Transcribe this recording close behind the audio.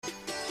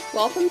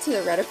Welcome to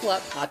the Reticle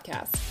Up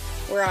podcast,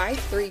 where I,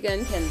 Three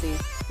Gun Kenzie,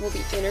 will be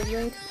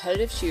interviewing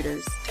competitive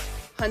shooters,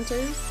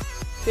 hunters,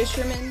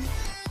 fishermen,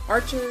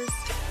 archers,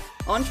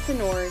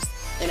 entrepreneurs,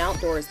 and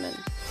outdoorsmen.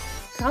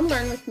 Come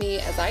learn with me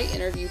as I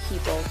interview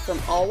people from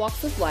all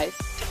walks of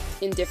life,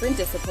 in different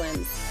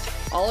disciplines,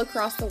 all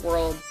across the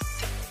world,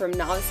 from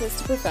novices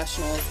to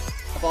professionals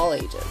of all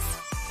ages.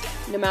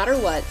 No matter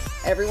what,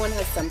 everyone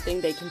has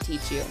something they can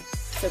teach you,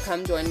 so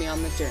come join me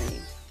on the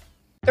journey.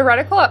 The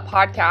Reticle Up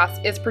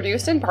podcast is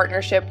produced in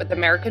partnership with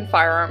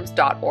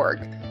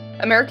AmericanFirearms.org.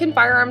 American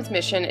Firearms'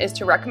 mission is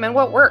to recommend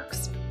what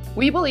works.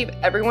 We believe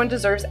everyone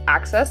deserves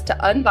access to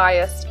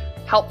unbiased,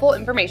 helpful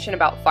information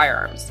about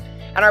firearms,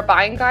 and our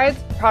buying guides,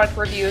 product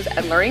reviews,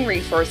 and learning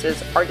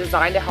resources are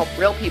designed to help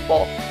real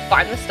people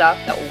find the stuff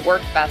that will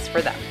work best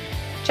for them.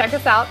 Check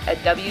us out at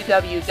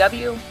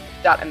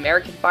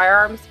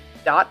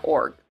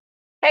www.americanfirearms.org.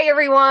 Hey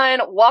everyone,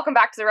 welcome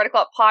back to the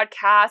Reticle Up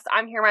podcast.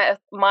 I'm here with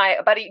my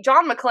buddy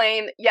John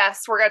McClain.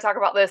 Yes, we're going to talk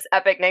about this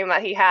epic name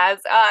that he has.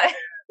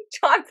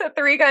 John's a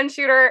three-gun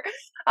shooter,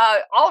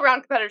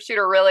 all-around competitive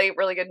shooter, really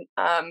good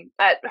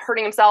at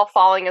hurting himself,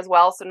 falling as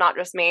well, so not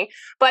just me.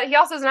 But he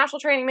also is a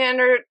national training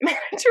manager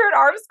at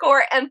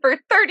Armscor, and for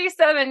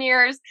 37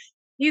 years,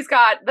 he's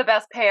got the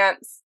best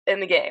pants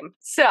in the game.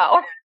 So,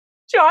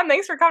 John,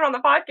 thanks for coming on the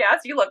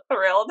podcast. You look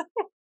thrilled.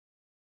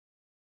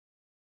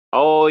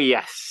 Oh,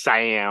 yes, I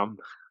am.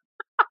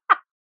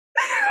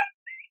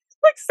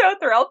 Like so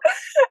thrilled.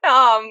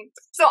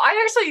 So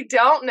I actually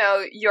don't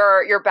know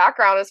your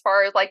background as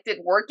far as like, did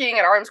working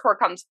at Armscor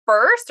comes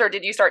first, or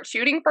did you start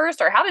shooting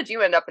first, or how did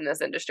you end up in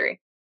this industry?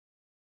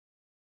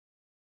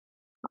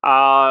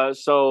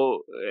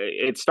 So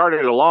it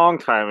started a long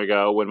time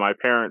ago when my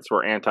parents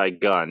were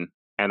anti-gun,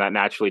 and that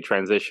naturally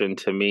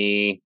transitioned to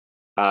me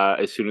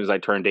as soon as I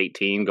turned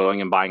 18, going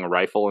and buying a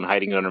rifle and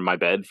hiding it under my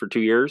bed for 2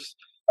 years.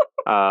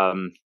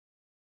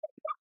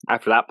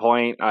 After that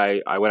point,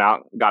 I went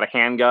out and got a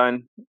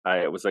handgun.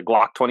 It was a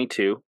Glock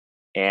 22.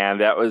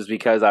 And that was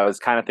because I was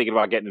kind of thinking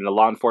about getting into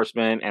law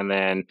enforcement. And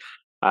then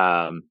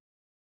my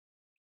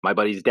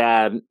buddy's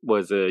dad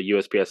was a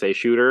USPSA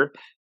shooter.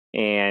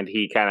 And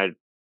he kind of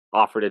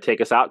offered to take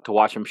us out to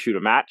watch him shoot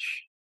a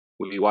match.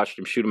 We watched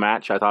him shoot a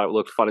match. I thought it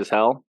looked fun as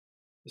hell.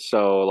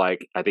 So,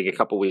 like, I think a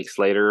couple weeks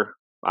later,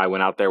 I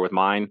went out there with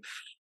mine.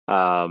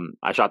 I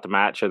shot the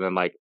match, and then,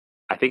 like,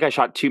 I think I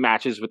shot 2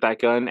 matches with that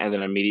gun and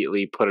then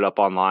immediately put it up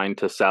online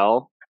to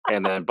sell,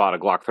 and then bought a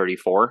Glock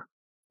 34.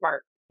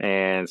 Smart.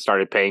 And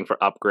started paying for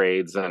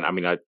upgrades. And I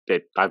mean,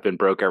 I've been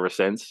broke ever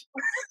since.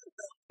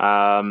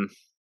 So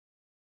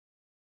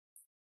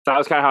that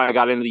was kind of how I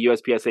got into the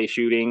USPSA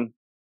shooting.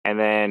 And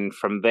then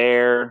from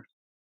there,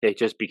 it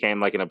just became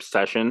like an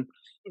obsession.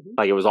 Mm-hmm.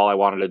 Like it was all I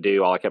wanted to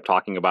do, all I kept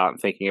talking about and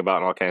thinking about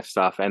and all kind of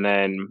stuff. And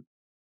then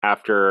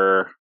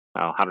after,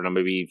 I don't know,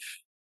 maybe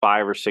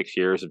 5 or 6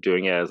 years of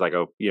doing it as like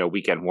a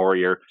weekend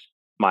warrior,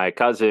 my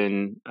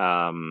cousin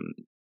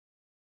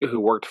who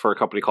worked for a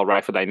company called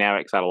Rifle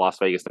Dynamics out of Las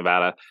Vegas,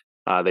 Nevada,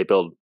 they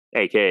build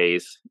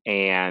AKs,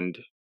 and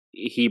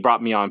he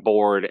brought me on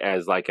board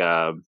as like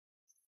a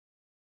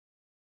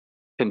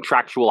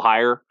contractual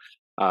hire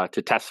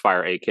to test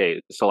fire AKs.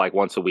 So like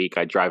once a week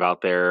I'd drive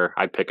out there,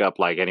 I'd pick up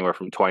like anywhere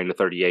from 20 to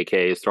 30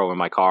 AKs, throw them in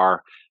my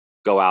car,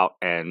 go out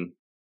and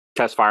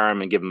test fire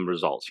them and give them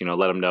results,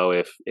 let them know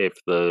if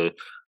the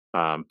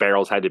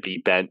barrels had to be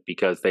bent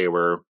because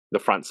the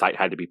front sight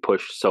had to be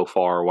pushed so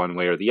far one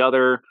way or the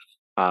other,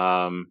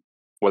 whether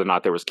or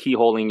not there was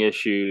keyholing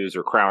issues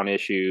or crown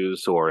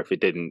issues, or if it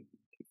didn't,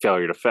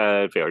 failure to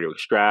fed, failure to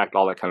extract,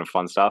 all that kind of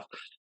fun stuff.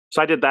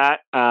 So I did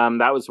that.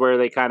 That was where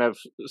they kind of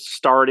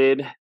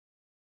started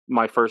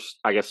my first,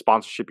 I guess,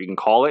 sponsorship, you can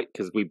call it,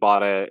 because we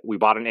bought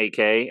an AK,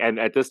 and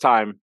at this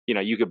time,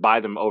 you could buy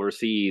them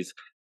overseas,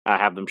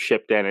 have them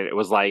shipped in, and it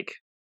was like,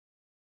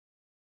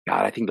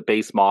 God, I think the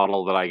base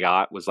model that I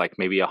got was like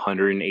maybe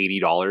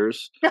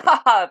 $180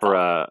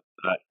 for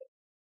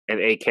an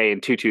AK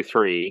and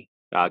 223,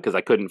 because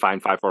I couldn't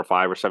find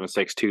 545 or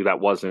 762 that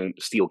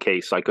wasn't steel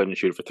case, so I couldn't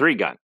shoot it for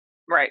 3-gun.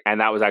 Right.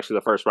 And that was actually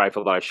the first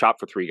rifle that I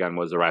shot for 3-gun,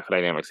 was the Rifle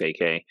Dynamics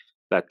AK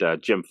that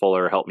Jim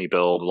Fuller helped me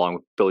build along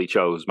with Billy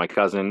Cho, who's my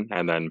cousin,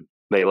 and then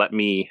they let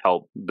me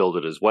help build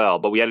it as well.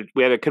 But we had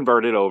to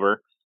convert it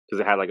over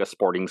because it had like a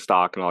sporting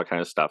stock and all that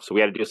kind of stuff. So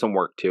we had to do some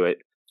work to it.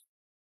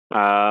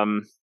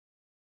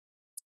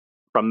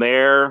 From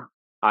there,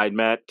 I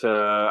met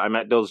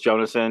Dills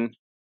Jonasson,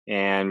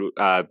 and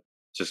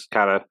just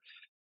kind of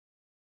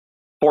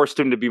forced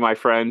him to be my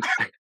friend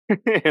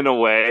in a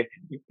way.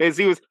 Because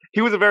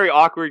he was a very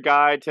awkward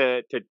guy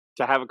to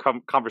have a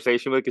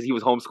conversation with, because he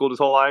was homeschooled his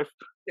whole life.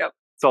 Yep.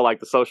 So like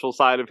the social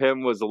side of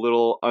him was a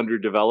little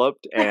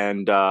underdeveloped,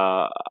 and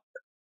I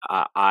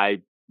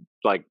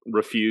like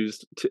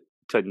refused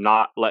to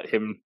not let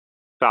him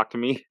talk to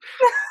me.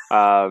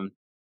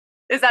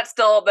 Is that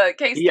still the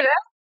case today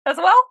as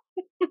well?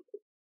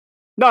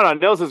 No,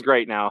 Nils is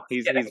great now.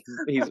 He's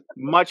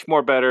much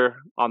more better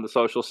on the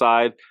social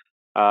side.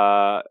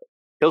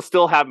 He'll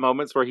still have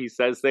moments where he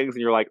says things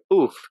and you're like,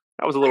 oof,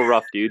 that was a little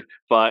rough, dude.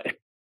 But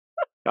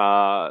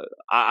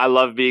I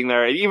love being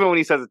there. Even when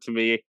he says it to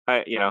me,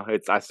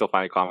 I still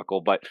find it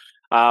comical. But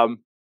um,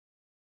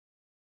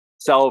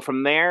 so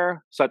from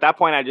there, so at that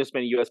point, I'd just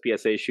been a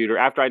USPSA shooter.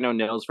 After I'd known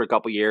Nils for a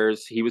couple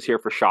years, he was here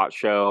for SHOT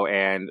Show,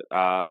 and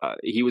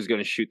he was going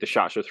to shoot the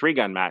SHOT Show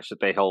 3-gun match that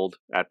they held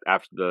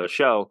after the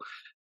show.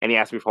 And he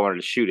asked me if I wanted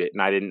to shoot it,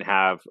 and I didn't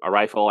have a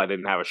rifle, I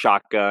didn't have a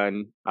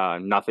shotgun,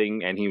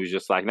 nothing. And he was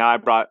just like, "No, I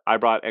brought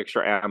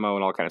extra ammo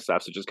and all kind of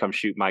stuff. So just come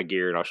shoot my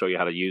gear, and I'll show you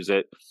how to use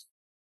it."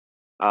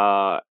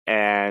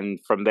 And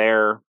from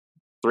there,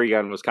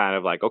 3-gun was kind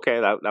of like,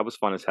 okay, that was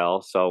fun as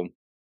hell. So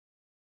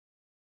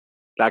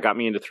that got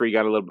me into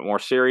 3-gun a little bit more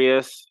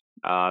serious.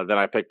 Then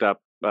I picked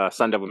up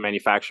Sun Devil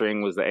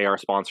Manufacturing was the AR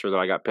sponsor that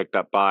I got picked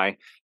up by,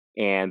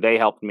 and they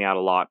helped me out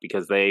a lot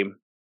because they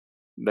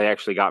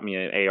actually got me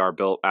an AR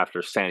built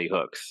after Sandy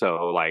Hook.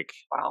 So like,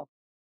 wow,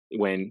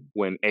 when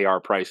AR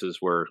prices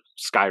were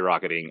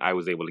skyrocketing, I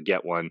was able to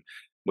get one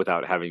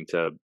without having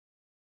to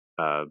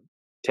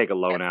take a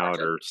loan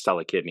out or sell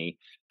a kidney.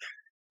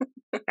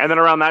 And then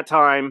around that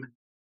time,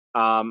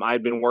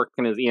 I'd been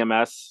working as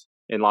EMS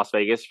in Las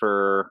Vegas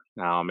for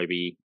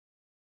maybe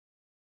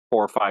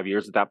 4 or 5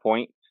 years at that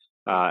point,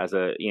 as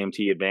a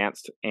EMT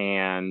advanced.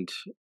 And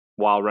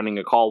while running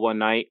a call one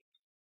night,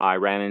 I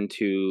ran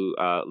into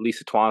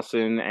Lisa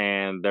Twanson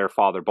and their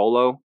father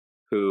Bolo,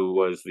 who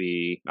was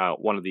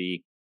one of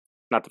the,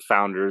 not the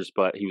founders,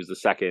 but he was the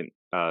second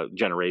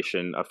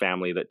generation of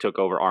family that took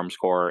over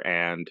Armscor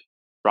and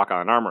Rock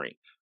Island Armory.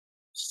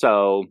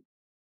 So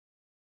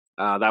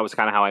that was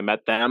kind of how I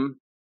met them.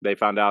 They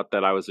found out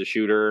that I was a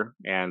shooter,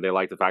 and they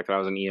liked the fact that I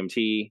was an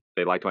EMT.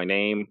 They liked my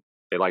name.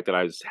 They liked that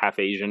I was half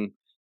Asian.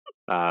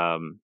 I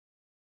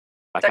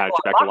kind of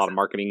checked a lot of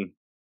marketing.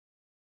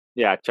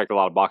 Yeah, I checked a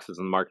lot of boxes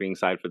on the marketing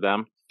side for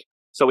them.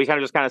 So we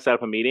kind of set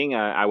up a meeting.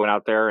 I went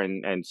out there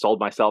and sold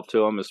myself to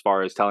them as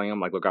far as telling them,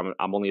 like, look,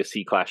 I'm only a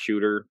C-class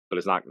shooter, but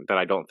it's not that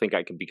I don't think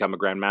I can become a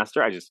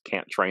grandmaster. I just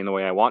can't train the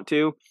way I want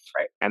to.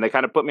 Right. And they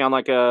kind of put me on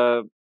like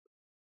a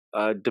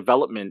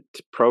development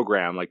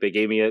program. Like they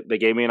gave me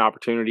an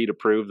opportunity to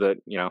prove that,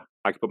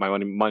 I could put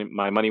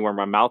my money where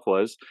my mouth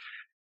was.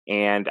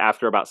 And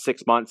after about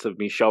 6 months of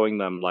me showing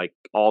them like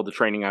all the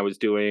training I was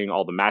doing,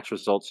 all the match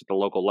results at the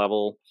local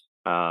level,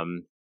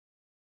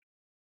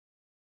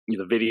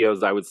 the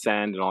videos I would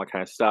send and all that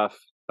kind of stuff,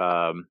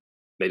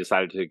 they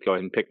decided to go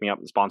ahead and pick me up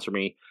and sponsor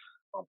me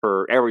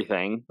for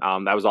everything.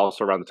 That was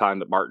also around the time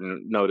that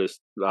Martin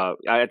noticed. At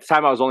the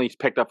time, I was only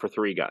picked up for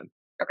 3-gun.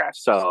 Okay.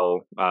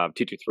 So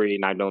 223,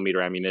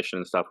 9mm ammunition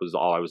and stuff was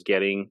all I was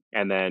getting.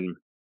 And then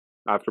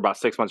after about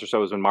 6 months or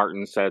so is when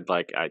Martin said,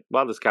 like,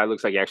 well, this guy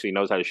looks like he actually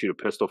knows how to shoot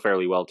a pistol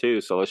fairly well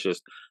too. So let's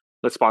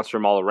sponsor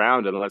him all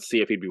around, and let's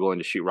see if he'd be willing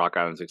to shoot Rock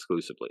Islands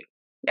exclusively.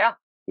 Yeah.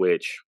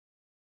 Which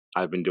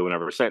I've been doing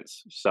ever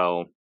since.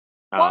 So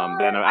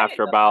then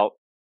after about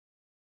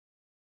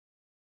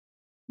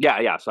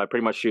so I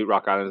pretty much shoot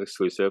Rock Island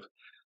exclusive.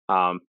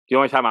 The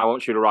only time I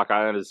won't shoot a Rock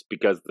Island is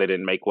because they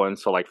didn't make one.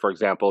 So like, for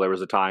example, there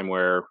was a time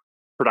where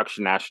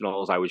production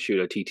nationals, I would shoot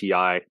a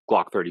TTI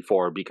Glock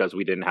 34 because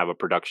we didn't have a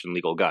production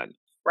legal gun.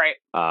 Right.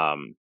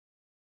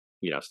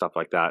 Stuff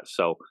like that.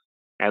 So,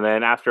 and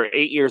then after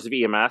 8 years of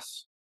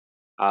EMS,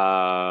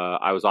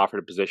 I was offered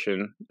a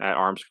position at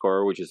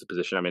Armscor, which is the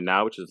position I'm in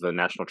now, which is the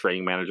national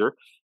training manager,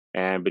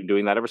 and been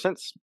doing that ever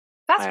since.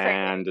 That's great.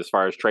 And as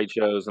far as trade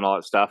shows and all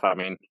that stuff, I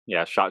mean,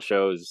 yeah, SHOT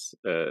Shows.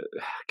 God,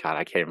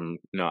 I can't even.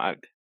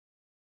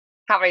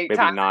 How many maybe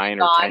times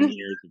 9 or 10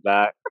 years of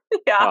that.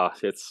 Yeah.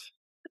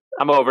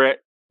 I'm over it.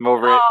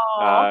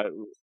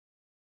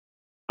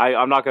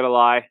 I'm not gonna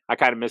lie. I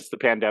kind of missed the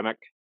pandemic.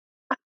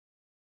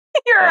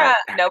 You're a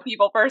no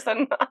people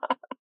person.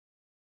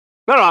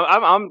 No,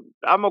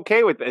 I'm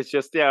okay with it. It's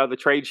just, the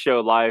trade show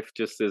life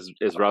just is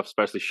rough,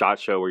 especially SHOT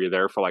Show where you're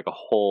there for like a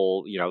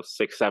whole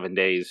 6-7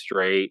 days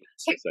straight.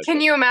 Can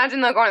you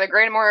imagine though going to the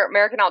Great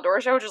American Outdoor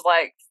Show, which is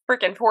like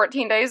freaking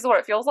 14 days is what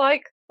it feels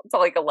like? It's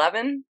like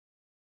 11.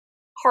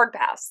 Hard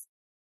pass.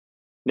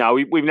 No,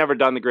 we've never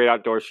done the Great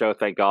Outdoor Show,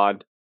 thank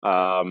God.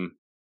 I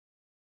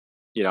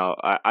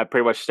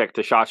pretty much stick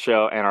to SHOT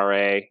Show,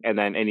 NRA, and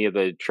then any of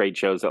the trade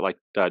shows that like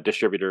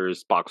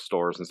distributors, box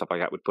stores, and stuff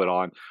like that would put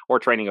on, or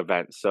training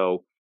events.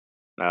 So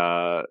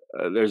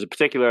there's a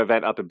particular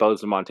event up in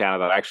Bozeman, Montana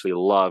that I actually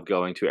love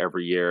going to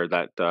every year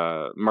that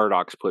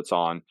Murdoch's puts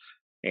on,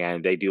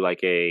 and they do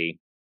like a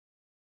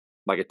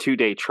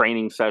 2-day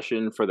training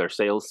session for their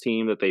sales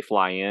team that they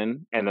fly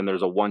in, and then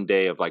there's a 1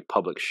 day of like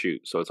public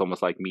shoot. So it's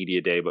almost like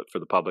media day, but for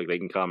the public, they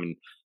can come and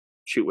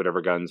shoot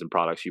whatever guns and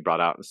products you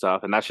brought out and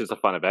stuff. And that's just a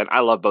fun event.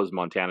 I love Bozeman,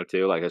 Montana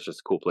too. Like, it's just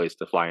a cool place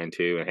to fly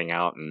into and hang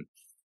out, and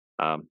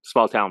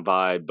small town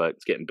vibe, but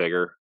it's getting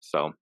bigger.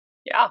 So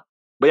yeah.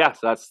 But yeah,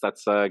 so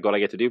that's what I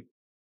get to do.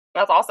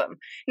 That's awesome.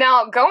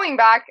 Now, going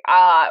back,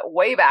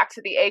 way back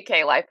to the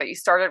AK life that you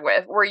started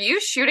with, were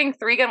you shooting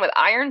 3-gun with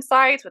iron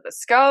sights, with a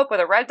scope, with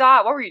a red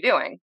dot? What were you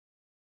doing?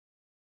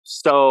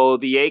 So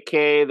the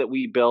AK that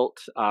we built,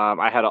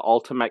 I had an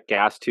Ultimate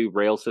gas tube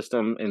rail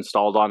system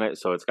installed on it.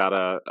 So it's got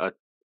a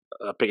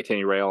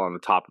Picatinny rail on the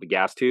top of the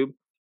gas tube,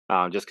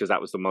 just because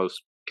that was the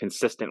most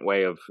consistent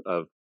way of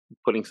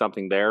putting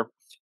something there.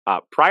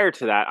 Prior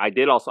to that, I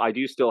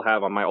do still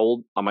have on my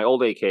old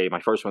AK,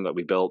 my first one that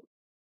we built,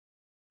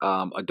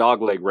 a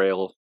dog leg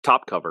rail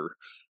top cover,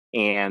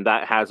 and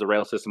that has a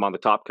rail system on the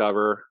top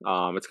cover.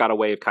 It's got a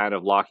way of kind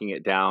of locking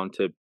it down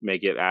to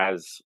make it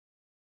as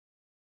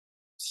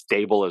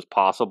stable as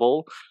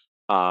possible.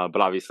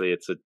 But obviously,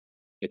 it's a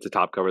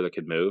top cover that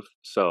could move.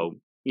 So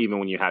even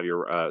when you have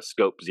your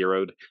scope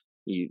zeroed,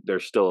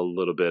 there's still a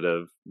little bit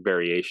of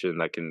variation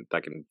that can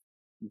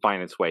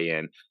find its way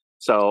in.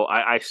 So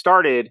I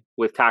started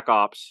with TAC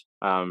Ops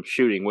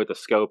shooting with a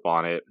scope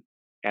on it,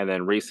 and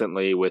then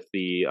recently with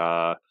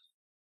the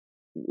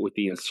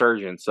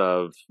insurgence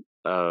of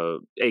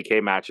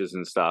AK matches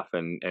and stuff,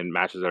 and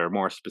matches that are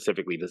more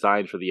specifically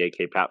designed for the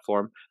AK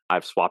platform,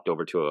 I've swapped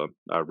over to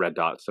a red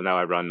dot. So now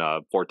I run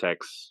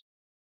Vortex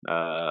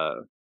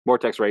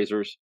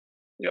razors,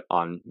 yep,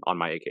 on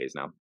my AKs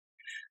now.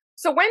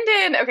 So when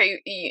did,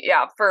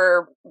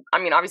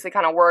 obviously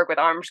kind of work with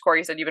Armscor,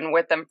 you said you've been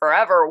with them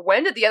forever.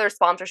 When did the other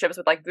sponsorships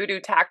with like Voodoo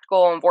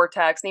Tactical and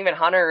Vortex and even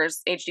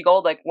Hunters, HD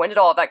Gold, like when did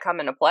all of that come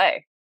into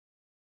play?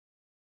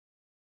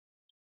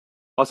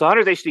 Well, so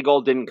Hunters HD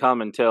Gold didn't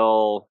come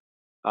until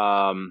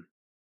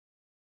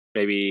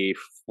maybe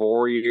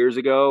 4 years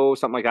ago,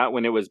 something like that,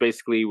 when it was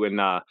basically when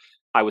I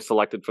was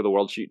selected for the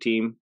World Shoot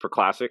Team for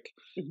Classic,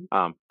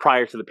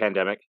 prior to the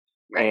pandemic.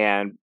 Right.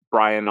 And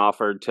Brian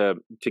offered to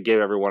give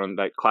everyone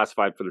that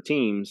classified for the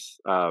teams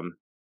a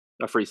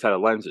free set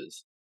of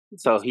lenses.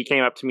 So he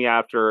came up to me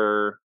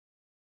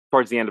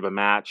towards the end of a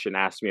match and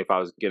asked me if I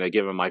was going to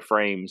give him my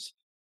frames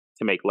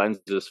to make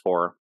lenses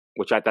for,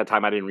 which at that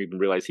time I didn't even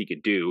realize he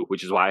could do,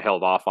 which is why I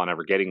held off on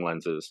ever getting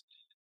lenses.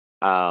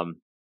 So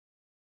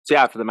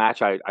yeah, after the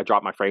match, I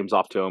dropped my frames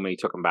off to him, and he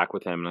took them back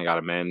with him, and I got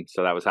them in.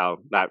 So that was how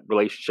that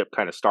relationship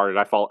kind of started.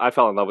 I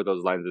fell in love with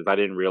those lenses. I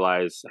didn't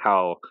realize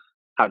how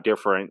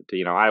different.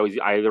 I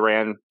either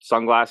ran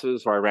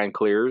sunglasses or I ran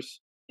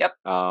clears. Yep.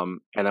 And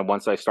then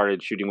once I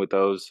started shooting with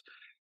those,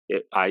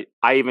 I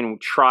even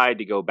tried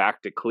to go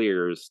back to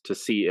clears to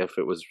see if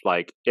it was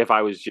like if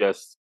I was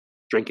just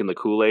drinking the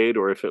Kool-Aid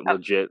or if it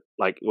legit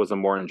like was a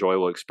more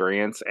enjoyable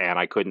experience. And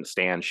I couldn't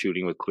stand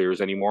shooting with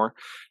clears anymore.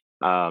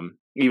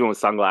 Even with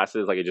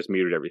sunglasses, like it just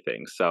muted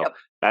everything. So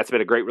that's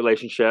been a great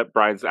relationship.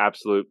 Brian's an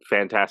absolute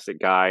fantastic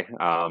guy.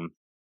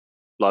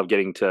 Love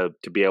getting to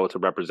be able to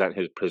represent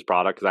his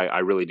product, because I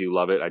really do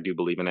love it. I do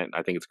believe in it.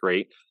 I think it's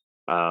great.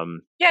 Yeah,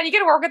 and you get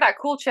to work with that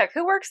cool chick.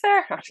 Who works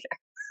there?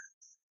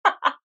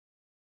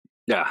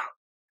 Yeah.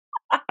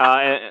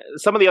 And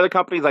some of the other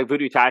companies like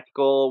Voodoo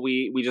Tactical,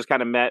 we just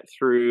kind of met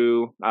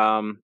through,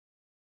 I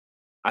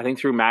think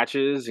through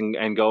matches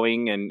and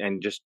going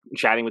and just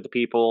chatting with the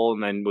people,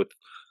 and then with,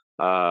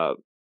 I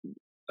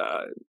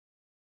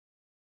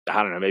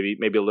don't know,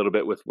 maybe a little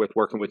bit with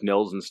working with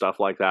Nils and stuff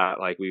like that.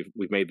 Like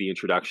we've made the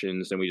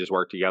introductions and we just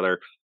work together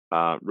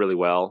really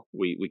well.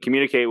 We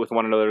communicate with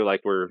one another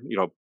like we're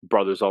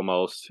brothers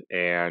almost.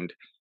 And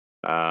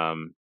I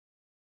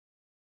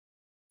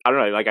don't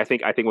know, like I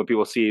think when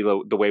people see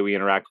the way we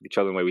interact with each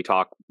other, and the way we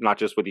talk, not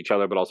just with each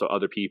other but also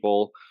other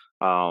people,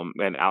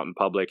 and out in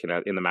public and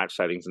in the match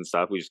settings and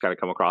stuff, we just kind of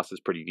come across as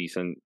pretty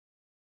decent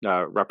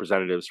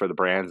representatives for the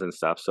brands and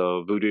stuff.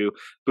 So Voodoo's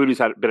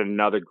been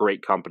another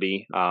great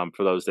company.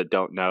 For those that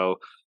don't know,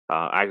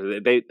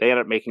 they end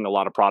up making a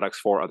lot of products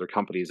for other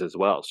companies as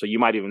well. So you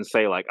might even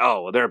say like,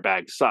 oh, well, their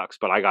bag sucks,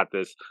 but I got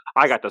the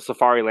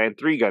Safariland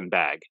 3-gun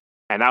bag,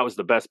 and that was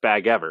the best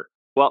bag ever.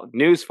 Well,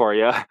 news for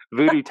you,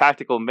 Voodoo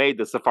Tactical made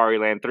the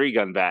Safariland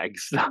 3-gun bag.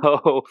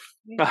 So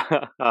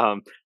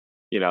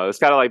it's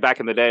kind of like back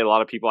in the day, a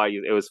lot of people,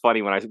 it was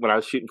funny when I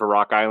was shooting for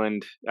Rock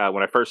Island,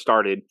 when I first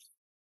started,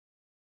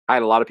 I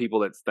had a lot of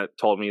people that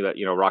told me that,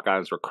 Rock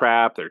Islands were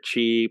crap, they're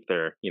cheap,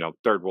 they're,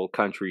 third world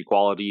country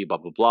quality, blah,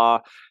 blah, blah.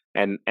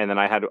 And then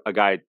I had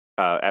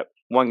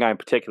one guy in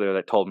particular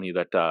that told me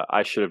that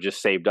I should have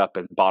just saved up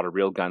and bought a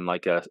real gun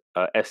like a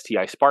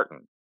STI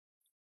Spartan,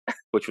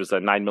 which was a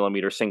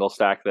 9mm single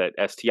stack that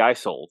STI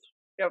sold.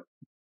 Yep.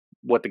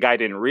 What the guy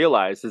didn't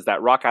realize is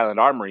that Rock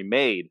Island Armory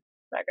made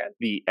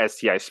the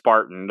STI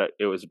Spartan. That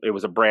it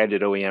was a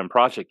branded OEM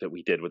project that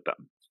we did with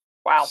them.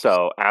 Wow.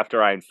 So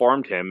after I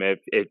informed him,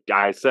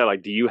 I said,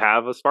 like, do you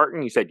have a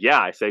Spartan? He said, yeah.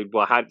 I said,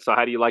 well, how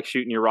do you like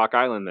shooting your Rock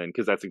Island then?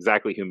 Because that's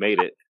exactly who made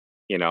it.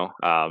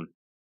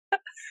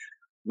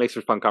 Makes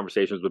for fun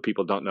conversations, but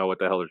people don't know what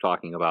the hell they're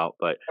talking about.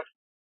 But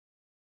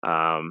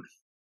and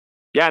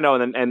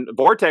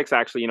Vortex,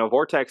 actually,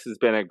 Vortex has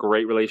been a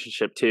great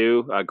relationship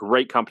too. A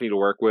great company to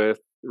work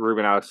with.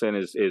 Ruben Allison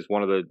is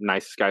one of the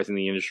nicest guys in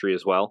the industry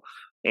as well.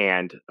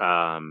 And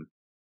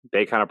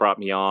they kind of brought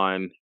me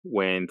on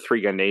when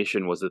 3-Gun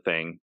Nation was the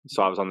thing.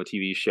 So I was on the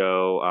TV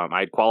show.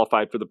 I'd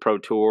qualified for the Pro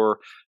Tour.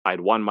 I'd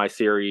won my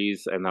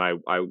series, and then I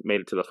made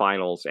it to the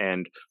finals.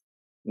 And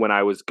when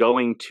I was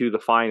going to the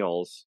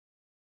finals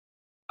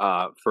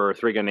for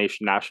 3-Gun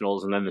Nation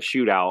Nationals and then the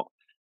shootout,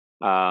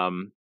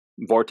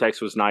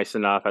 Vortex was nice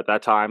enough at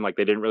that time. Like,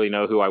 they didn't really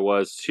know who I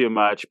was too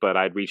much, but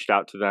I'd reached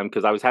out to them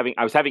because I was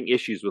having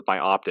issues with my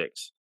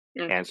optics.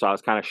 And so I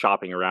was kind of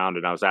shopping around,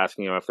 and I was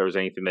asking if there was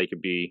anything they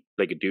could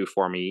do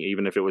for me,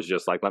 even if it was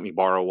just like let me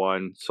borrow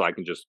one so I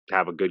can just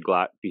have a good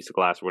piece of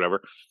glass or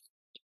whatever.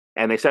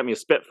 And they sent me a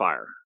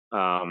Spitfire.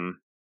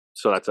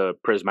 So that's a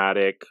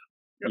prismatic,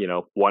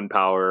 one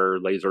power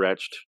laser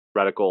etched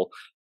reticle,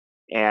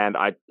 and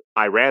I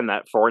ran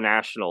that for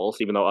nationals,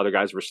 even though other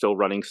guys were still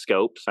running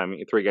scopes. I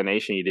mean, 3-gun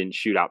nation, you didn't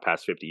shoot out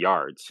past 50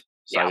 yards,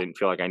 so I didn't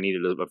feel like I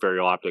needed a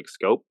variable optic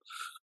scope.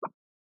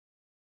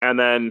 And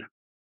then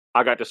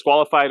I got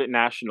disqualified at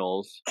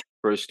nationals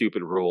for a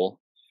stupid rule.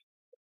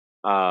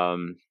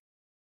 And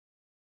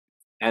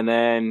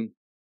then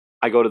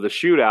I go to the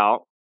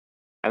shootout,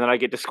 and then I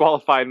get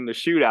disqualified in the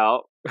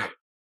shootout.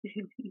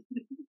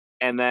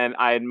 And then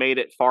I had made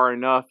it far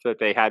enough that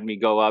they had me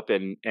go up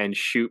and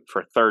shoot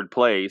for third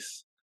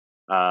place.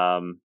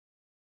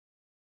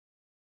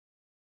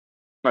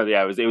 It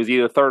was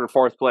either third or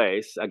fourth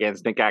place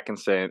against Nick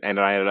Atkinson, and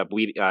I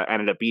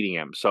ended up beating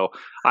him. So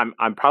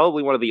I'm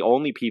probably one of the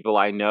only people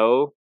I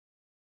know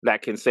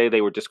that can say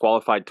they were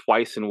disqualified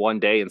twice in one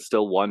day and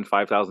still won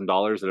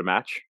 $5,000 at a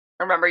match.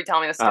 I remember you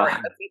telling me the story.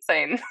 That's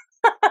insane.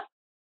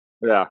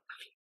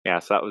 Yeah,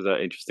 so that was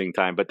an interesting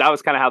time. But that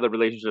was kind of how the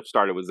relationship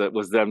started,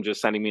 was them just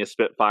sending me a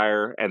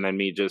Spitfire and then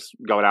me just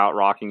going out,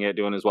 rocking it,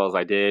 doing as well as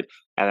I did.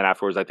 And then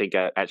afterwards, I think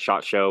at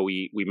SHOT Show,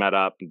 we met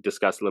up and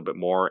discussed a little bit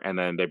more, and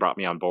then they brought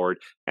me on board.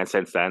 And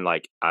since then,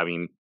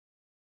 I'm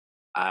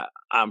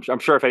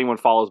sure if anyone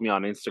follows me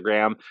on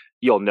Instagram,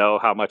 you'll know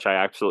how much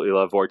I absolutely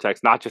love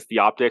Vortex, not just the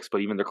optics,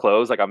 but even their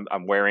clothes. Like I'm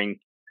wearing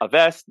a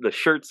vest, the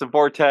shirts of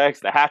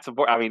Vortex, the hats of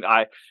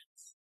Vortex.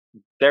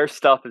 Their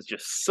stuff is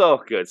just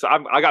so good. So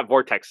I got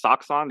Vortex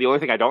socks on. The only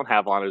thing I don't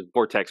have on is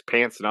Vortex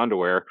pants and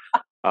underwear.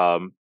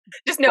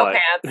 Just no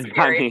pants.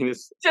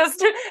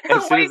 Just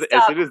as soon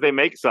as they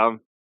make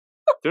some,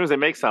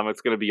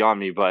 it's going to be on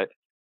me. But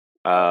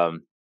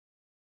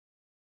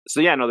so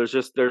yeah, no, there's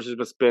just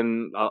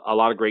been a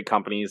lot of great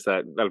companies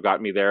that have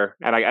gotten me there,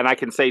 and I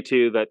can say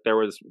too that there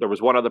was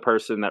one other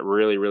person that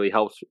really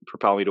helped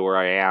propel me to where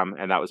I am,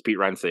 and that was Pete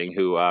Rensing,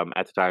 who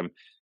at the time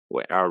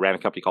ran a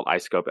company called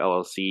iScope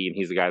LLC, and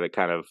he's the guy that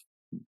kind of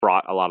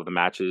brought a lot of the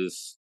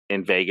matches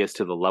in Vegas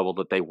to the level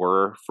that they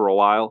were for a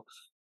while.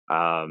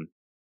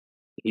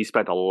 He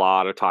spent a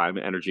lot of time,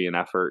 energy, and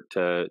effort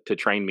to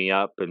train me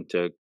up and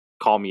to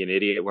call me an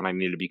idiot when I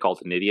needed to be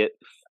called an idiot.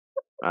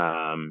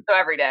 So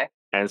every day.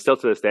 And still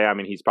to this day, I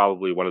mean, he's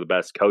probably one of the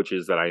best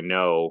coaches that I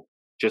know,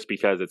 just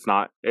because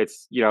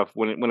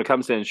when it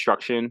comes to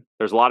instruction,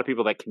 there's a lot of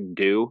people that can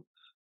do,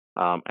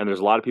 and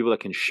there's a lot of people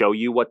that can show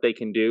you what they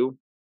can do,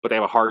 but they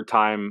have a hard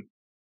time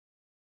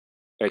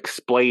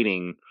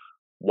explaining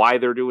why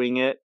they're doing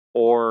it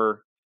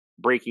or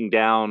breaking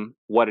down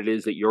what it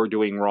is that you're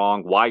doing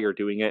wrong, why you're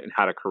doing it, and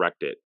how to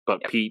correct it.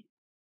 But yep. Pete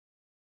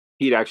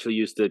actually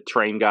used to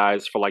train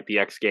guys for like the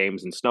X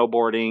Games and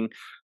snowboarding.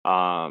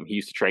 He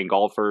used to train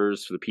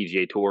golfers for the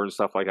PGA Tour and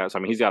stuff like that. So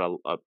I mean, he's got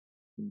a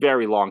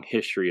very long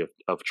history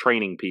of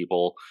training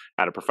people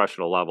at a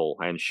professional level,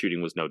 and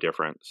shooting was no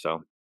different.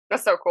 So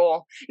that's so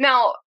cool.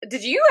 Now,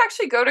 did you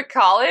actually go to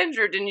college,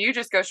 or didn't you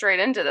just go straight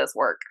into this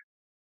work?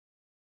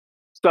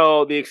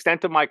 So the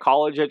extent of my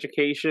college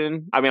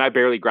education, I mean, I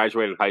barely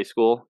graduated high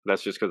school.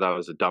 That's just because I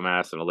was a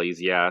dumbass and a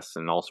lazy ass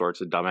and all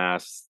sorts of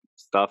dumbass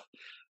stuff.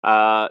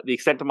 The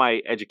extent of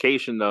my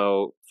education,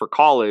 though, for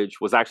college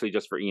was actually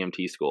just for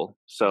EMT school.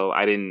 So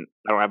I don't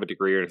have a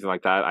degree or anything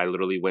like that. I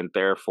literally went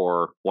there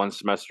for one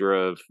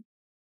semester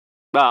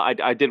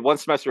I did one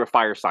semester of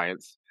fire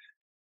science,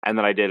 and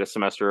then I did a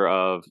semester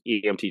of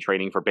EMT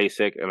training for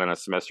basic, and then a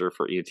semester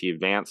for EMT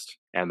advanced,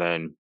 and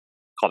then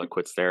called it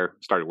quits there.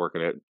 Started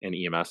working in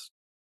EMS.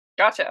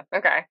 Gotcha.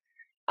 Okay.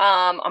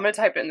 I'm going to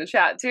type it in the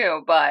chat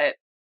too, but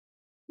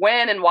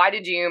when and why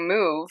did you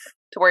move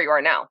to where you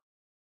are now?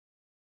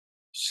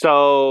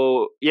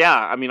 So, yeah,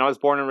 I mean, I was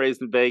born and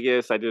raised in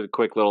Vegas. I did a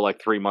quick little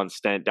 3-month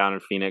stint down in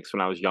Phoenix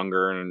when I was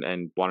younger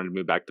and wanted to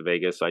move back to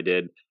Vegas. So I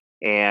did.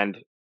 And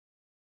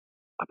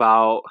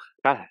about,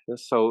 what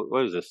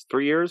is this,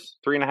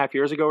 3.5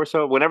 years ago or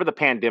so, whenever the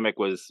pandemic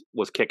was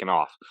kicking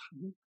off,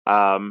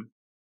 Kelly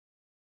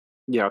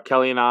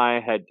and I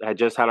had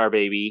just had our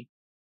baby,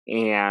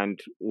 and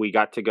we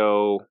got to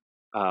go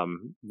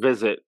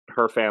visit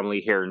her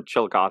family here in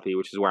Chillicothe,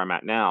 which is where I'm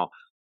at now.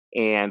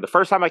 And the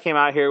first time I came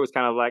out here, it was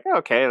kind of like,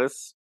 okay,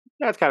 that's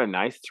kind of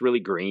nice. It's really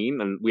green.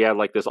 And we had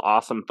this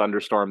awesome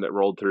thunderstorm that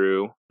rolled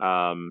through,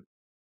 and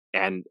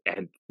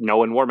no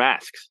one wore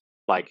masks.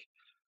 Like,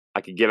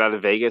 I could get out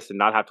of Vegas and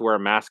not have to wear a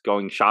mask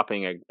going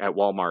shopping at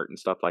Walmart and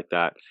stuff like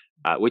that.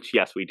 Which,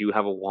 yes, we do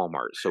have a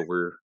Walmart, so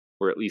we're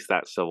at least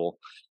that civil.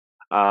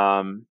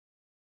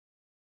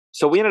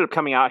 So we ended up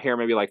coming out here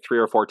maybe 3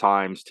 or 4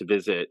 times to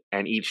visit,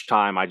 and each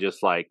time I just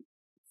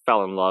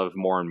fell in love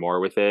more and more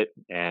with it.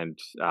 And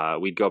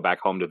we'd go back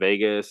home to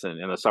Vegas, and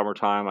in the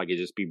summertime, it'd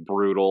just be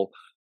brutal.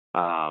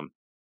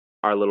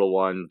 Our little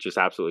one just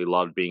absolutely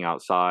loved being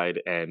outside,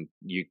 and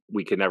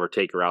we could never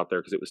take her out there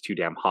because it was too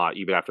damn hot.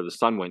 Even after the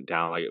sun went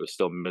down, it was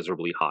still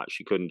miserably hot.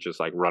 She couldn't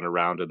just run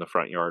around in the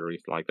front yard or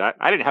anything like that.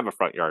 I didn't have a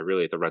front yard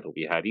really at the rental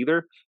we had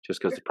either,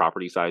 just because the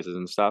property sizes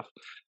and stuff.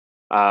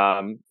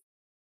 Um,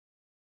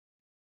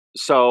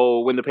 so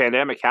when the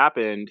pandemic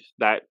happened,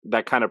 that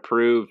kind of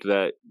proved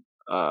that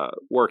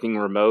working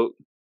remote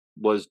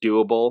was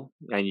doable,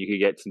 and you could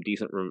get some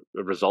decent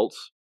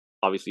results.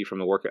 Obviously, from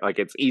the work, like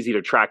it's easy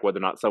to track whether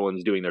or not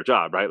someone's doing their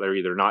job, right? They're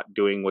either not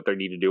doing what they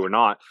need to do or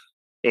not.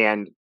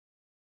 And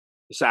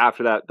so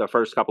after that, the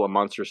first couple of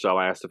months or so,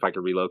 I asked if I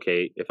could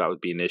relocate, if that would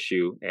be an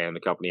issue, and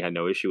the company had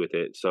no issue with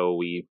it. So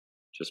we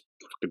just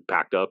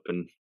packed up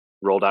and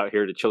rolled out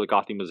here to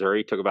Chillicothe,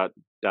 Missouri. Took about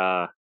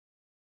that's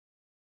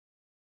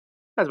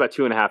about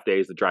 2.5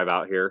 days to drive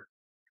out here.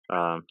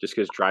 Just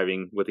because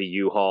driving with a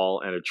U-Haul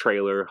and a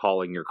trailer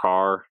hauling your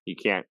car, you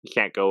can't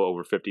go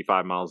over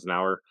 55 miles an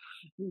hour.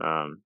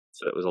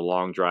 So it was a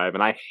long drive,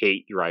 and I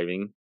hate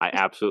driving. I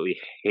absolutely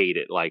hate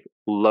it, like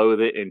loathe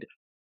it. And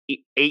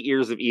 8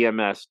 years of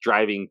EMS,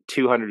 driving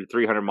 200 to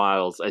 300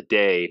 miles a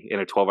day in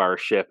a 12-hour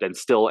shift and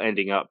still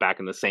ending up back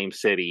in the same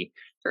city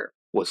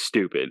was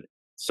stupid.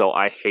 So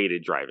I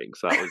hated driving.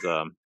 So that was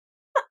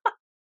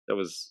that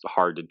was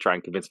hard to try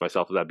and convince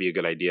myself that'd be a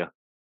good idea.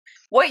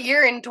 What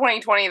year in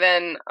 2020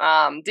 then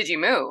did you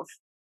move?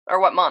 Or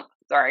what month?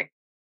 Sorry.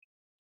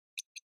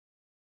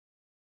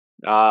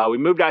 We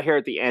moved out here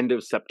at the end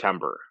of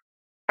September.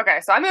 Okay,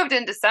 so I moved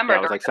in December. Yeah,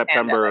 it was like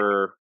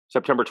September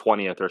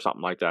 20th or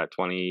something like that.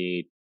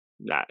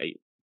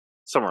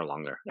 Somewhere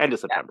along there. End of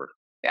September.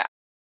 Yeah.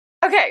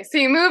 Okay, so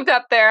you moved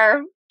up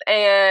there,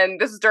 and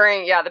this is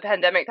during the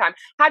pandemic time.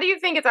 How do you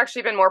think it's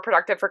actually been more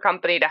productive for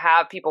company to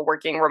have people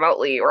working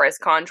remotely or as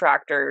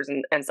contractors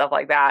and stuff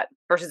like that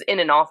versus in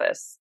an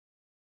office?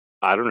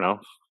 I don't know.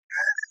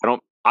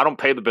 I don't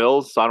pay the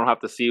bills, so I don't have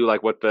to see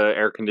like what the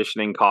air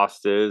conditioning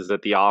cost is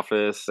at the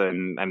office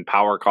and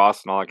power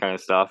costs and all that kind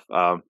of stuff.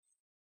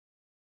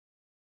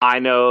 I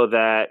know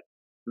that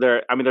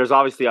there's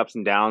obviously ups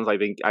and downs. I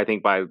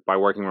think by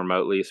working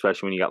remotely,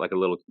 especially when you got like a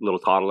little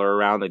toddler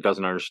around that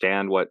doesn't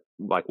understand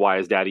why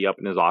is daddy up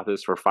in his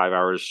office for 5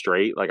 hours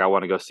straight? Like I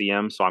want to go see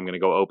him, so I'm going to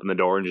go open the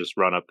door and just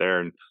run up there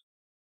and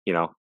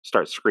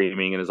start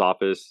screaming in his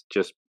office.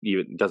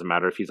 It doesn't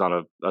matter if he's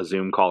on a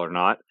Zoom call or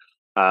not.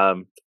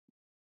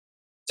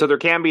 So there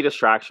can be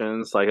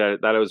distractions. Like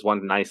that was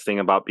one nice thing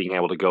about being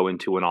able to go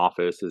into an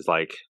office is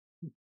like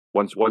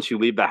once you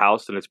leave the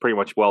house and it's pretty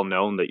much well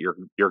known that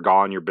you're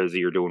gone, you're busy,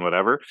 you're doing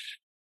whatever.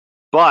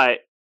 But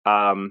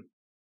I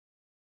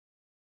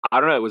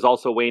don't know. It was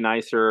also way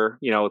nicer,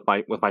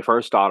 with my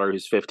first daughter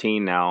who's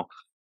 15 now.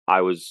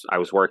 I was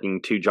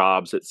working 2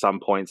 jobs at some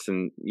points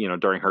and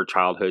during her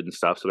childhood and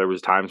stuff. So there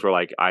was times where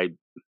like I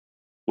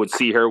would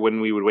see her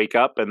when we would wake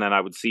up, and then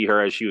I would see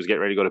her as she was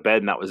getting ready to go to bed,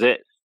 and that was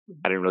it.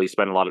 I didn't really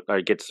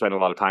get to spend a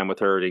lot of time with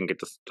her. I didn't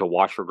get to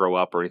watch her grow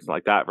up or anything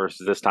like that.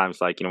 Versus this time,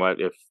 it's like, you know what,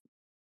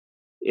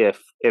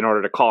 if in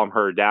order to calm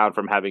her down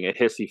from having a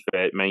hissy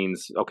fit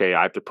means, okay,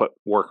 I have to put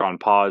work on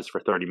pause for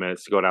 30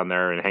 minutes to go down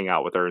there and hang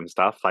out with her and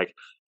stuff, like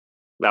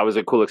that was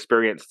a cool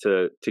experience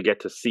to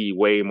get to see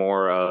way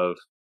more of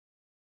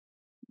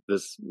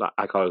this,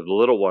 I call it the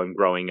little one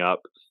growing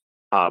up,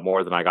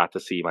 more than I got to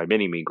see my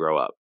mini me grow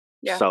up.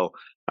 Yeah. So,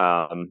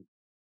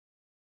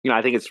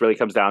 I think it's really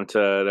comes down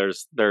to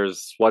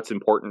there's what's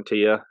important to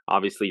you.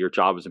 Obviously, your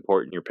job is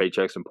important, your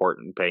paycheck's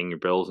important, paying your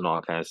bills and all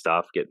that kind of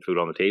stuff, getting food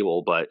on the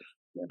table. But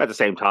at the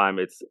same time,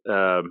 it's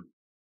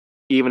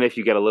even if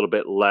you get a little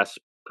bit less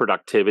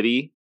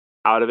productivity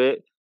out of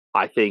it,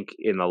 I think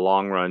in the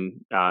long run,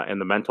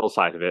 and the mental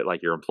side of it,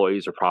 like your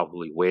employees are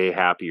probably way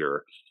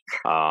happier.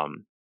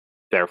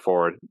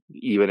 Therefore,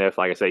 even if,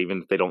 like I said,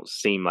 even if they don't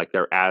seem like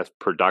they're as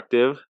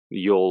productive,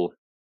 you'll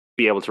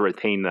be able to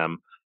retain them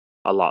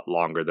a lot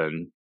longer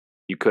than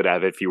you could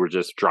have if you were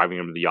just driving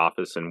them to the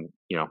office and,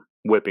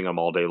 whipping them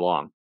all day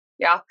long.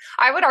 Yeah.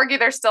 I would argue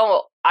there's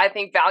still, I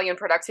think, value in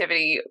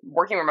productivity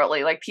working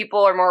remotely. Like people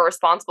are more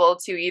responsible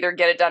to either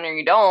get it done or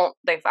you don't.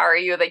 They fire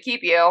you, they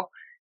keep you,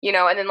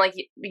 and then like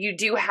you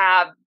do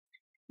have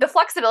the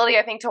flexibility,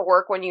 I think, to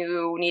work when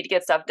you need to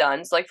get stuff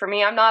done. So like for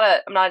me, I'm not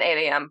an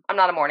 8 a.m. I'm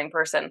not a morning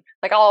person.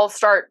 Like I'll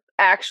start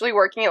actually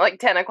working at like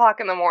 10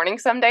 o'clock in the morning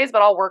some days,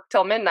 but I'll work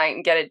till midnight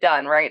and get it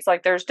done. Right. So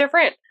like there's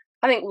different,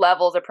 I think,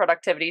 levels of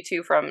productivity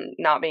too from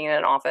not being in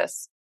an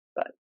office.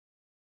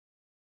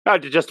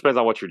 But it just depends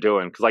on what you're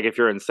doing. Because like if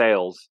you're in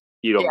sales,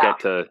 you don't get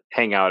to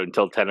hang out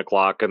until 10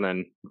 o'clock and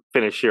then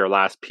finish your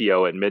last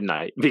PO at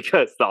midnight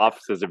because the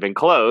offices have been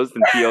closed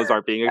and POs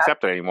aren't being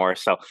accepted anymore.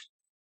 So it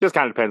just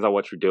kind of depends on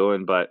what you're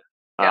doing. But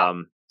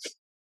no,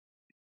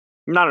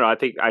 I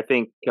think like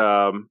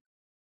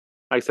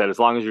I said, as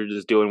long as you're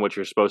just doing what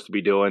you're supposed to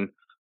be doing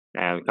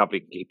and the company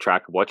can keep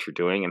track of what you're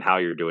doing and how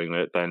you're doing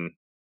it, then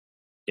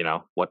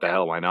what the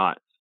hell, why not?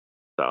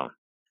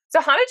 So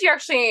how did you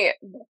actually,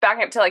 back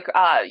up to like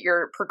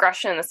your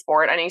progression in the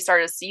sport? I know you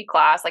started a C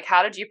class. Like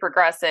how did you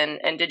progress and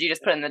did you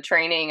just put in the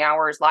training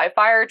hours, live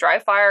fire, dry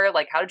fire?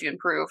 Like how did you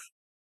improve?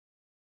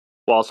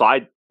 Well, so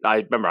I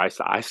remember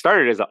I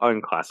started as an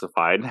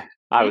unclassified.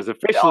 I was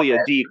officially a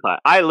D class.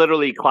 I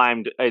literally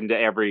climbed into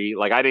every,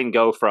 like I didn't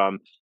go from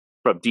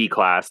D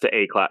class to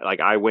A class.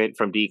 Like I went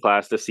from D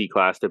class to C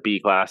class to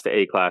B class to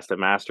A class to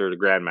master to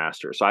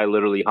grandmaster. So I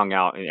literally hung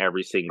out in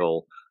every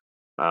single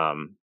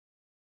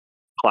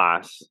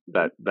class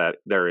that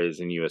there is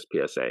in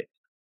USPSA.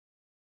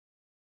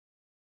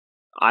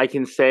 I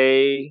can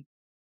say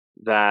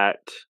that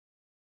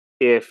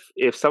if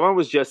someone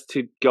was just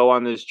to go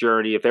on this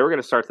journey, if they were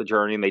going to start the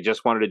journey and they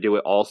just wanted to do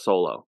it all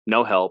solo,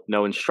 no help,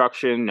 no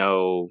instruction,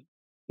 no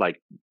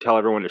like tell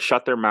everyone to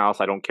shut their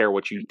mouths. I don't care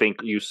what you think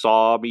you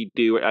saw me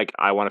do. Like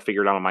I want to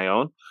figure it out on my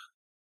own.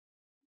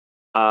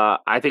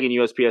 I think in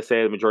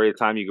USPSA, the majority of the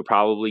time you could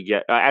probably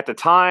get, at the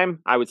time,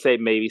 I would say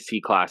maybe C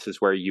classes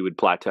where you would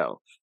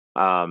plateau.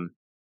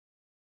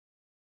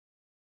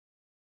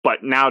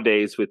 But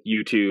nowadays with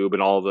YouTube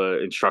and all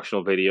the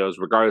instructional videos,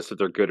 regardless if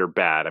they're good or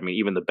bad, I mean,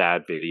 even the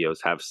bad videos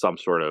have some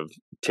sort of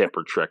tip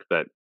or trick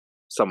that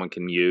someone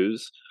can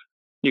use.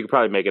 You could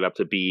probably make it up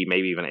to B,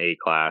 maybe even A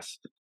class.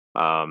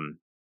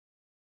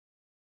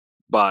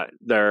 But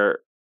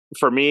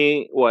for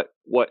me, what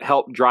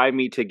helped drive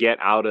me to get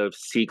out of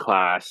C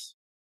class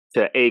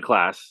to A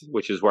class,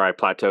 which is where I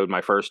plateaued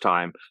my first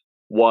time,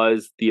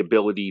 was the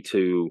ability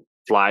to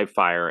live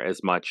fire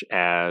as much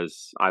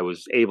as I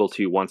was able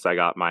to once I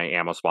got my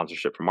ammo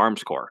sponsorship from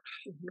Armscor.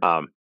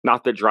 Mm-hmm.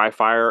 Not that dry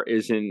fire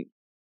isn't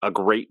a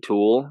great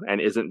tool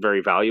and isn't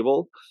very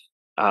valuable.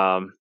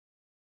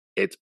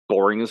 It's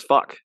boring as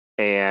fuck.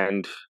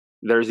 And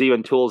there's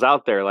even tools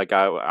out there. Like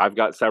I've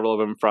got several of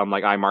them from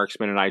like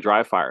iMarksman and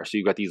iDryFire. So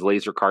you've got these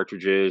laser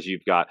cartridges.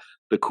 You've got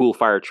the Cool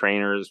Fire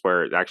trainers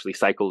where it actually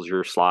cycles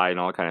your slide and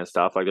all that kind of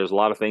stuff. Like there's a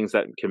lot of things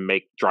that can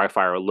make dry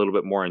fire a little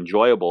bit more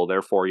enjoyable.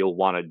 Therefore, you'll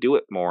want to do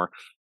it more.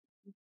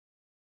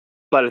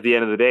 But at the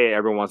end of the day,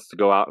 everyone wants to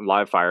go out and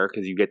live fire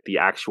because you get the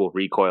actual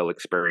recoil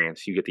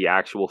experience. You get the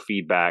actual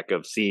feedback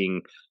of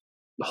seeing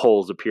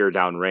holes appear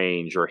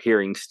downrange or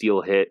hearing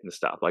steel hit and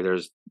stuff. Like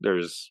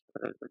there's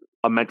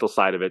a mental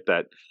side of it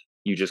that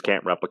you just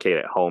can't replicate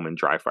at home in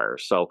dry fire.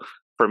 So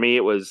for me,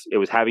 it was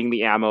having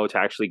the ammo to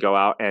actually go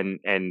out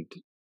and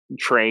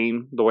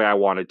train the way I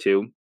wanted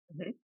to.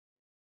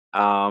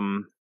 Mm-hmm.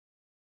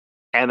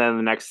 And then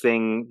the next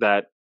thing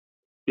that,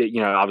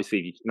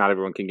 obviously not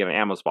everyone can get an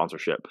ammo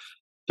sponsorship.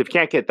 If you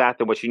can't get that,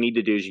 then what you need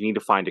to do is you need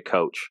to find a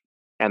coach.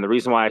 And the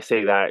reason why I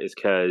say that is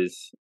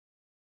because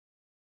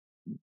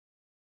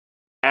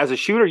as a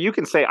shooter, you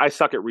can say, I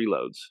suck at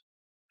reloads.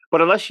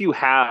 But unless you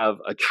have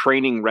a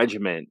training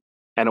regimen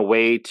and a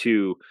way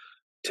to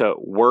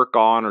work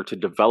on or to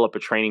develop a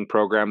training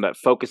program that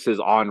focuses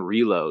on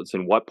reloads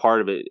and what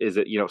part of it is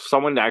it,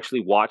 someone to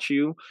actually watch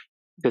you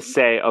to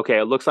say, okay,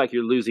 it looks like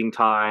you're losing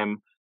time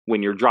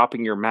when you're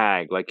dropping your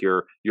mag, like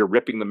you're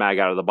ripping the mag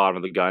out of the bottom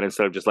of the gun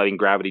instead of just letting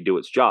gravity do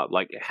its job.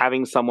 Like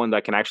having someone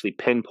that can actually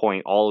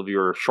pinpoint all of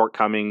your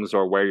shortcomings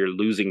or where you're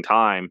losing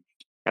time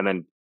and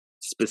then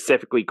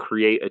specifically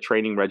create a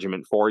training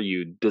regimen for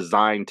you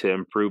designed to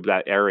improve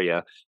that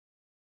area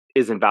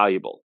is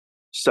invaluable.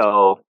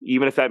 So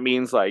even if that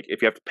means like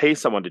if you have to pay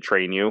someone to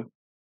train you,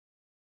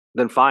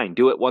 then fine,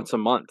 do it once a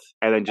month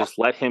and then just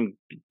let him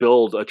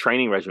build a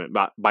training regimen.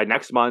 By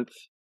next month,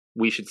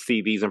 we should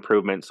see these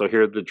improvements. So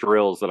here are the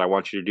drills that I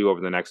want you to do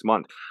over the next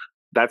month.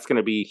 That's going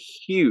to be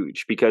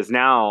huge because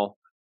now,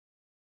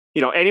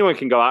 anyone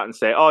can go out and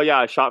say, oh yeah,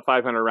 I shot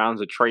 500 rounds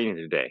of training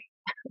today.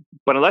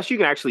 But unless you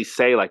can actually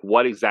say like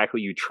what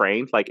exactly you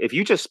trained, like if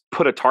you just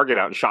put a target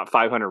out and shot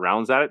 500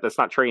 rounds at it, that's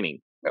not training.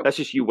 Nope. That's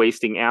just you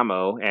wasting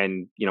ammo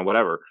and,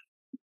 whatever.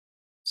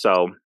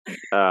 So,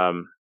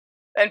 and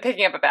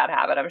picking up a bad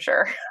habit, I'm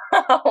sure,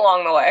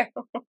 along the way.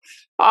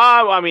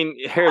 I mean,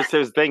 here's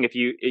the thing. If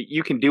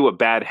you can do a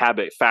bad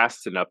habit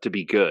fast enough to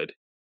be good.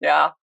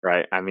 Yeah.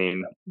 Right. I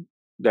mean,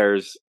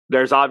 there's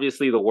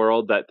obviously the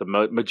world that the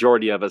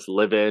majority of us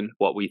live in,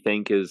 what we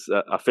think is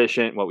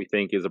efficient, what we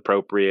think is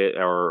appropriate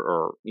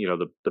or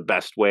the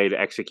best way to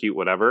execute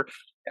whatever.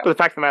 Yeah. But the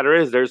fact of the matter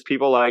is there's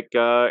people like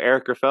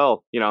Eric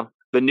Raffel,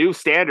 the new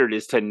standard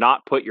is to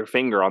not put your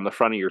finger on the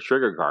front of your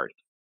trigger guard.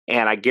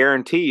 And I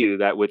guarantee you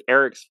that with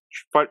Eric's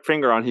front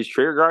finger on his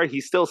trigger guard, he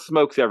still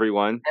smokes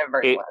everyone.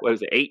 Eight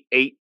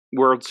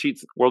world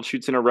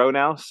shoots in a row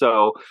now.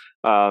 So,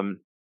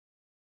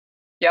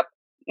 yep.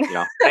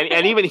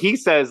 And even he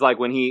says like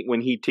when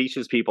he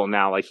teaches people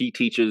now, like he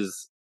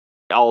teaches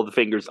all the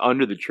fingers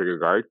under the trigger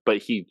guard, but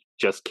he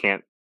just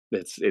can't.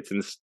 It's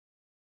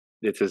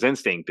his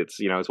instinct.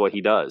 It's what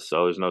he does.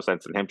 So there's no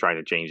sense in him trying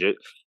to change it.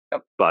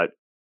 Yep. But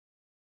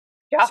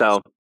yeah.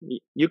 So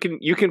you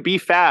can be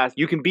fast.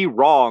 You can be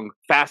wrong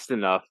fast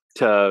enough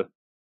to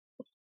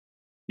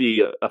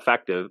be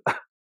effective.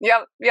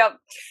 Yep.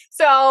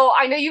 So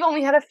I know you've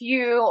only had a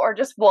few or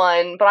just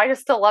one, but I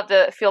just still love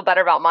to feel better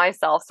about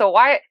myself. So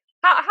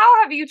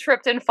how have you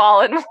tripped and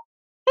fallen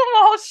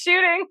while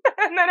shooting?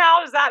 And then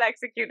how is that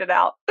executed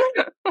out?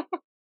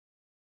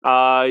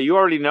 You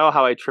already know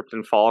how I tripped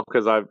and fall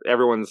because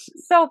everyone's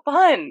so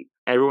fun.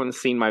 Everyone's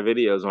seen my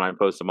videos when I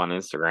post them on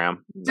Instagram.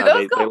 Do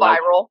those go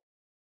viral?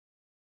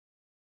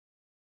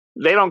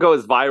 They don't go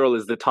as viral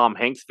as the Tom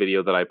Hanks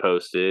video that I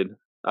posted,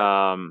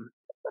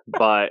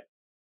 but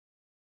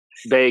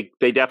they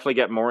definitely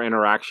get more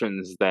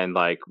interactions than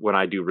like when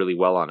I do really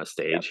well on a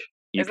stage.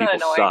 Yep. You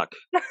people suck.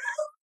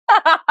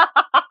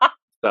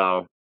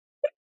 So,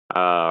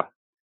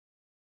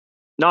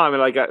 No, I mean,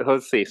 like,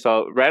 let's see.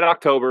 So, Red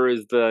October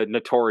is the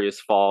notorious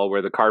fall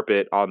where the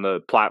carpet on the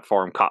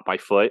platform caught my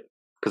foot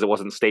because it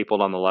wasn't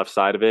stapled on the left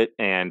side of it,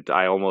 and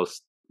I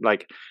almost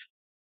like.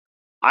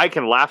 I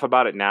can laugh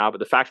about it now, but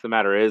the fact of the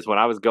matter is, when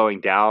I was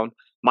going down,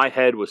 my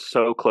head was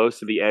so close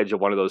to the edge of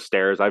one of those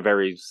stairs. I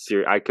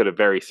could have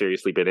very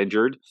seriously been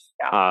injured.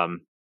 Yeah.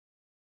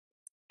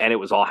 And it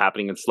was all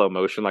happening in slow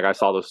motion. Like I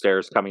saw those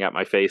stairs coming at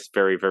my face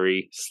very,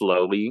 very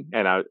slowly,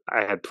 and I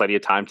had plenty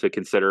of time to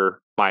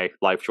consider my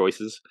life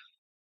choices.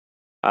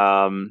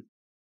 There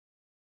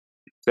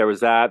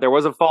was that. There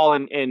was a fall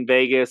in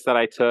Vegas that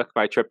I took.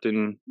 I tripped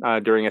in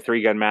during a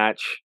 3-gun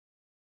match.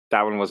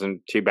 That one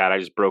wasn't too bad. I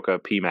just broke a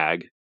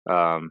PMAG.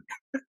 And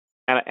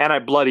I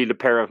bloodied a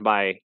pair of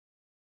my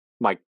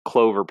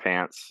Clover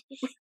pants.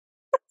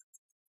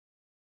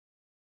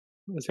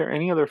 Is there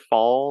any other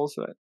falls?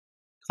 Because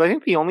I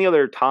think the only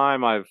other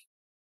time I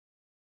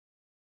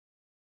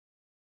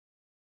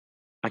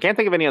can't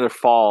think of any other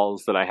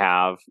falls that I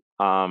have.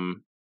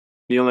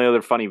 The only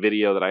other funny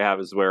video that I have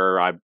is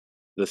where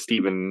the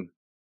Steve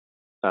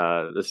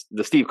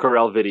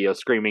Carell video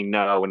screaming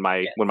no when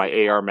my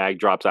AR mag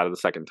drops out of the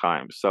second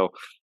time. So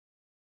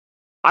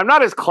I'm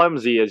not as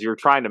clumsy as you're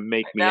trying to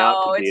make me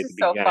out to be at the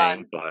beginning. So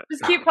fun. But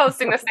just keep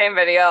posting the same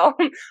video.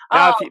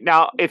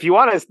 If you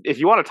want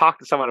to talk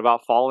to someone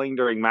about falling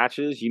during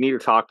matches, you need to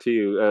talk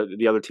to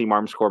the other Team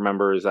Armscor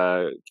members,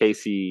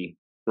 Casey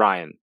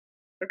Ryan.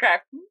 Okay.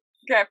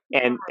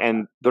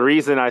 And the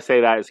reason I say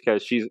that is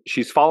because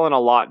she's fallen a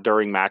lot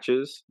during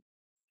matches,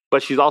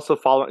 but she's also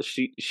fallen.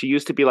 She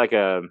used to be like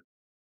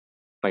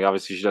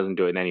obviously she doesn't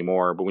do it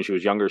anymore, but when she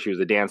was younger, she was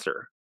a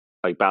dancer,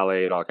 like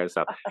ballet and all kind of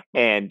stuff.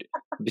 And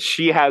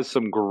she has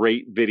some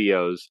great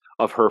videos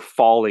of her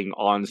falling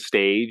on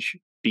stage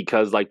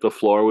because like the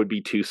floor would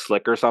be too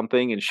slick or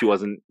something, and she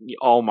wasn't.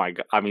 Oh my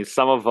god! I mean,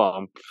 some of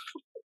them.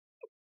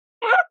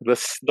 The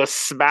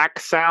smack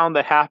sound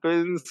that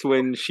happens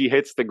when she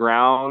hits the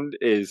ground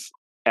is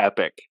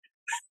epic.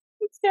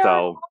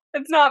 So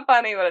it's not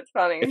funny, but it's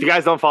funny. If you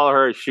guys don't follow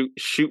her,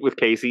 shoot with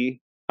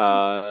Casey.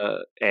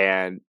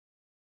 And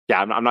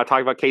yeah, I'm not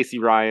talking about Casey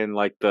Ryan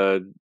like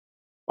the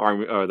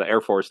Army or the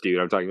Air Force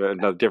dude. I'm talking about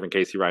another different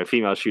Casey Ryan,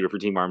 female shooter for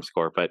Team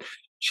Armscor. But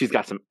she's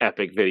got some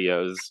epic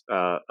videos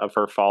of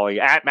her falling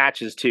at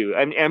matches too.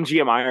 And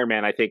MGM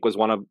Ironman, I think, was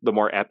one of the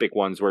more epic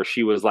ones where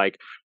she was like.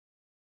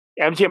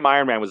 MGM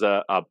Ironman was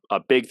a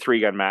big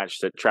 3-gun match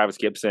that Travis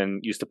Gibson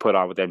used to put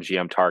on with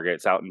MGM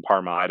targets out in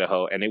Parma,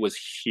 Idaho, and it was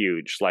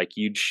huge. Like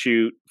you'd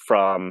shoot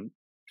from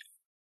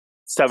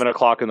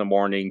 7:00 in the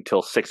morning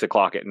till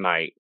 6:00 at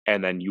night,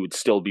 and then you would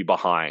still be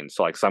behind.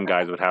 So like some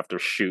guys would have to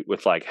shoot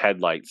with like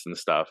headlights and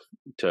stuff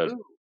to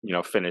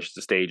finish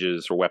the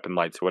stages or weapon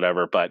lights or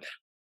whatever. But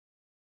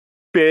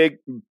big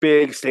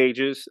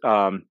stages.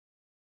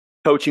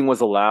 Coaching was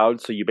allowed,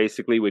 so you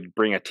basically would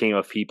bring a team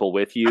of people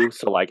with you.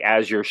 So, like,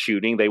 as you're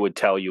shooting, they would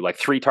tell you, like,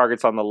 3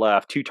 targets on the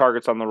left, 2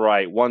 targets on the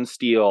right, 1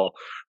 steal,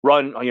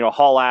 run,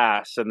 haul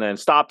ass, and then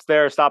stop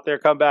there,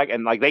 come back.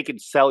 And, like, they could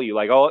sell you,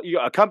 like, oh,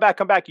 come back,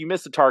 you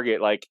missed a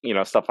target, like,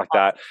 stuff like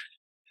that.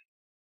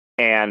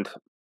 And,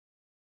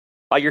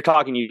 like, you're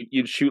talking,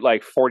 you'd shoot,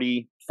 like,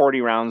 40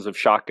 rounds of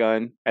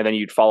shotgun, and then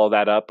you'd follow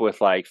that up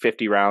with, like,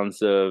 50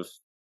 rounds of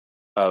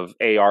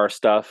AR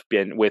stuff,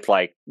 with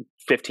like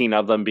 15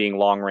 of them being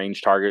long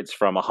range targets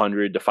from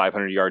 100 to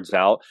 500 yards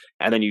out,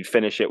 and then you'd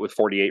finish it with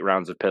 48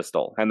 rounds of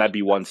pistol, and that'd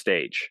be one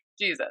stage.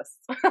 Jesus.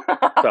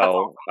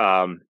 So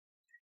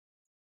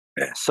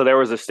there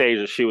was a stage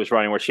that she was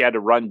running where she had to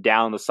run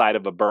down the side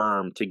of a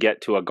berm to get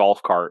to a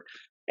golf cart,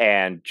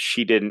 and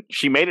she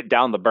made it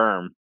down the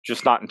berm,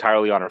 just not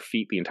entirely on her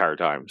feet the entire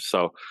time.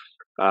 So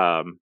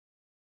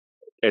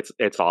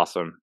it's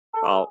awesome.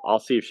 I'll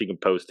see if she can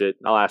post it.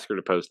 I'll ask her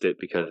to post it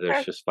because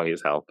it's just funny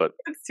as hell. But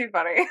it's too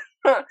funny.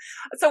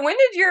 So when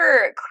did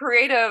your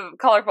creative,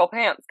 colorful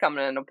pants come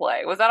into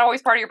play? Was that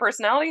always part of your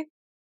personality?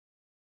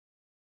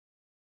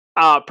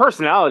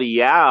 Personality,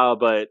 yeah,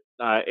 but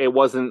it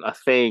wasn't a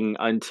thing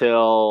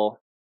until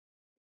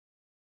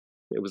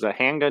it was a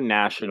Handgun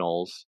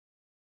Nationals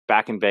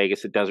back in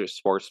Vegas at Desert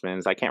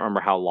Sportsman's. I can't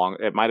remember how long.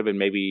 It might have been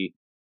maybe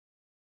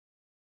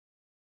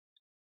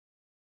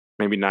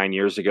 9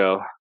 years ago.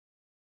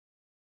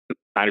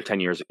 9 or 10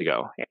 years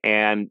ago.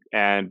 And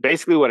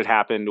basically what had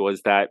happened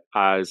was that,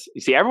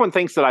 you see, everyone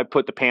thinks that I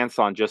put the pants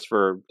on just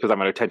because I'm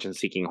an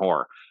attention-seeking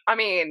whore. I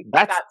mean,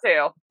 that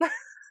too.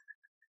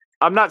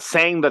 I'm not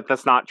saying that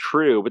that's not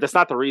true, but that's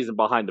not the reason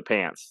behind the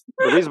pants.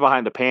 The reason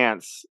behind the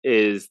pants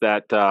is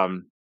that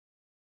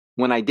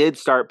when I did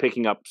start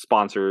picking up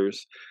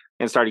sponsors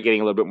and started getting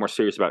a little bit more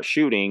serious about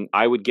shooting,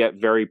 I would get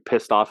very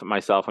pissed off at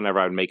myself whenever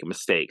I would make a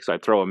mistake. So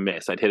I'd throw a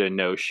miss, I'd hit a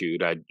no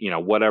shoot,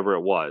 whatever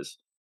it was.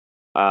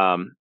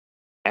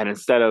 And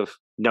instead of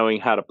knowing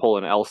how to pull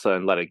an Elsa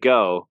and let it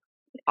go,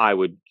 I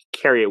would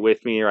carry it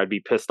with me, or I'd be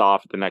pissed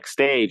off at the next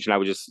stage, and I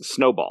would just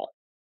snowball.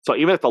 So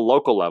even at the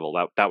local level,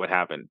 that would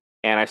happen.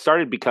 And I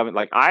started becoming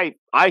like I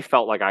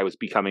felt like I was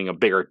becoming a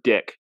bigger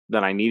dick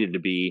than I needed to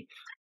be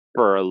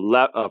for a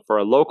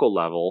local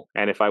level.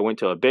 And if I went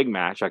to a big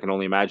match, I can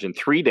only imagine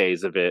 3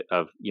 days of it,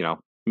 of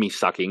me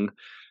sucking.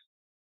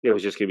 it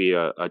was just going to be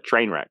a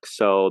train wreck.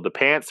 So the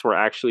pants were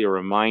actually a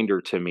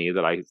reminder to me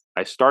that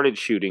I started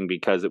shooting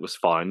because it was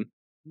fun.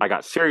 I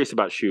got serious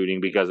about shooting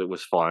because it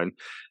was fun.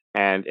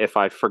 And if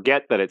I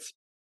forget that it's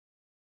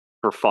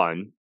for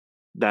fun,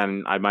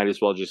 then I might as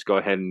well just go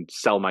ahead and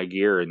sell my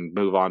gear and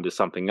move on to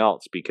something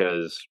else,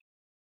 because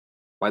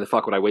why the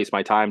fuck would I waste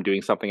my time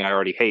doing something I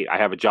already hate? I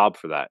have a job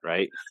for that,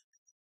 right?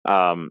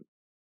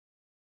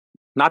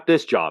 Not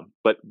this job,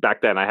 but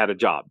back then I had a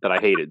job that I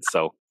hated.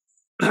 So,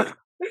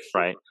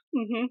 right.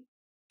 Mm-hmm.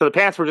 So the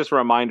pants were just a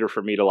reminder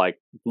for me to like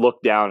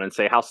look down and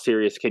say, how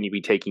serious can you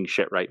be taking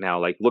shit right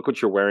now? Like, look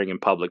what you're wearing in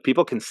public.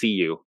 People can see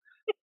you.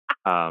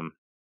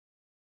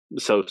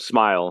 So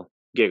smile,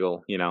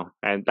 giggle,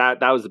 and that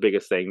was the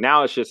biggest thing.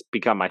 Now it's just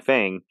become my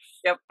thing.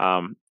 Yep.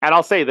 And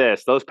I'll say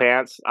this, those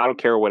pants, I don't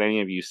care what any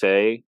of you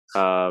say.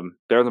 They're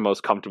the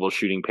most comfortable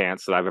shooting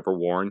pants that I've ever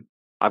worn.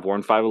 I've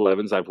worn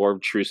 511s. I've worn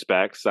True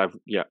Specs. The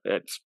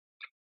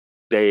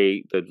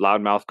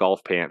loudmouth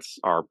golf pants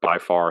are by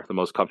far the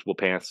most comfortable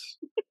pants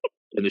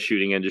in the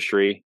shooting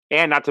industry.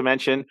 And not to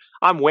mention,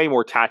 I'm way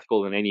more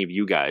tactical than any of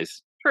you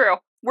guys. True.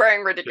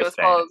 Wearing ridiculous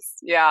clothes.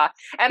 Yeah.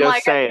 And just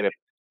like saying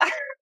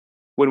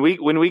when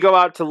we go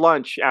out to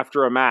lunch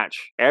after a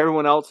match,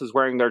 everyone else is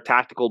wearing their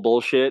tactical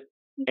bullshit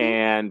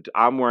and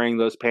I'm wearing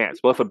those pants.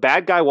 Well, if a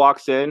bad guy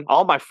walks in,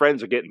 all my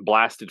friends are getting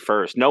blasted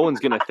first. No one's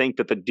going to think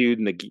that the dude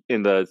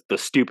in the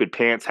stupid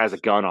pants has a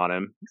gun on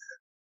him.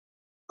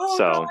 Oh,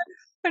 God.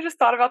 I just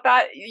thought about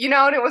that.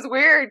 And it was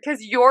weird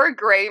because your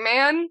gray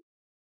man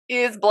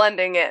is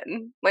blending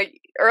in.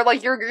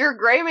 Your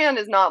gray man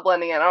is not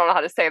blending in. I don't know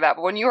how to say that,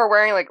 but when you were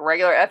wearing like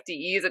regular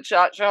FDEs at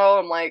SHOT Show,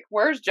 I'm like,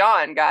 where's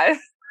John, guys?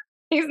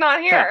 He's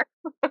not here.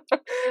 Yeah.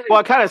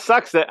 Well, it kind of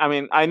sucks that,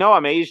 I know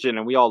I'm Asian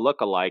and we all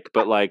look alike,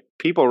 but like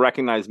people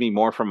recognize me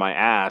more from my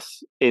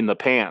ass in the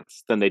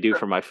pants than they do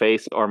from my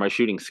face or my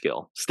shooting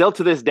skill. Still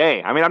to this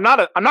day. I'm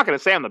not going to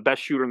say I'm the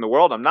best shooter in the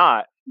world. I'm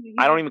not. Mm-hmm.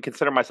 I don't even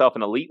consider myself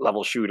an elite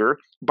level shooter,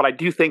 but I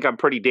do think I'm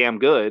pretty damn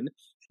good.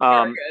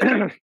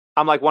 Good.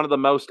 I'm like one of the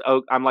most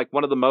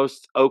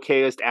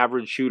okayest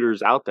average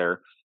shooters out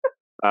there.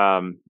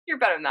 You're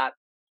better than that.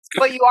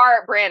 But you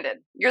are branded.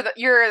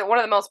 You're one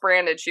of the most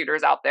branded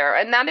shooters out there,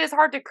 and that is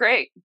hard to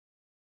create.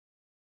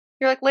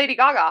 You're like Lady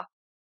Gaga.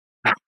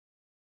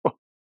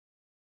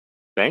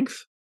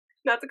 Thanks.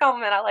 That's a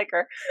compliment. I like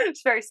her.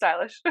 She's very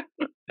stylish.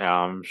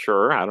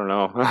 Sure. I don't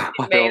know.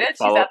 She made it.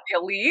 She's at the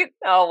elite.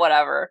 Oh,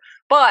 whatever.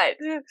 But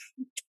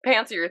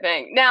pants are your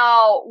thing.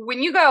 Now,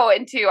 when you go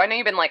into, I know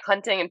you've been like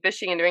hunting and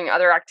fishing and doing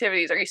other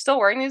activities. Are you still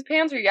wearing these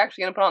pants, or are you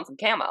actually going to put on some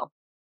camo?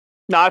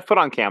 No, I've put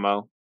on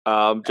camo.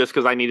 Just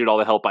because I needed all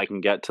the help I can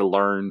get to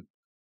learn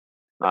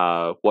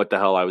what the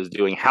hell I was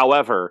doing.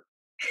 However,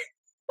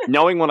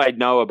 knowing what I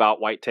know about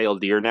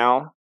white-tailed deer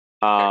now,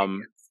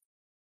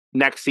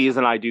 next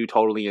season I do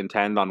totally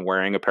intend on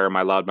wearing a pair of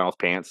my loudmouth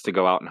pants to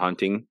go out and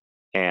hunting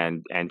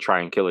and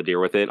try and kill a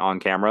deer with it on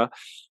camera.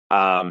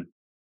 Have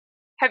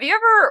you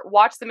ever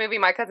watched the movie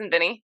My Cousin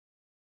Vinny?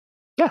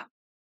 Yeah.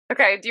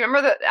 Okay. Do you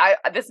remember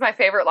this is my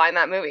favorite line in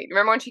that movie.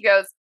 Remember when she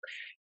goes,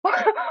 what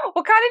kind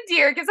of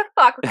deer gives a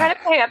fuck what kind of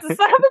pants the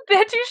son of a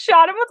bitch you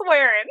shot him with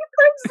wearing?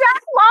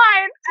 Exact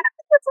line.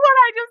 That's what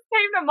I just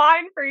came to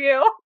mind for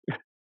you.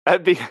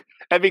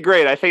 That'd be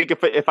great. I think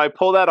if I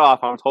pull that off,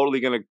 I'm totally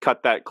gonna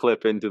cut that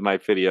clip into my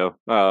video.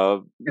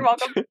 You're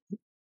welcome.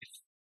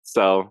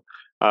 So,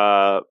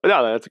 no,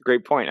 that's a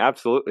great point.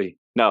 Absolutely.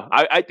 No,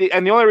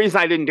 and the only reason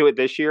I didn't do it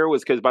this year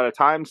was because by the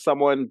time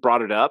someone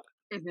brought it up,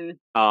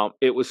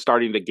 it was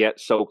starting to get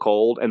so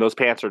cold, and those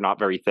pants are not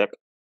very thick.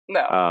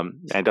 No. And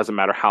it doesn't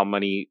matter how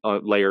many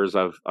layers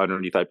of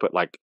underneath I put.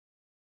 Like,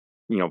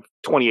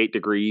 28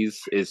 degrees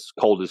is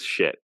cold as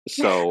shit.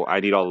 So I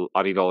need all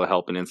the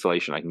help and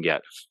insulation I can get.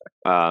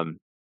 And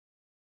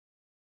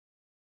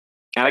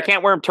I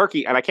can't wear them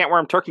turkey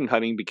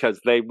hunting because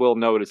they will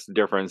notice the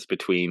difference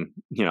between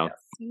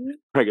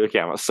regular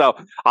camo. So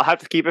I'll have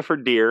to keep it for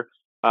deer.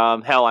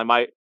 Hell,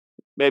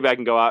 maybe I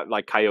can go out and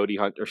like coyote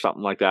hunt or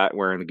something like that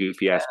wearing the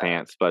goofy ass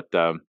pants. But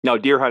no,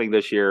 deer hunting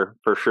this year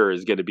for sure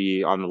is going to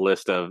be on the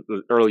list of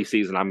the early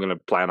season. I'm going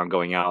to plan on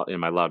going out in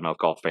my loudmouth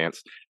golf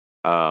pants.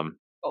 I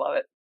love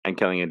it. And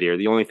killing a deer.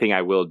 The only thing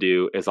I will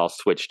do is I'll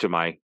switch to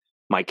my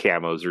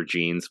camos or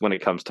jeans when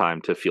it comes time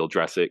to field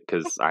dress it,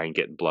 because I ain't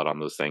getting blood on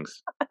those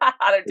things.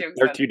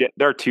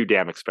 They're too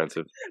damn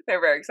expensive. They're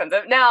very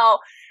expensive. Now,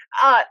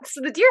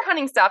 so the deer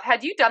hunting stuff,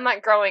 had you done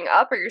that growing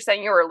up, or you're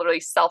saying you were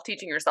literally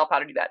self-teaching yourself how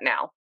to do that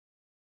now?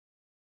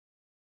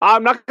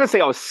 I'm not going to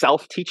say I was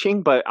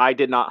self-teaching, but I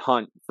did not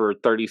hunt for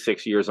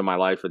 36 years of my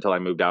life until I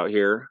moved out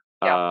here.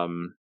 Yeah.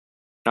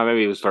 Now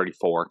maybe it was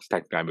 34, because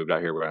technically I moved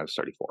out here when I was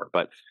 34.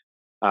 But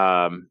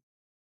yeah,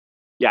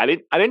 I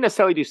didn't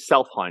necessarily do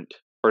self-hunt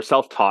or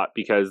self-taught,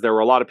 because there were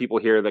a lot of people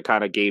here that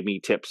kind of gave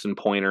me tips and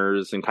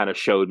pointers and kind of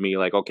showed me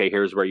like, okay,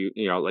 here's where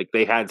like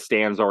they had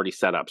stands already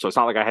set up. So it's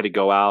not like I had to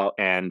go out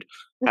and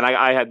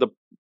I had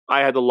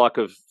the luck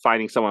of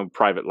finding someone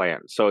private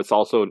land. So it's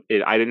also,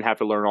 I didn't have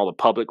to learn all the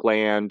public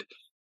land.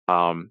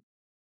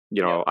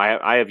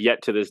 I have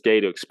yet to this day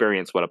to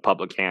experience what a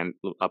public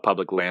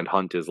land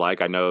hunt is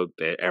like. I know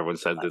that everyone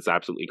says it's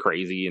absolutely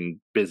crazy and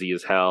busy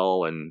as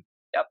hell, and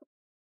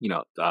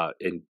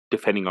and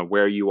depending on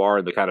where you are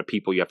and the kind of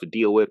people you have to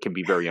deal with can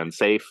be very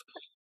unsafe.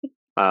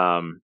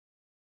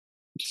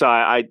 So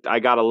I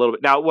got a little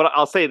bit. Now, what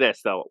I'll say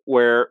this though,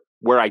 where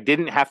I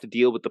didn't have to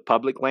deal with the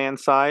public land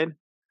side,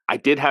 I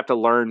did have to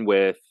learn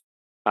with.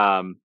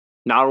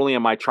 Not only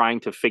am I trying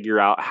to figure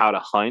out how to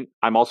hunt,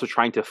 I'm also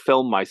trying to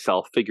film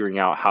myself figuring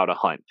out how to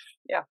hunt.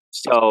 Yeah.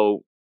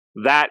 So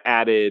that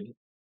added,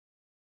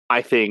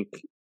 I think,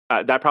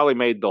 that probably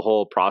made the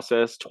whole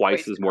process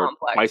twice as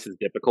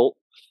difficult.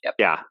 Yep.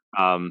 Yeah.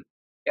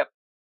 Yep.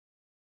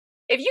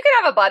 If you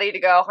can have a buddy to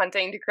go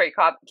hunting to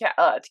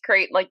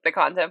create like the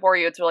content for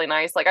you, it's really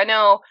nice. Like I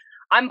know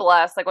I'm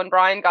blessed. Like when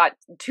Brian got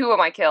 2 of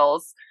my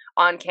kills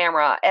on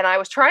camera, and I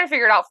was trying to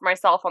figure it out for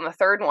myself on the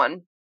 3rd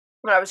one.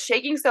 But I was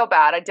shaking so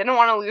bad, I didn't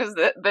want to lose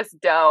this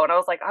doe, and I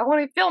was like, I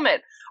want to film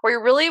it. Or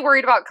you're really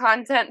worried about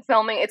content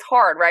filming. It's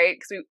hard, right?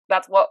 Because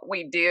that's what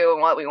we do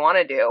and what we want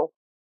to do.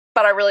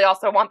 But I really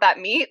also want that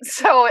meat.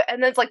 So,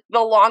 and it's like the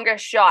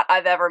longest shot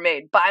I've ever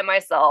made by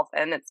myself,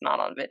 and it's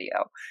not on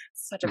video.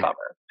 It's such a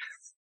bummer.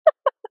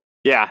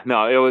 Yeah,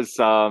 no, it was.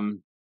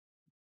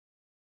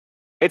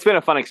 It's been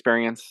a fun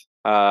experience.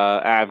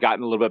 I've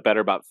gotten a little bit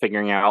better about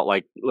figuring out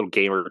like little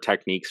gamer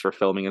techniques for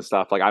filming and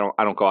stuff. Like I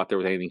don't go out there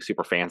with anything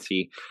super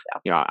fancy.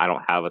 Yeah. I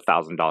don't have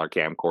 $1,000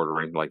 camcorder or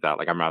anything like that.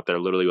 Like I'm out there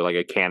literally with like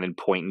a Canon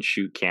point and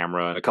shoot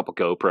camera and a couple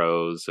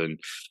GoPros and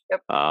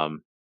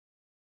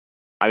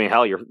I mean,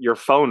 hell, your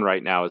phone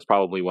right now is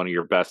probably one of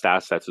your best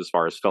assets as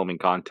far as filming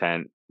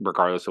content,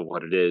 regardless of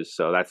what it is.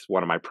 So that's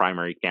one of my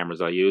primary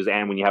cameras I use.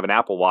 And when you have an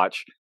Apple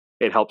Watch,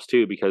 it helps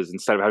too, because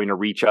instead of having to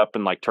reach up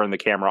and like turn the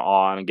camera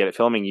on and get it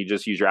filming, you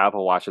just use your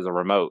Apple Watch as a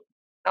remote.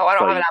 Oh, I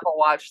don't have an Apple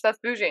Watch. That's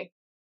bougie.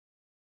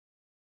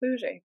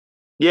 Bougie.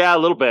 Yeah, a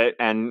little bit,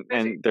 and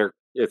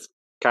it's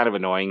kind of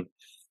annoying.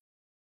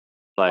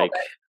 Like,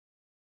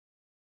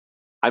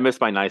 I miss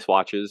my nice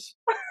watches,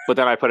 but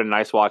then I put a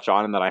nice watch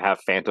on and then I have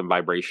phantom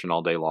vibration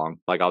all day long.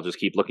 Like I'll just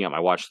keep looking at my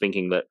watch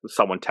thinking that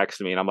someone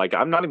texted me, and I'm like,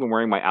 I'm not even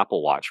wearing my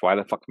Apple Watch. Why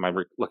the fuck am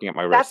I looking at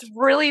my wrist? That's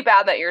really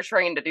bad that you're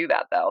trained to do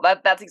that though.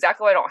 That's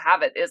exactly why I don't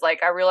have it. Is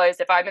like I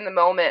realized if I'm in the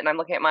moment and I'm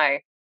looking at my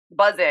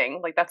buzzing,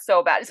 like that's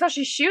so bad,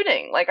 especially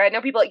shooting. Like I know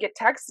people that get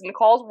texts and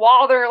calls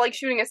while they're like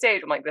shooting a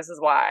stage. I'm like, this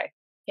is why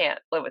I can't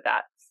live with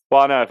that.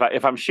 Well, no,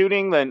 if I'm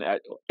shooting, then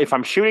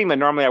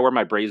normally I wear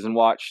my Brazen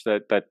watch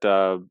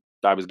that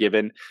I was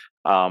given,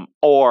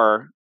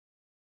 or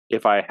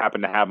if I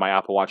happen to have my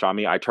Apple Watch on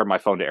me, I turn my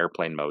phone to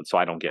airplane mode so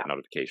I don't get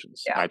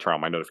notifications. Yeah. I turn all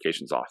my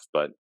notifications off,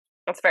 but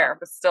that's fair.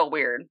 It's still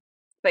weird.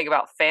 Think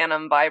about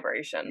phantom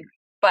vibration.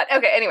 But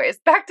okay, anyways,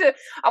 back to,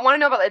 I want to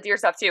know about that deer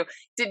stuff too.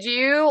 Did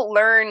you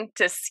learn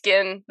to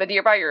skin the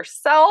deer by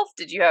yourself?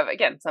 Did you have,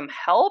 again, some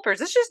help, or is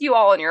this just you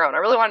all on your own? I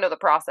really want to know the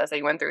process that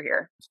you went through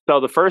here. So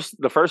the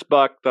first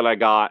buck that I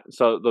got,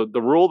 so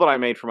the rule that I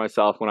made for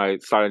myself when I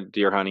started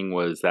deer hunting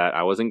was that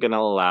I wasn't going to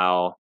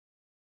allow,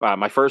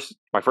 my first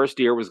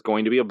deer was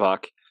going to be a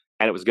buck,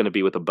 and it was going to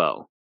be with a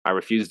bow. I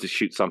refused to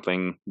shoot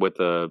something with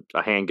a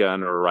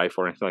handgun or a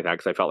rifle or anything like that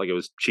because I felt like it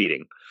was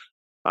cheating.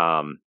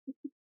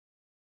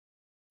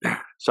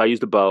 So I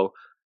used a bow.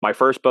 My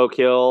first bow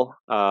kill,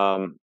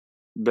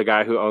 the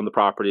guy who owned the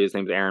property, his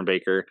name's Aaron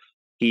Baker.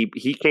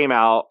 He came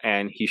out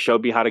and he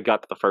showed me how to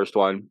gut the first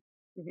one.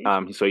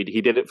 Mm-hmm. So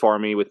he did it for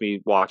me with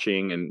me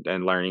watching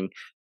and learning.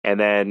 And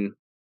then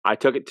I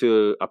took it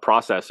to a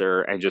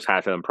processor and just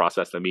had them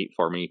process the meat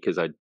for me because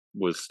I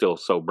was still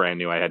so brand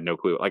new. I had no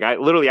clue. Like I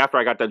literally, after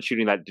I got done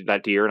shooting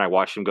that deer and I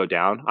watched him go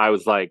down, I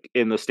was like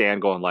in the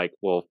stand going like,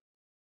 well,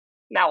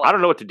 now I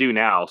don't know what to do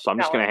now, so I'm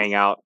just going to hang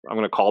out. I'm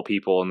going to call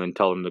people and then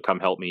tell them to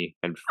come help me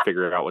and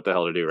figure out what the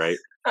hell to do, right?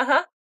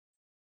 Uh-huh.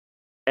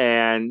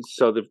 And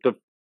so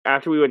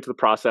after we went to the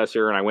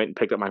processor and I went and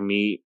picked up my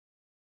meat,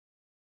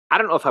 I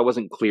don't know if I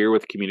wasn't clear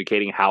with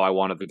communicating how I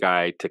wanted the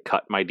guy to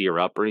cut my deer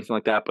up or anything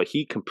like that, but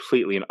he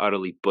completely and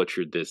utterly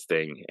butchered this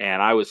thing.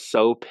 And I was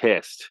so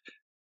pissed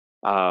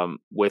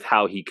with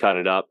how he cut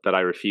it up that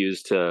I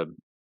refused to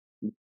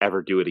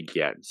ever do it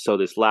again. So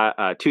this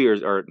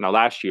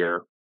last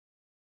year,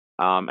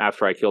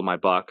 after I killed my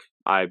buck,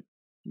 I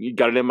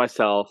got it in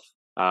myself.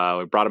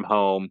 We brought him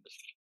home,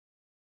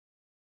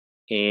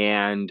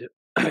 and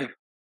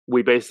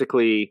we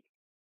basically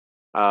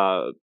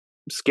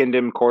skinned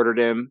him, quartered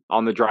him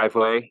on the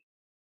driveway,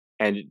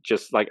 and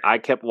just like I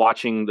kept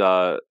watching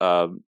the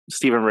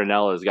Steven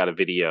Ranella's got a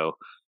video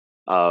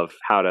of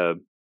how to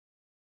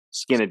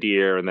skin a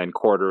deer and then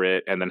quarter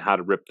it, and then how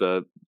to rip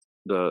the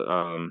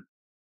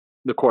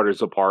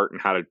quarters apart and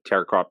how to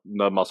tear across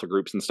the muscle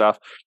groups and stuff.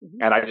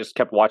 Mm-hmm. And I just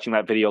kept watching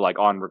that video like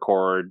on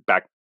record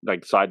back,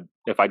 like, so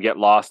if I'd get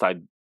lost,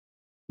 I'd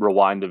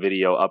rewind the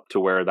video up to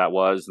where that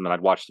was, and then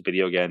I'd watch the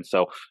video again.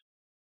 So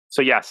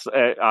yes,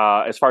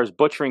 as far as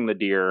butchering the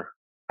deer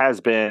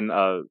has been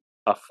a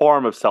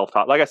form of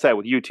self-taught. Like I said,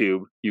 with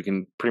YouTube, you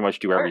can pretty much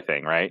do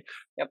everything, right?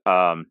 Yep.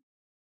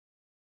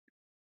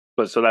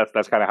 but so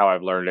that's kind of how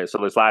I've learned it. So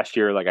this last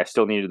year, like I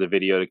still needed the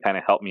video to kind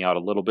of help me out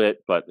a little bit,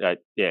 but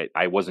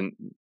I wasn't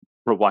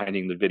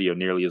rewinding the video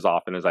nearly as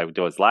often as I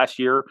was last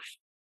year.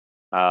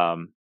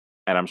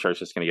 And I'm sure it's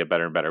just going to get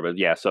better and better. But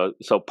yeah, so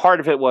part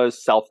of it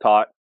was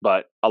self-taught,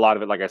 but a lot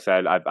of it, like I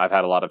said, I've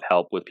had a lot of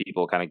help with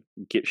people kind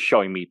of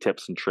showing me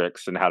tips and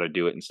tricks and how to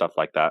do it and stuff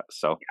like that.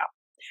 So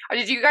yeah.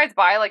 Did you guys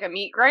buy like a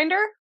meat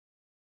grinder?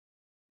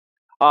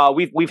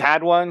 We've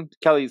had one.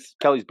 Kelly's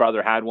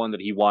brother had one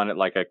that he won at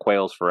like a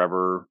Quails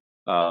Forever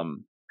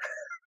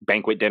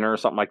banquet dinner or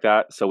something like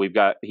that. So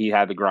he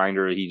had the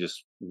grinder. We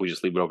just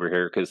leave it over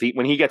here because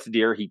when he gets a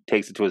deer, he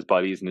takes it to his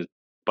buddies, and his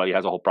buddy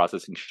has a whole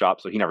processing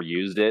shop, so he never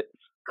used it.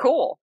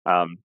 Cool.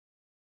 But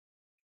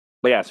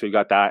yeah, so we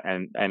got that,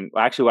 and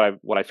actually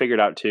what I figured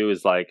out too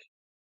is like,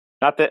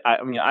 not that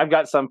I mean I've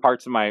got some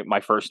parts of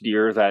my first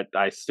deer that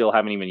I still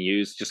haven't even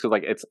used just because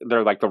like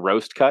they're like the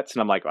roast cuts,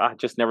 and I'm like, I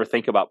just never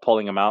think about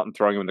pulling them out and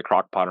throwing them in the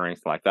crock pot or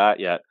anything like that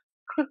yet.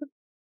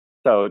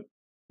 So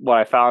what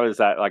I found is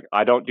that like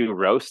I don't do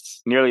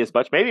roasts nearly as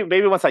much.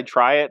 Maybe once I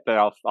try it, then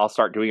I'll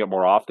start doing it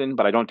more often,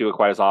 but I don't do it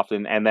quite as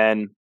often. And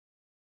then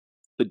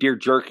the deer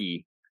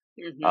jerky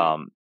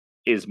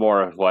is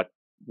more of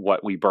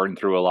what we burn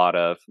through a lot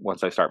of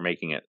once I start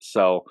making it.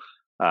 So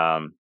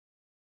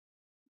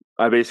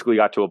I basically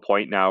got to a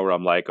point now where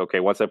I'm like, okay,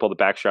 once I pull the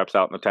back straps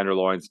out and the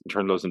tenderloins and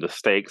turn those into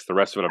steaks, the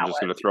rest of it I'm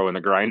just going to throw in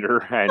the grinder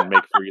and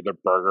make for either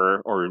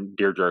burger or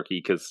deer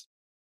jerky because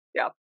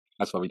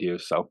that's what we do.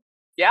 So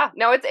yeah,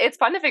 no, it's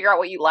fun to figure out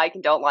what you like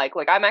and don't like.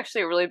 Like I'm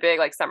actually a really big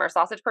like summer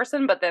sausage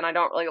person, but then I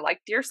don't really like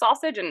deer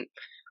sausage, and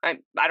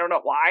I don't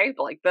know why,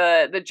 but like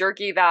the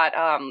jerky that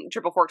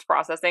Triple Forks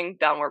Processing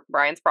down where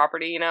Brian's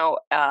property, you know,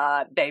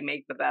 they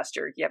make the best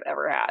jerky I've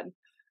ever had.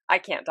 I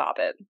can't top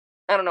it.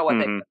 I don't know what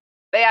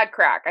they add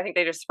crack. I think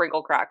they just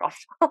sprinkle crack on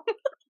top.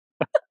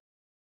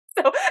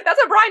 So that's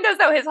what Brian does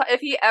though. If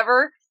he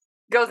ever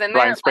goes in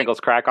there, Brian sprinkles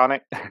crack on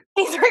it.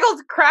 He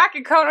sprinkles crack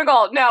and Kona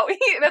Gold. No,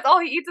 that's all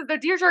he eats is the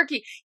deer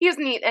jerky. He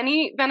doesn't eat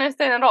any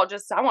venison at all.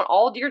 Just I want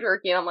all deer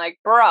jerky, and I'm like,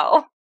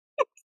 bro,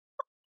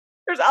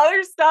 there's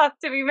other stuff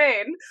to be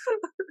made.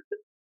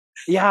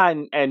 Yeah,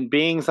 and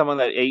being someone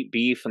that ate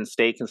beef and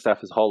steak and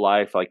stuff his whole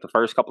life, like the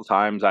first couple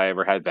times I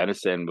ever had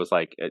venison was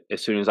like,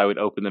 as soon as I would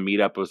open the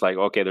meat up, it was like,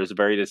 okay, there's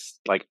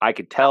like I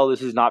could tell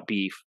this is not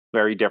beef.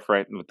 Very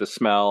different with the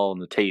smell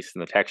and the taste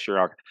and the texture.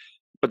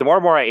 But the more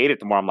and more I ate it,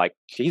 the more I'm like,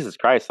 Jesus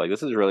Christ, like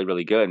this is really,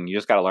 really good. And you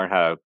just got to learn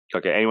how to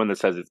cook it. Anyone that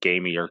says it's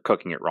gamey, you're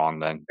cooking it wrong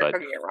then. You're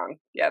cooking it wrong.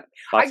 Yep.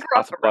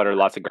 Lots of butter,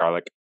 lots of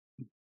garlic.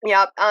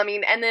 Yeah, I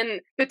mean, and then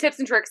the tips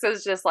and tricks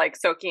is just like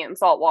soaking it in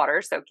salt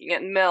water, soaking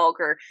it in milk,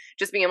 or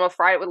just being able to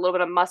fry it with a little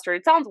bit of mustard.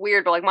 It sounds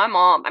weird, but like my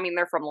mom, I mean,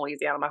 they're from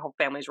Louisiana. My whole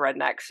family's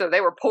redneck, so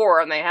they were poor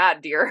and they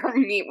had deer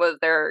meat was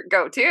their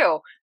go-to.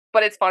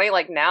 But it's funny,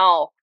 like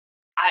now,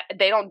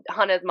 they don't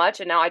hunt as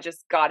much, and now I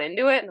just got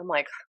into it, and I'm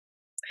like,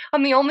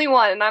 I'm the only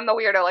one, and I'm the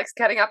weirdo likes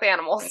cutting up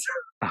animals.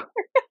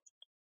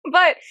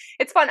 But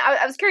it's fun.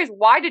 I was curious,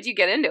 why did you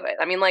get into it?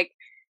 I mean, like,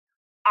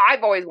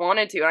 I've always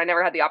wanted to, and I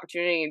never had the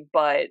opportunity,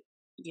 but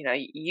you know,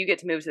 you get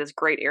to move to this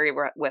great area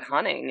with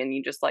hunting, and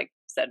you just like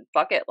said,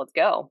 fuck it, let's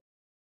go.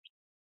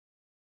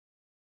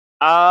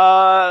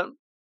 I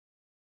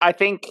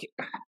think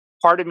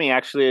part of me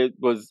actually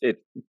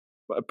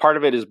part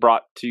of it is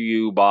brought to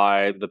you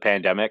by the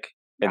pandemic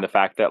and the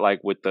fact that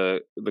like with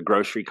the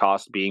grocery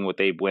costs being what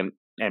they went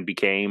and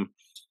became,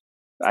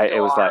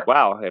 it was like,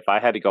 wow, if I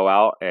had to go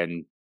out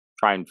and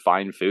try and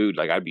find food,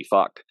 like I'd be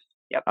fucked.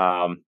 Yep.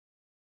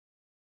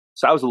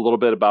 So that was a little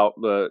bit about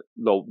the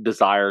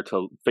desire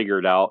to figure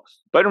it out.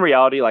 But in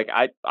reality, like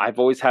I've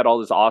always had all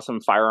this awesome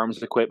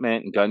firearms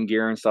equipment and gun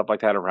gear and stuff like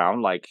that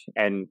around, like,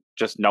 and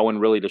just no one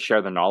really to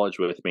share the knowledge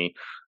with me.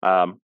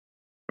 I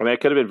mean,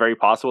 it could have been very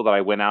possible that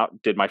I went out,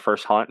 did my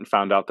first hunt, and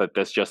found out that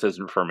this just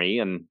isn't for me,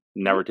 and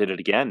never did it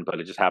again. But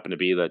it just happened to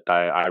be that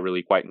I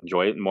really quite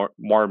enjoy it. And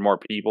more and more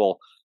people,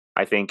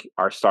 I think,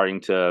 are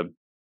starting to.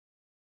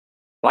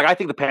 Like, I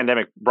think the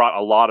pandemic brought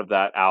a lot of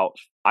that out.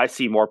 I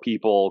see more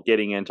people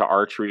getting into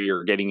archery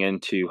or getting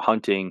into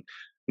hunting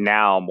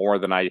now more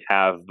than I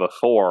have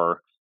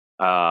before.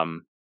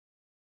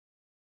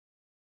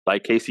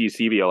 Like Casey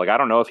Eusebio, like I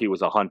don't know if he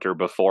was a hunter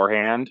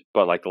beforehand,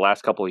 but like the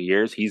last couple of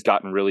years, he's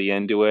gotten really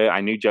into it. I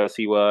knew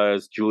Jesse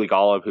was. Julie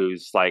Golub,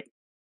 who's like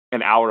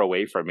an hour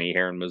away from me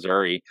here in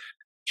Missouri,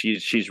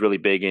 she's really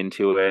big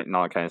into it and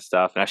all that kind of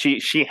stuff. Now she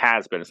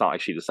has been. It's not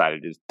like she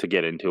decided to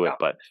get into it,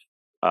 but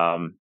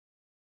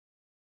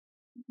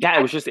yeah,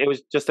 it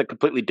was just a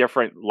completely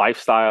different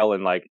lifestyle,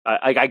 and like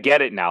I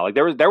get it now. Like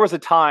there was a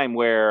time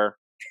where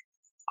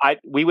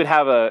we would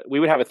have a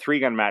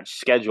 3-gun match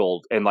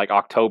scheduled in like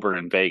October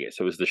in Vegas.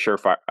 It was the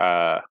Surefire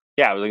I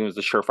think it was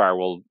the Surefire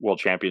World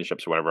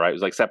Championships or whatever, right? It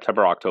was like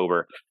September,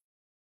 October.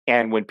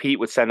 And when Pete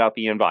would send out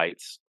the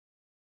invites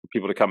for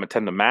people to come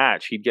attend the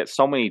match, he'd get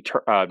so many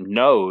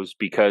no's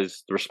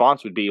because the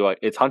response would be like,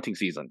 it's hunting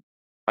season.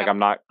 Like I'm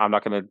not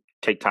going to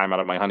take time out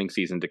of my hunting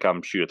season to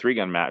come shoot a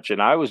 3-gun match.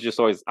 And I was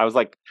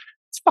like,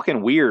 it's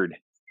fucking weird.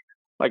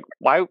 Like,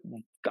 why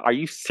are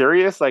you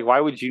serious? Like, why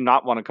would you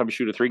not want to come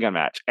shoot a 3-gun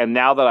match? And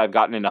now that I've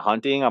gotten into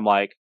hunting, I'm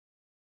like,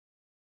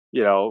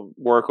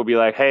 work will be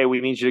like, hey,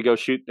 we need you to go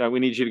shoot. We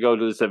need you to go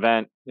to this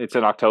event. It's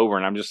in October.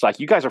 And I'm just like,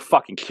 you guys are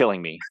fucking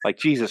killing me. Like,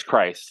 Jesus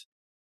Christ.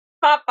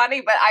 Not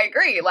funny, but I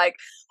agree. Like,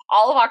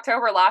 all of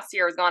October last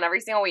year was gone every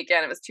single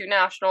weekend. It was 2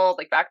 nationals,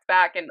 like back to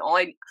back. And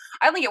I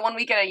only get 1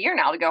 weekend a year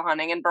now to go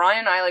hunting. And Brian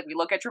and I, like, we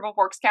look at Triple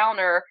Forks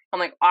calendar. I'm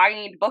like, I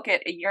need to book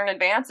it a year in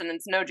advance. And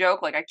it's no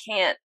joke. Like, I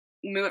can't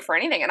move it for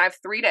anything. And I have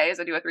 3 days.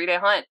 I do a 3-day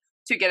hunt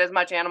to get as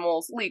much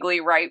animals legally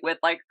right with,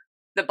 like,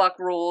 the buck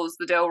rules,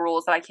 the doe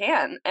rules that I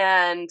can.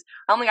 And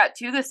I only got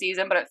 2 this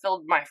season, but it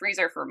filled my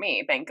freezer for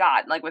me, thank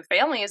God. Like, with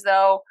families,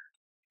 though,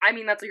 I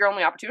mean, that's your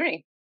only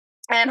opportunity.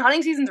 And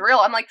hunting season's real.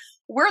 I'm like,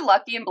 we're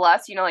lucky and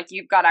blessed, like,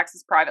 you've got access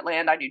to private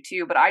land. I do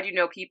too, but I do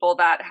know people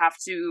that have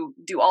to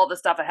do all this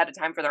stuff ahead of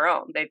time for their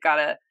own. They've got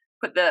to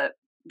put the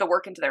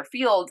work into their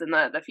fields and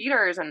the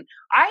feeders. And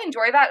I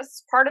enjoy that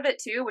as part of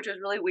it too, which is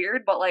really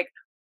weird, but like,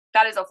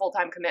 that is a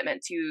full-time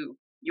commitment to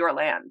your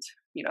land,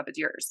 if it's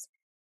yours.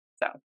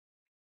 So.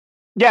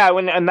 Yeah,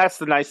 and that's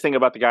the nice thing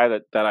about the guy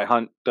that I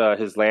hunt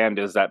his land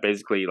is that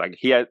basically, like,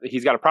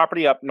 he's got a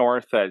property up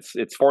north that's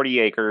it's 40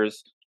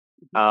 acres,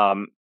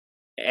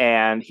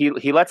 and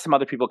he lets some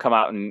other people come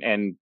out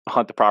and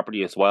hunt the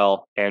property as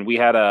well. And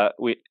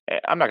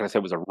I'm not going to say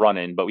it was a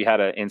run-in, but we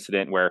had an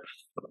incident where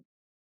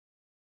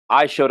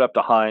I showed up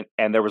to hunt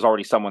and there was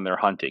already someone there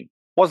hunting.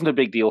 Wasn't a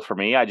big deal for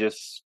me. I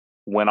just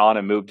went on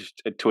and moved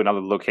to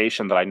another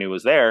location that I knew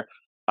was there.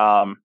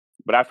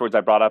 But afterwards, I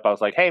brought up, I was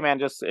like, "Hey, man,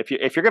 just if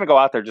you're going to go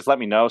out there, just let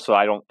me know so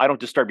I don't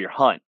disturb your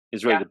hunt."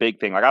 Is really the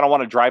big thing. Like, I don't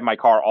want to drive my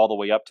car all the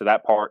way up to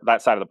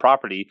that side of the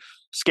property,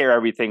 scare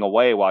everything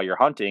away while you're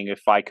hunting.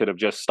 If I could have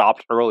just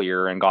stopped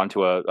earlier and gone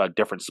to a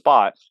different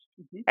spot,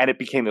 and it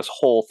became this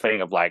whole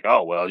thing of like,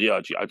 "Oh, well, yeah,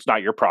 it's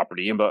not your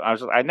property," but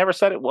I never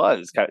said it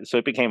was. So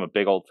it became a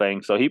big old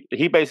thing. So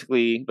he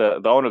basically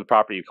the owner of the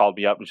property called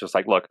me up and was just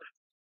like, "Look,"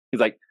 he's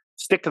like,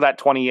 "stick to that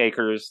 20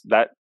 acres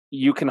that."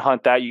 You can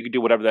hunt that. You can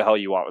do whatever the hell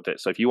you want with it.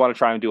 So if you want to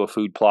try and do a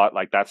food plot,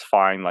 like, that's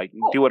fine. Like,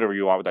 do whatever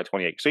you want with that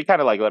 20 acres. So he kind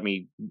of like let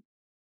me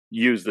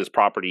use this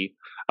property,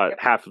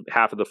 half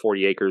of the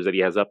 40 acres that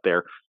he has up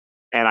there,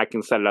 and I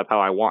can set it up how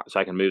I want.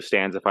 So I can move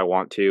stands if I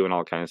want to and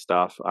all that kind of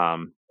stuff.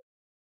 So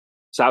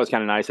that was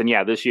kind of nice. And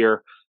yeah, this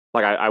year,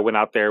 like, I went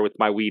out there with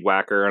my weed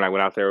whacker and I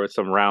went out there with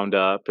some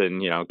Roundup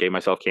and, gave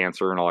myself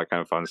cancer and all that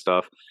kind of fun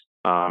stuff.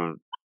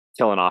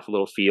 Killing off a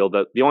little field.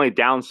 The only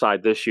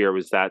downside this year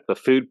was that the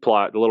food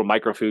plot, the little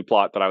micro food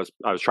plot that I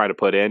was trying to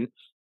put in,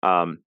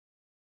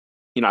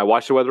 I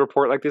watched the weather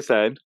report like they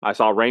said. I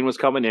saw rain was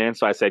coming in,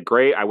 so I said,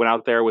 great. I went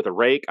out there with a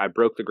rake. I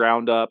broke the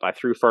ground up. I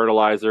threw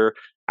fertilizer.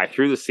 I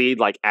threw the seed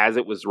like as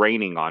it was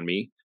raining on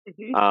me.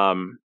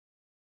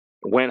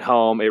 Went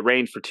home. It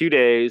rained for 2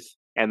 days,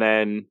 and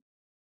then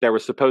there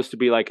was supposed to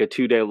be like a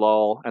 2-day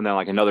lull and then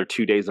like another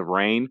 2 days of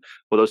rain.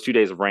 Well, those 2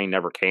 days of rain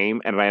never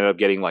came, and I ended up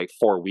getting like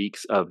 4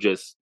 weeks of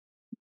just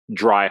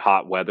dry,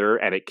 hot weather,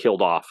 and it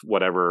killed off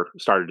whatever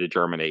started to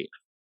germinate.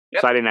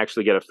 So I didn't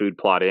actually get a food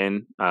plot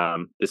in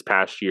this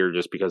past year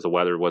just because the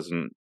weather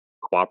wasn't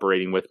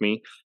cooperating with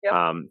me.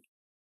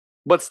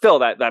 But still,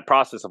 that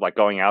process of like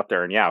going out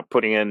there and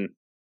putting in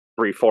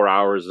 3-4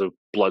 hours of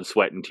blood,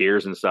 sweat, and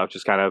tears and stuff,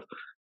 just kind of,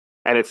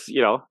 and it's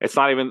it's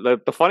not even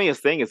the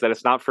funniest thing is that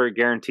it's not for a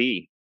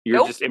guarantee.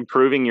 You're just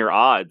improving your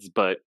odds,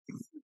 but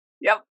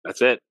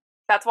that's it.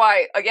 That's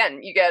why, again,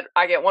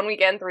 I get 1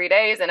 weekend, 3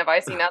 days, and if I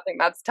see nothing,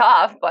 that's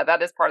tough, but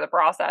that is part of the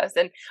process.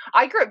 And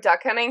I grew up duck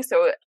hunting,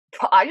 so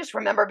I just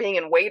remember being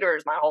in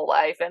waders my whole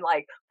life and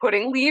like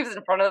putting leaves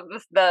in front of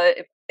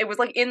it was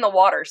like in the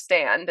water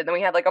stand, and then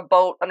we had like a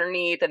boat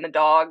underneath and the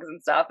dogs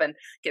and stuff and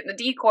getting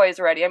the decoys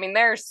ready. I mean,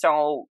 there's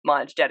so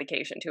much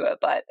dedication to it,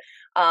 but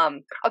I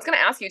was going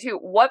to ask you too,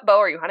 what bow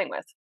are you hunting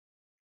with?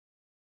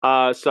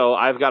 So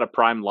I've got a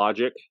Prime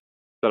Logic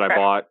that I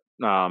bought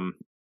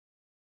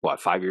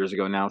 5 years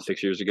ago now,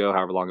 6 years ago,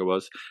 however long it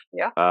was.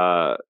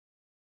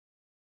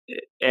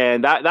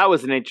 And that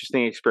was an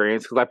interesting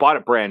experience because I bought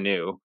it brand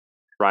new,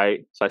 right?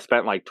 So I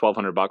spent like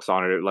 $1,200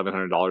 on it,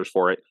 $1,100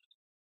 for it.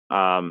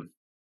 And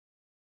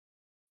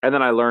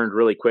then I learned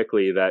really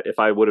quickly that if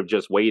I would have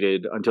just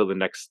waited until the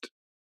next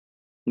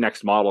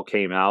model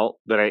came out,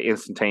 then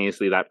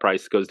instantaneously that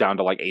price goes down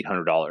to like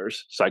 $800.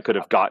 So I could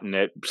have gotten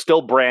it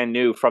still brand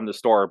new from the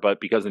store, but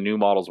because the new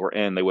models were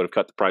in, they would have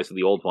cut the price of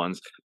the old ones.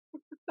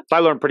 So I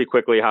learned pretty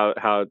quickly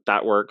how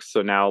that works.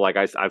 So now, like,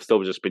 I've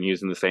still just been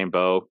using the same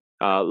bow.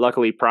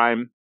 Luckily,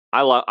 Prime.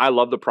 I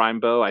love the Prime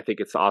bow. I think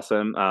it's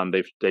awesome.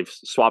 They've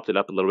swapped it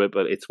up a little bit,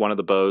 but it's one of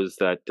the bows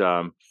that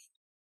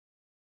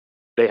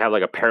they have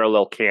like a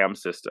parallel cam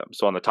system.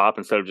 So on the top,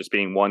 instead of just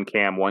being one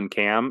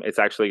cam, it's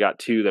actually got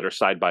 2 that are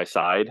side by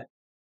side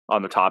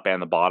on the top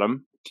and the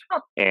bottom,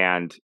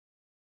 and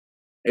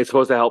it's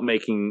supposed to help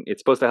make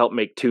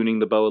tuning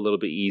the bow a little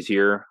bit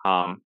easier.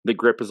 The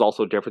grip is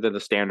also different than the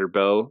standard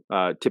bow.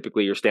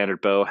 Typically, your standard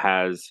bow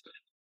has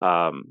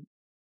the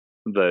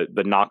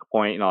knock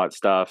point and all that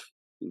stuff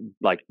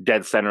like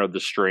dead center of the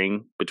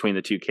string between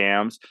the 2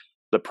 cams.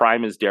 The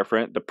prime is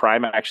different. The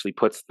prime actually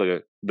puts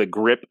the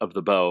grip of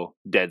the bow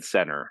dead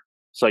center.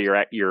 So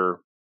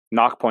your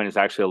knock point is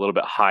actually a little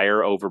bit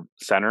higher over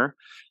center.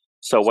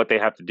 So what they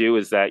have to do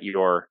is that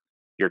your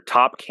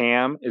top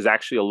cam is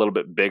actually a little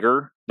bit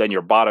bigger than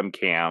your bottom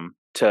cam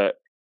to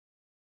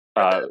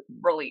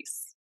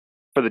release.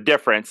 For the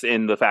difference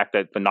in the fact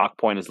that the knock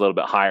point is a little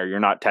bit higher. You're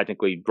not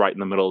technically right in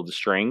the middle of the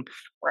string.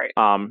 Right.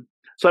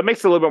 So it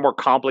makes it a little bit more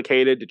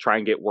complicated to try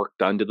and get work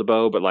done to the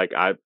bow, but like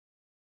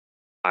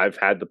I've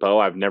had the bow.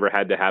 I've never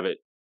had to have it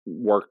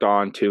worked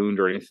on, tuned,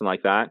 or anything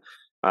like that.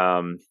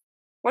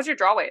 What's your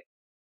draw weight?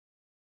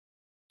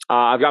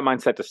 I've got mine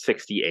set to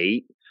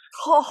 68,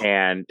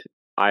 and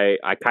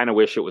I kind of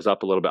wish it was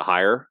up a little bit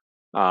higher,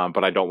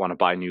 but I don't want to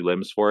buy new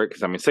limbs for it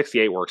because I mean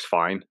 68 works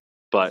fine,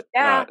 but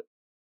yeah,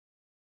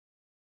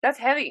 that's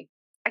heavy.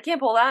 I can't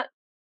pull that.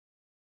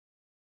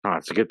 Oh,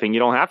 it's a good thing you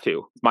don't have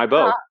to. It's my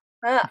bow.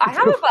 I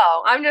have a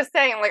bow. I'm just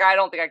saying, like, I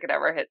don't think I could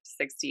ever hit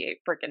 68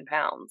 freaking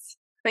pounds.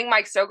 I think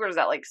Mike Stoker's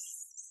at like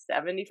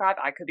 75.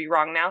 I could be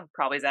wrong now.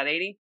 Probably is at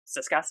 80. It's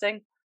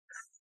disgusting.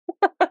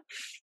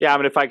 Yeah, I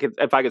mean, if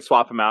I could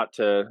swap them out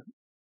to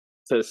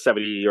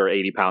 70 or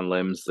 80 pound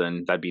limbs,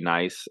 then that'd be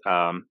nice.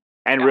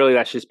 And really,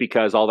 that's just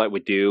because all that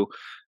would do.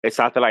 It's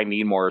not that I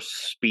need more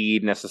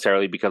speed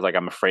necessarily because like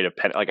I'm afraid of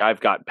like I've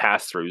got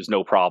pass throughs,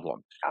 no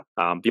problem.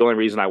 Yeah. The only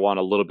reason I want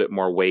a little bit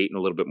more weight and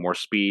a little bit more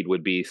speed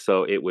would be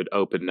so it would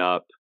open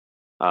up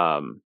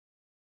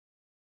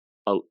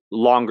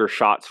longer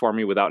shots for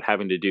me without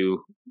having to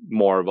do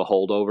more of a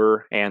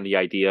holdover, and the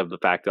idea of the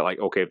fact that like,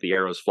 okay, if the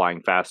arrow's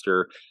flying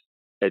faster,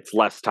 it's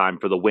less time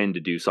for the wind to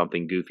do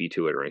something goofy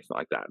to it or anything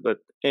like that. But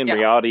in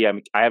reality,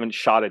 I haven't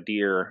shot a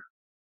deer.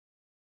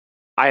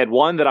 I had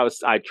one that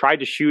I tried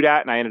to shoot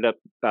at, and I ended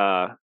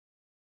up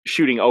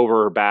shooting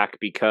over her back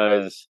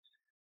because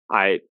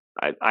I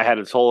had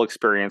this whole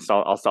experience.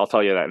 I'll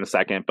tell you that in a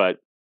second. But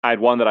I had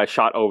one that I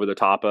shot over the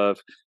top of,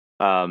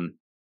 and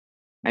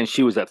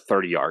she was at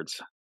 30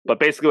 yards. But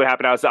basically, what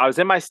happened? I was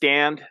in my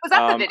stand. Was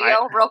that the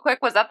video? Real quick,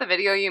 was that the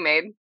video you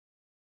made?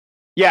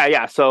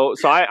 Yeah. So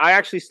I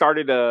actually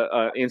started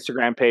a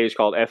Instagram page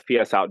called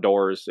FPS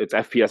Outdoors. It's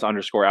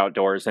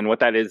FPS_outdoors, and what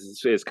that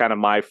is kind of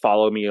my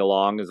follow me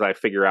along as I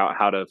figure out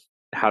how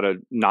to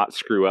not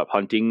screw up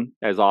hunting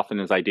as often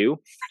as I do.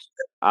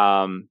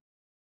 And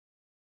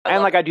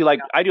like I do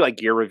like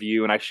gear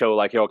review, and I show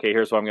like, okay,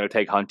 here's what I'm going to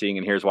take hunting,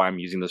 and here's why I'm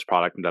using this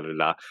product, and da da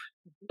da.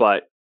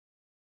 But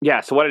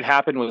yeah, so what had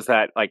happened was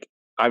that like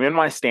I'm in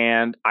my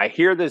stand, I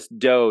hear this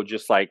doe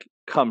just like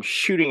come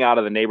shooting out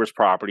of the neighbor's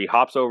property,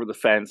 hops over the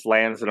fence,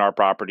 lands in our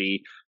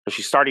property.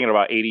 She's starting at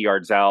about 80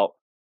 yards out,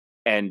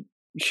 and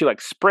she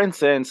like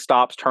sprints in,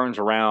 stops, turns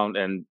around,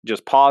 and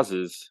just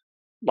pauses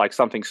like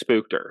something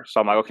spooked her. So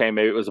I'm like, okay,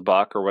 maybe it was a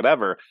buck or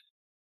whatever.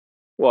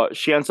 Well,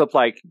 she ends up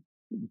like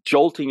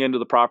jolting into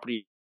the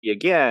property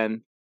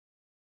again,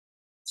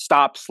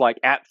 stops like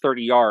at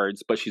 30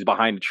 yards, but she's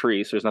behind a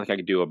tree, so there's nothing I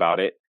can do about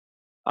it.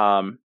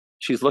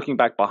 She's looking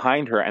back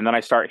behind her, and then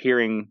I start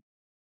hearing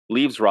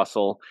leaves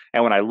rustle,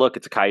 and when I look,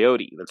 it's a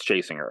coyote that's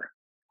chasing her.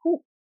 Ooh.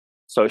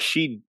 So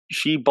she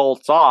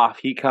bolts off.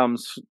 He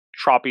comes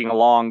tropping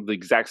along the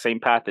exact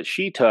same path that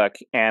she took,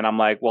 and I'm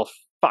like, well,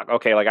 fuck.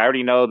 Okay, like I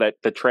already know that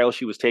the trail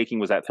she was taking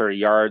was at 30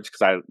 yards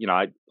because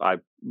I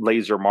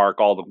laser mark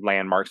all the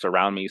landmarks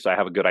around me, so I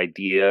have a good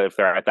idea. If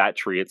they're at that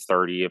tree, it's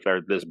 30. If they're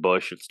at this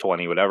bush, it's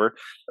 20. Whatever.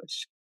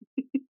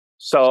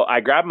 So I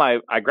grab my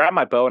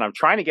bow, and I'm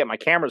trying to get my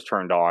cameras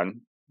turned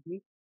on.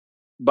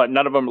 But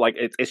none of them, like,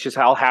 it's just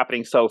all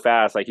happening so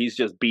fast. Like, he's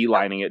just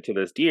beelining it to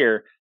this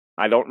deer.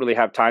 I don't really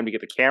have time to get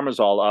the cameras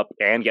all up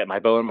and get my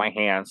bow in my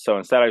hands. So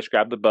instead, I just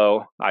grab the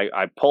bow.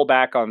 I pull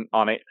back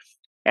on it.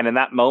 And in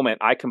that moment,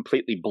 I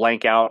completely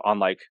blank out on,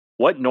 like,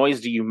 what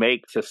noise do you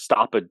make to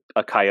stop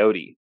a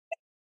coyote?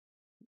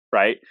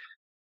 Right?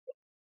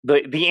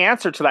 The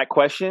answer to that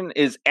question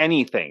is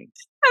anything.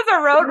 As a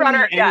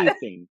roadrunner,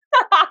 anything.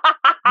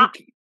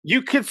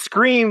 You could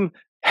scream,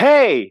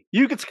 hey,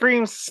 you could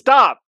scream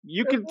stop,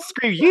 you could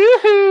scream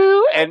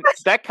yoo-hoo, and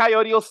that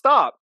coyote will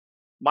stop.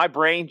 My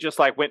brain just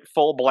like went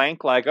full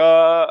blank, like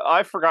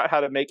I forgot how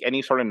to make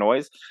any sort of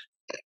noise.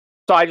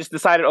 So I just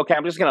decided, okay,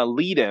 I'm just gonna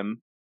lead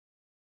him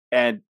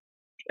and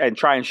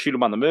try and shoot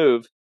him on the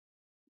move.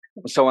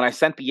 So when I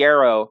sent the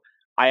arrow,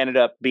 I ended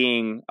up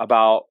being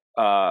about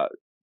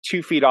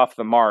 2 feet off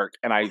the mark,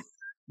 and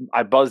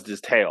I buzzed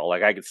his tail.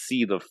 Like I could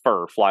see the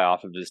fur fly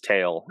off of his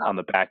tail on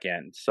the back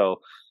end.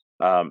 So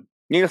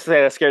needless to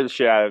say, that scared the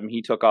shit out of him.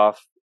 He took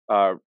off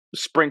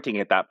sprinting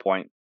at that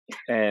point,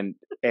 and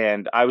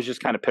I was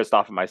just kind of pissed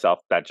off at myself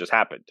that just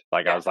happened.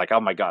 Like I was like, oh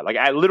my god! Like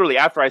I literally,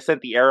 after I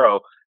sent the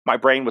arrow, my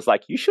brain was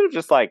like, you should have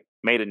just like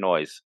made a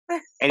noise.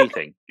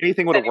 Anything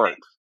would have worked.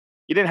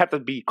 You didn't have to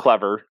be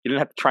clever. You didn't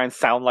have to try and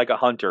sound like a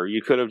hunter.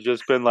 You could have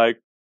just been like,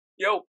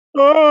 yo,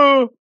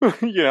 oh,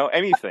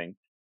 anything.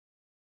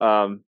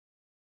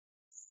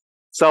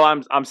 So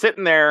I'm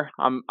sitting there.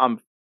 I'm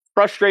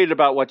frustrated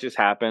about what just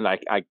happened.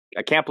 I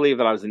can't believe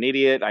that I was an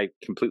idiot. I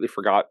completely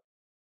forgot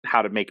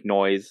how to make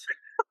noise.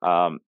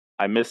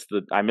 I missed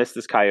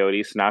this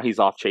coyote, so now he's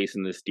off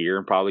chasing this deer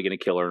and probably going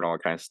to kill her and all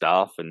that kind of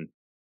stuff. And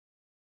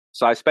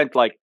So I spent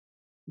like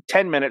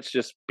 10 minutes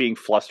just being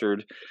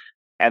flustered.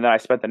 And then I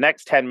spent the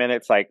next 10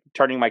 minutes like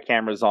turning my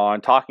cameras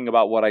on, talking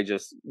about what I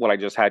just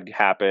had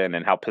happen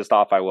and how pissed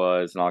off I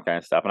was and all kind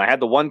of stuff. And I had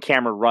the one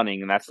camera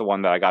running, and that's the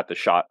one that I got the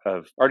shot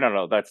of. Or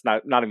no, that's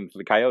not even for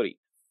the coyote.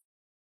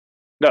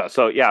 No,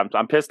 so yeah,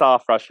 I'm pissed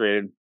off,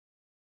 frustrated.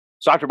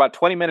 So after about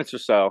 20 minutes or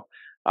so,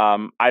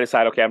 I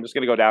decided, okay, I'm just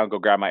gonna go down and go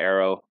grab my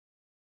arrow,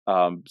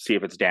 see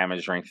if it's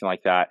damaged or anything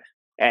like that.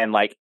 And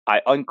like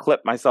I unclip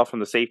myself from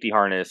the safety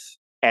harness,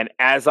 and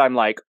as I'm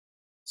like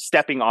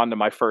stepping onto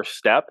my first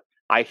step,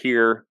 I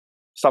hear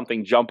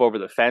something jump over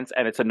the fence,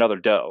 and it's another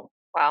doe.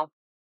 Wow.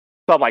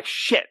 So I'm like,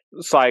 shit.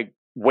 So I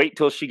wait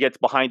till she gets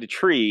behind a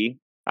tree.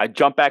 I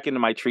jump back into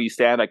my tree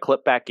stand. I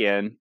clip back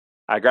in.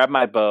 I grab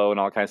my bow and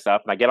all that kind of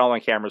stuff, and I get all my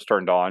cameras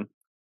turned on.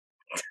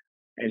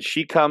 And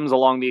she comes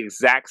along the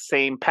exact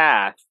same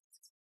path.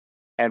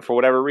 And for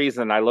whatever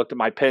reason, I looked at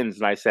my pins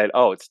and I said,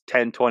 oh, it's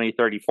 10, 20,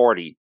 30,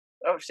 40.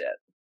 Oh, shit.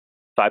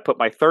 So I put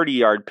my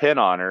 30-yard pin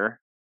on her.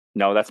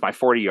 No, that's my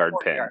 40-yard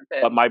pin.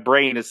 But my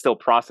brain is still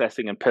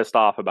processing and pissed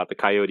off about the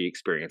coyote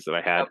experience that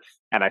I had. Oh.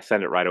 And I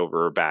sent it right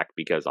over her back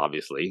because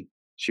obviously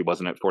she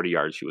wasn't at 40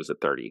 yards. She was at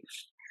 30.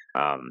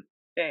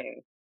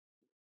 Dang.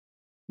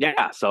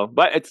 Yeah. So,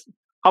 but it's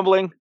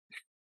humbling.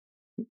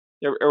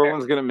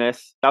 Everyone's going to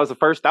miss. That was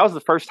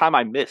the first time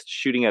I missed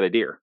shooting at a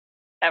deer.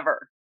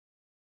 Ever.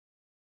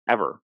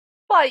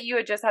 But you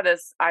had just had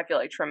this, I feel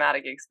like,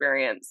 traumatic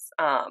experience,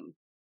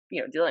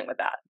 dealing with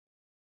that.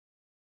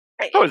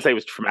 I wouldn't say it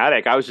was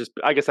traumatic. I was just,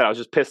 like I said, I was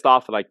just pissed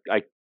off that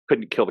I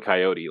couldn't kill the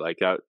coyote. Like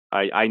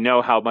I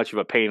know how much of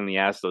a pain in the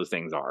ass those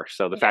things are.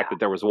 So the fact that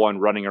there was one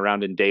running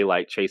around in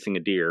daylight chasing a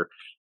deer,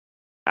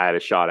 I had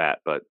a shot at.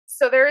 But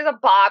so there is a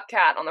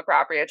bobcat on the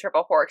property at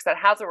Triple Forks that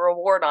has a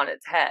reward on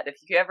its head. If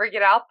you ever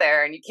get out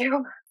there and you kill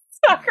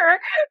a sucker,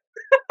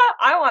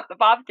 I want the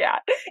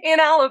bobcat in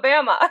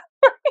Alabama.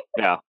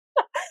 Yeah.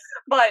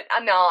 But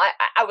no,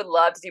 I would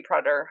love to do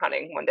predator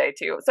hunting one day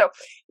too. So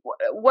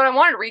what I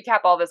wanted to recap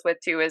all this with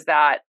too is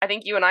that I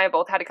think you and I have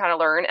both had to kind of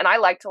learn, and I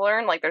like to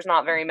learn. Like there's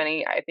not very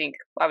many, I think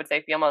I would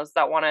say, females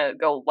that want to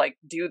go like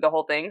do the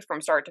whole thing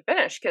from start to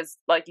finish. Because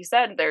like you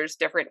said, there's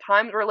different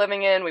times we're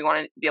living in. We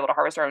want to be able to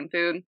harvest our own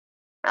food.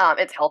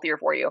 It's healthier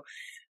for you.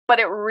 But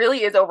it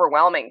really is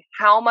overwhelming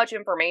how much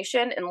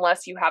information,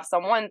 unless you have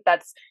someone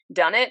that's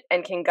done it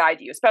and can guide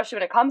you, especially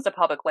when it comes to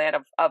public land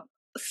of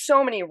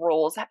so many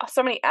rules,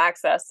 so many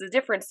access, the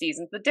different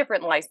seasons, the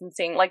different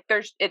licensing, like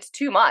it's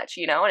too much,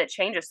 and it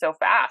changes so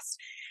fast.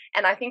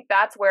 And I think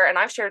that's where, and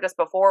I've shared this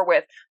before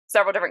with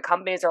several different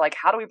companies, are like,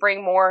 how do we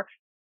bring more,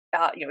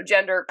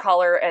 gender,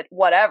 color, and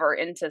whatever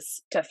into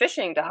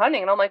fishing, to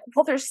hunting? And I'm like,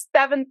 well, there's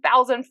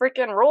 7,000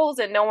 freaking rules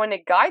and no one to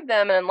guide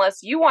them. And unless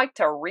you like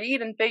to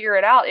read and figure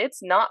it out, it's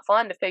not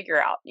fun to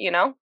figure out,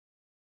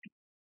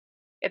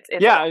 It's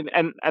yeah,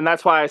 and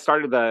that's why I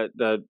started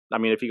I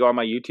mean, if you go on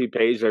my YouTube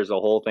page, there's a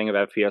whole thing of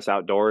FPS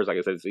Outdoors. Like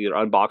I said, it's either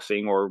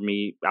unboxing or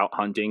me out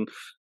hunting.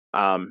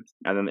 And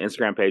then the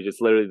Instagram page,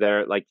 it's literally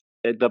there. Like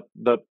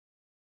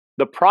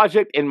the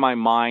project in my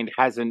mind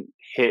hasn't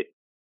hit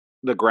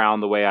the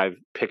ground the way I've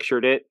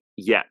pictured it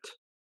yet.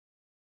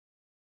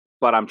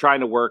 But I'm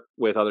trying to work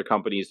with other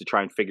companies to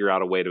try and figure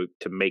out a way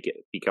to make it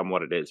become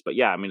what it is. But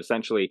yeah, I mean,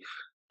 essentially,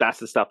 that's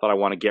the stuff that I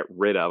want to get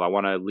rid of. I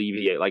want to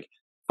alleviate. Like,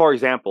 for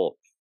example,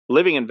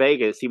 living in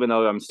Vegas, even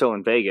though I'm still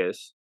in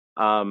Vegas,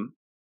 I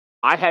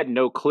had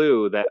no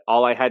clue that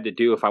all I had to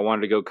do if I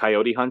wanted to go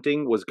coyote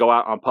hunting was go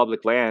out on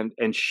public land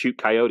and shoot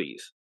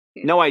coyotes.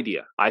 No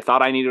idea. I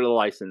thought I needed a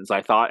license.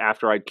 I thought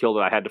after I'd killed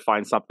it, I had to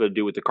find something to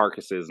do with the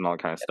carcasses and all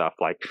that kind of stuff.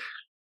 Like,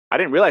 I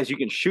didn't realize you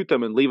can shoot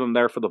them and leave them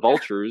there for the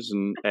vultures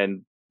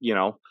and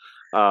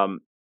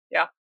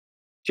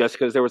just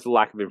because there was a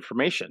lack of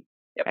information.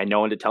 Yep. And no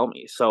one to tell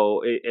me.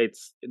 So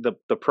it's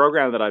the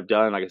program that I've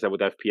done, like I said,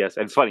 with FPS.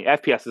 And it's funny,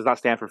 FPS does not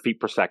stand for feet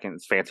per second.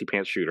 It's fancy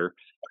pants shooter.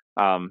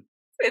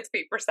 It's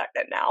feet per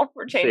second now.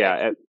 We're changing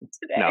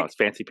today. No, it's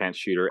fancy pants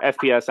shooter.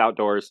 FPS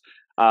Outdoors.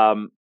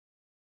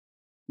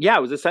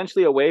 It was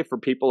essentially a way for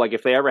people, like,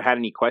 if they ever had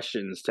any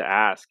questions to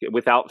ask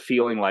without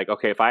feeling like,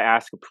 okay, if I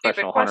ask a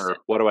professional hunter,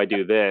 what do I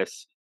do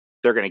this?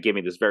 They're going to give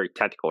me this very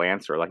technical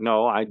answer. Like,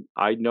 no,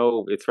 I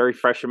know it's very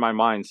fresh in my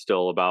mind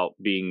still about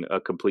being a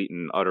complete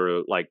and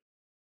utter, like,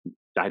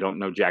 I don't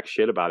know jack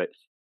shit about it.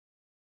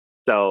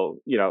 So,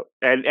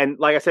 and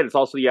like I said, it's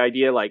also the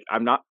idea, like,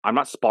 I'm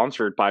not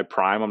sponsored by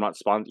Prime. I'm not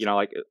sponsored,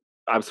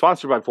 I'm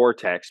sponsored by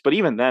Vortex, but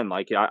even then,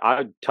 like,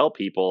 I tell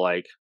people,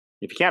 like,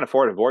 if you can't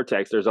afford a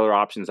Vortex, there's other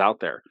options out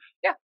there.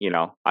 Yeah.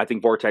 I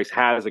think Vortex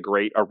has a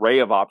great array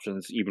of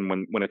options, even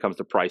when it comes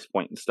to price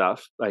point and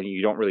stuff.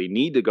 You don't really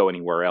need to go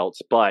anywhere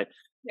else, but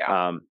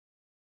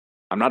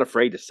I'm not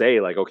afraid to say,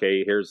 like,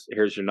 okay,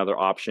 here's another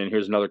option.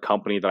 Here's another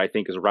company that I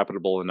think is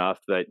reputable enough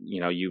that,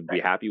 you'd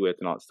be happy with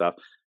and all that stuff.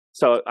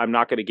 So I'm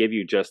not going to give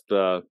you just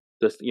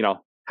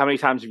how many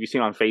times have you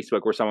seen on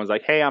Facebook where someone's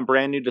like, hey, I'm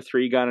brand new to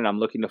 3-gun and I'm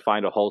looking to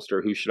find a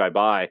holster. Who should I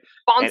buy?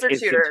 Sponsored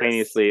shooters.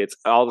 Instantaneously, it's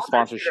all the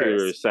sponsored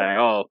shooters saying,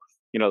 oh,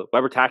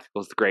 Weber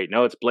Tactical is great.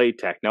 No, it's Blade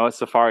Tech. No, it's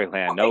Safari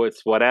Land. No,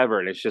 it's whatever.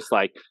 And it's just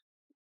like,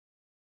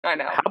 I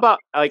know. How about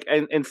like,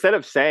 and instead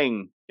of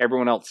saying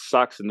everyone else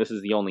sucks and this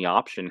is the only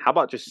option, how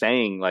about just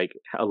saying like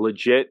a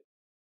legit,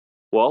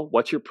 well,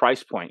 what's your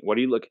price point? What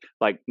do you look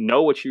like?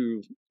 Know what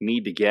you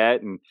need to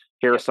get, and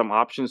here are some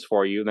options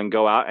for you. Then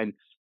go out, and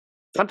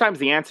sometimes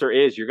the answer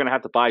is you're going to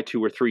have to buy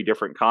 2 or 3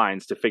 different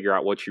kinds to figure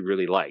out what you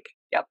really like.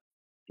 Yep.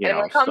 You and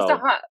know, when it comes so, to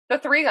the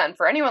 3-gun,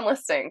 for anyone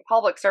listening,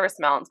 public service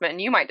announcement,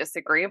 and you might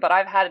disagree, but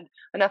I've had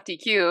enough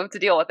DQ to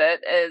deal with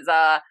it, is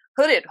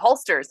hooded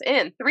holsters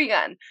in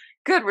 3-gun.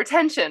 Good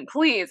retention,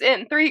 please,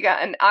 in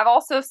 3-gun. I've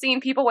also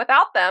seen people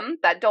without them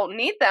that don't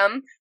need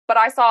them, but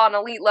I saw an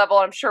elite level,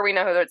 I'm sure we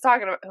know who I'm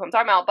talking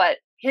about, but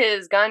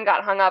his gun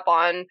got hung up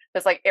on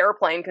this like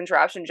airplane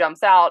contraption,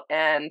 jumps out,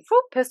 and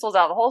whoop, pistols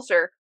out of the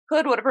holster.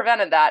 Hood would have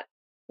prevented that.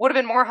 Would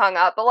have been more hung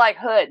up, but like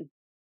hood.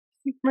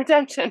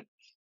 Retention.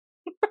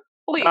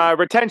 Please.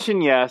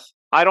 Retention, yes.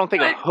 I don't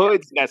think a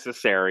hood's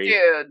necessary.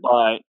 Dude.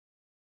 But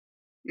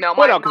no,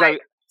 for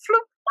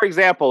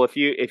example, if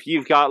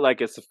you've got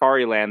like a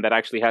Safari Land that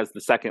actually has the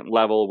second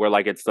level where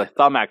like it's the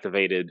thumb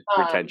activated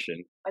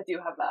retention. I do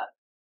have that.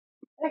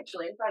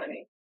 Actually in front of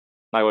me.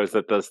 Like what is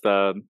it?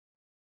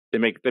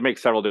 They make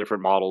several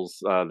different models.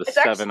 The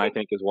 7 actually, I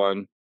think, is one.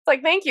 It's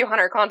like, thank you,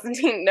 Hunter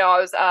Constantine. No, I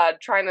was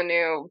trying the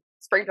new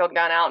Springfield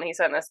gun out and he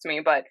sent this to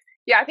me. But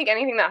yeah, I think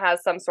anything that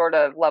has some sort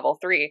of level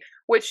 3,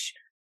 which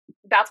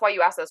that's why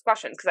you ask those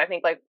questions, because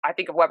I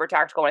think of Weber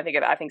Tactical when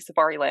I think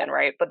Safari Land,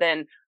 right? But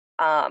then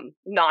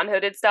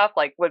non-hooded stuff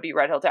like would be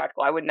Red Hill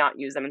Tactical. I would not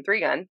use them in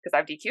 3-gun because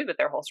I've DQ'd with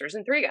their holsters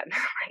in 3-gun.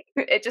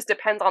 Right? It just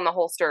depends on the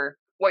holster,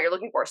 what you're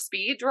looking for.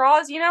 Speed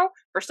draws,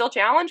 for still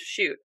challenge,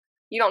 shoot.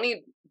 You don't need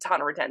a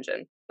ton of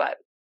retention, but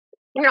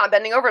you're not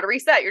bending over to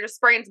reset. You're just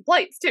spraying some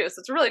plates too, so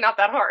it's really not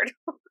that hard.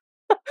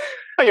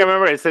 Oh, yeah,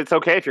 remember, it's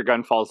okay if your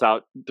gun falls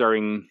out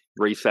during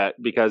reset,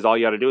 because all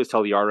you got to do is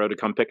tell the RO to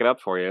come pick it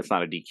up for you. It's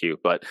not a DQ,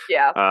 but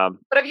yeah.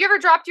 But have you ever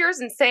dropped yours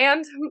in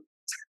sand?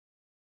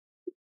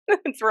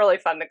 It's really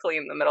fun to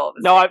clean in the middle of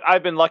the No,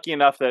 I've been lucky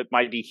enough that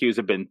my DQs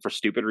have been for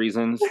stupid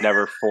reasons,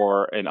 never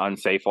for an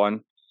unsafe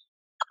one.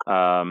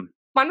 Mine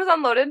was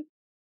unloaded,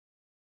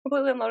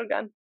 completely unloaded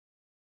gun.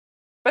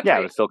 But yeah,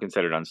 it was still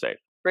considered unsafe.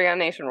 3-gun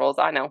nation rules.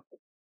 I know.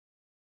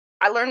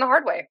 I learned the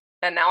hard way,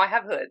 and now I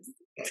have hoods.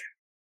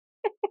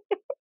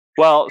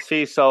 Well,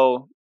 see,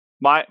 so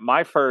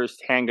my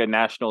first handgun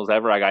nationals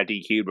ever, I got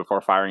DQ'd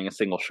before firing a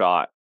single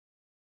shot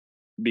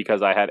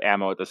because I had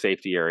ammo at the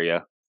safety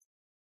area.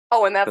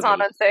 Oh, and that's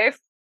not unsafe?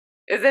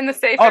 Is in the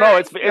safe area? Oh, no,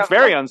 it's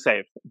very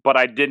unsafe, but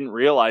I didn't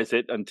realize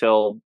it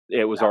until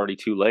it was already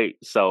too late.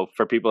 So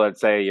for people that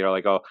say,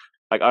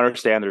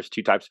 understand there's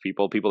 2 types of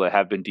people that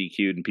have been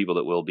DQ'd and people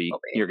that will be.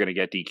 You're going to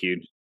get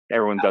DQ'd.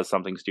 Everyone does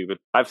something stupid.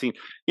 I've seen,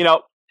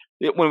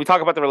 when we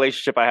talk about the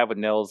relationship I have with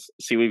Nils,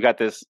 see, we've got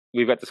this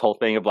whole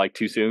thing of like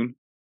too soon,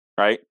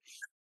 right?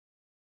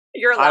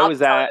 You're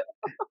allowed.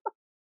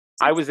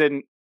 I was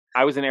in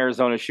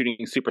Arizona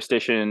shooting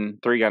Superstition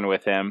 3-gun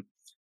with him.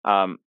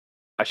 I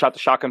shot the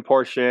shotgun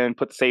portion,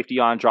 put the safety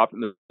on, dropped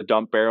in the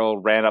dump barrel,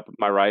 ran up with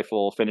my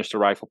rifle, finished the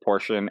rifle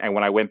portion, and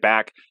when I went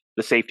back,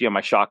 the safety on my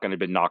shotgun had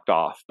been knocked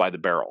off by the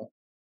barrel.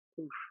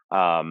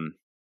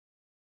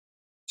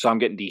 So I'm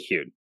getting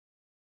DQ'd.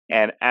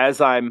 And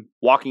as I'm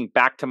walking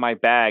back to my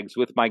bags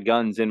with my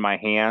guns in my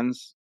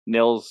hands,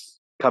 Nils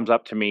comes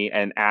up to me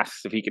and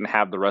asks if he can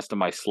have the rest of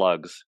my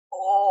slugs.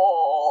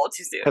 Oh,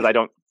 too soon.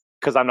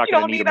 Because I'm not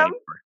going to need them anymore.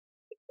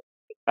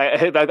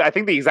 I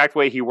think the exact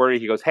way he worded,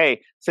 he goes,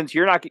 "Hey, since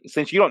you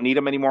don't need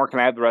them anymore, can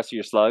I have the rest of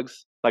your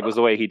slugs?" Like was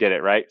the way he did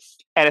it, right?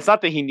 And it's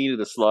not that he needed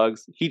the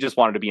slugs; he just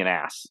wanted to be an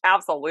ass.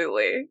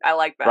 Absolutely, I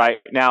like that. Right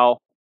now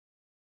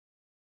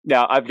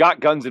I've got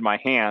guns in my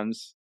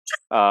hands.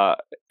 Maybe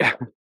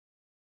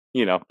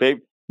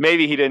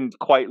he didn't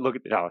quite look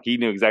at. No, he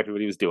knew exactly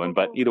what he was doing.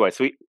 But either way,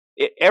 so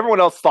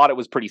everyone else thought it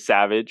was pretty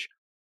savage.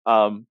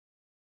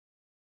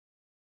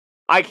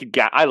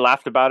 I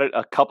laughed about it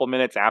a couple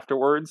minutes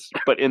afterwards,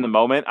 but in the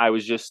moment, I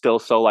was just still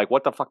so like,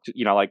 what the fuck?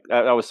 That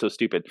was so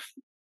stupid.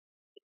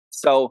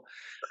 So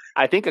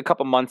I think a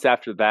couple months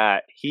after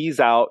that, he's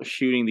out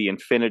shooting the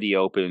Infinity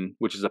Open,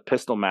 which is a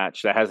pistol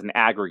match that has an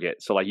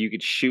aggregate. So like you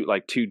could shoot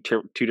like two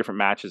different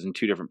matches and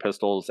 2 different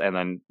pistols, and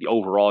then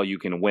overall you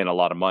can win a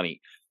lot of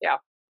money. Yeah.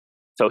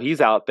 So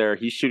he's out there,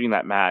 he's shooting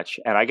that match,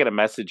 and I get a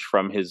message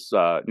from his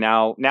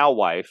now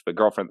wife, but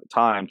girlfriend at the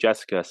time,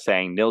 Jessica,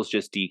 saying Nils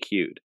just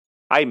DQ'd.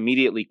 I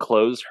immediately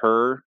closed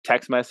her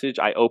text message.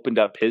 I opened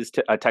up his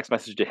text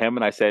message to him,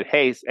 and I said,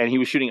 "Hey," and he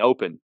was shooting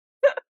open.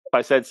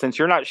 I said, "Since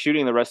you're not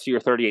shooting the rest of your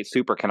 38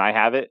 Super, can I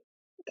have it?"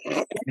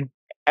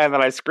 And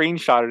then I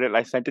screenshotted it and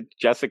I sent it to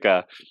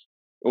Jessica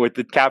with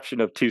the caption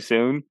of "too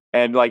soon."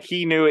 And like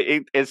he knew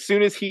it as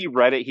soon as he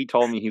read it. He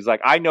told me, he's like,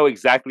 "I know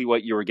exactly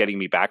what you were getting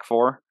me back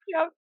for."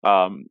 Yeah.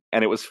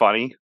 And it was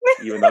funny,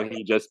 even though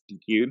he just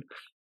DQ'd.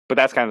 But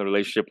that's kind of the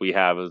relationship we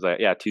have. Is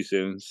that too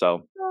soon?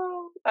 So.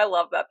 I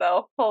love that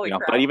though. Holy crap!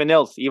 But even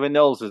Nils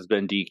has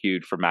been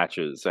DQ'd for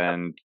matches,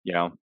 and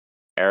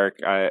Eric,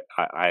 I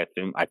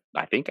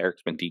think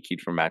Eric's been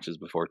DQ'd for matches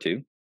before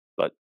too,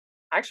 but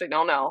I actually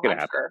don't know.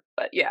 I'm sure,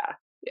 but yeah.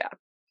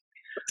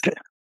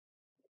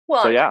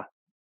 Well, so yeah.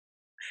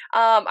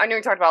 I know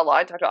we talked about a lot.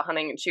 I talked about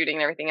hunting and shooting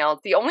and everything else.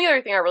 The only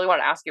other thing I really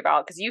want to ask you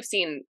about, because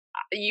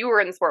you were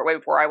in the sport way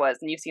before I was,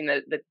 and you've seen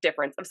the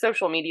difference of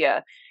social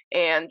media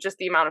and just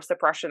the amount of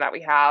suppression that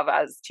we have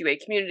as to a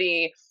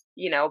community,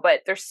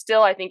 but there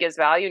still, I think, is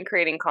value in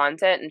creating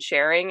content and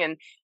sharing. And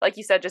like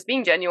you said, just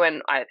being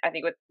genuine, I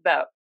think with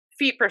the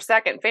feet per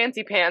second,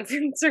 fancy pants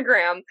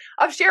Instagram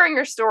of sharing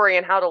your story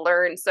and how to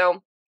learn. So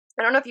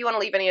I don't know if you want to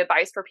leave any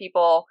advice for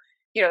people,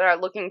 that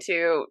are looking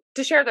to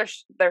share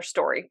their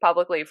story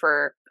publicly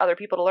for other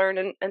people to learn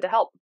and to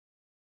help.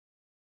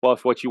 Well,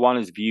 if what you want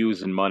is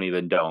views and money,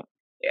 then don't.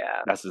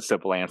 Yeah. That's the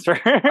simple answer.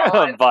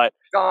 But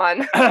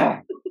gone.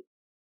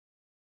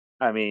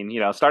 I mean,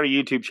 start a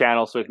YouTube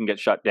channel so it can get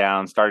shut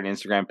down. Start an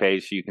Instagram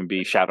page so you can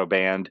be shadow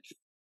banned.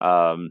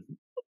 I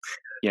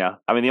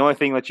mean, the only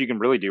thing that you can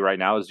really do right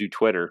now is do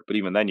Twitter. But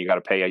even then, you got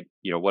to pay,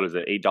 what is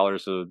it,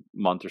 $8 a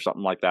month or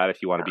something like that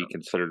if you want to be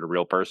considered a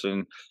real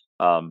person.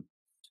 Yeah,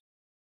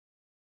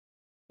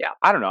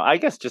 I don't know. I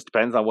guess it just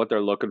depends on what they're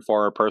looking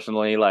for.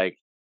 Personally, like,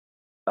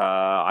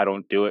 I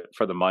don't do it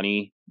for the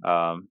money.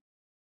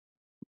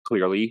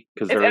 Clearly,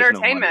 because it's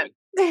entertainment,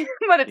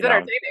 but it's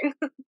entertaining.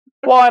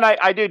 Well, and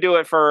I do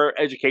it for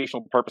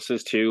educational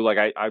purposes too. Like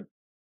I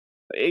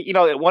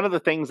one of the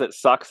things that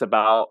sucks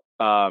about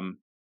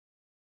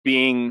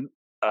being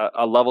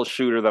a level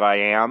shooter that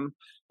I am,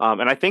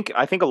 and I think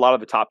a lot of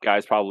the top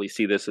guys probably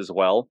see this as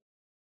well,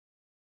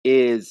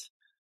 is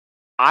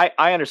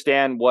I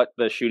understand what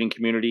the shooting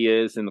community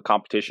is and the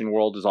competition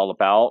world is all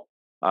about.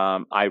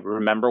 I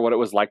remember what it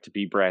was like to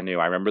be brand new.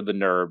 I remember the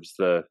nerves,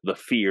 the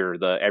fear,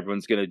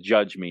 everyone's going to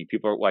judge me.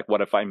 People are like,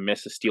 what if I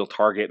miss a steel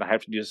target and I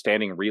have to do a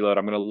standing reload?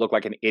 I'm going to look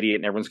like an idiot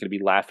and everyone's going to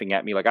be laughing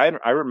at me. Like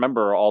I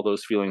remember all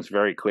those feelings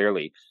very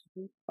clearly,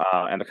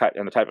 and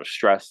the type of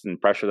stress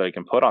and pressure that it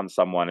can put on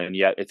someone. And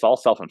yet it's all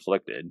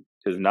self-inflicted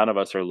because none of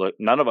us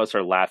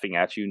are laughing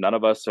at you.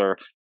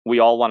 We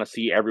all want to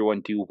see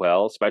everyone do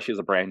well, especially as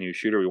a brand new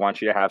shooter. We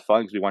want you to have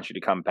fun because we want you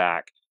to come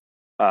back.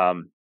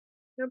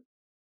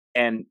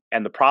 And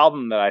the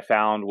problem that I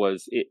found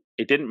was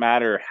it didn't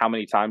matter how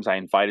many times I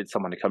invited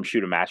someone to come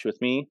shoot a match with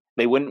me.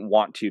 They wouldn't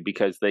want to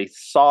because they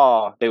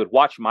would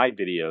watch my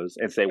videos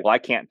and say, well, I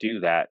can't do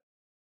that.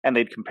 And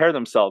they'd compare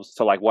themselves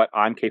to like what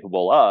I'm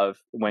capable of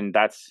when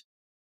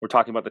we're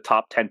talking about the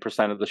top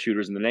 10% of the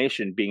shooters in the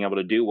nation being able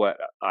to do what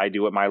I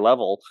do at my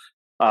level.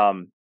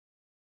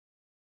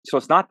 So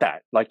it's not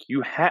that like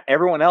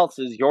everyone else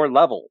is your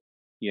level,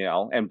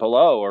 and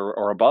below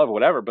or above or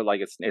whatever, but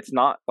like it's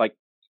not like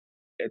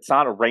it's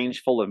not a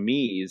range full of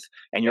me's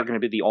and you're going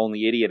to be the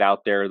only idiot out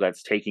there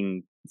that's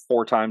taking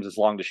 4 times as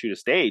long to shoot a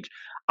stage.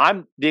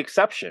 I'm the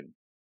exception.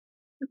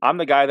 I'm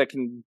the guy that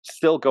can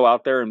still go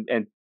out there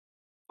and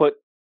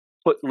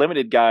put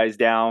limited guys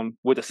down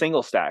with a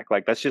single stack.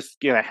 Like that's just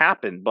going to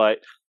happen. But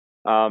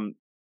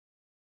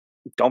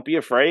don't be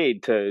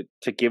afraid to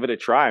give it a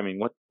try. I mean,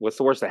 what's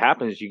the worst that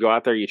happens? You go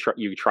out there, you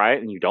try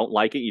it and you don't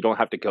like it. You don't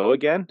have to go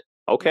again.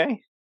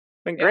 Okay.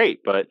 Been great.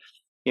 But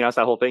it's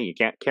that whole thing. You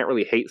can't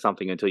really hate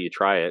something until you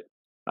try it.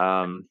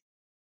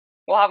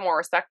 We'll have more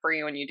respect for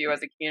you when you do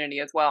as a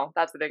community as well.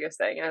 That's the biggest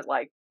thing. Is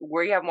like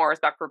we have more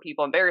respect for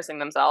people embarrassing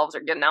themselves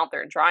or getting out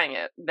there and trying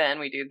it than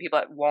we do the people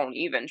that won't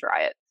even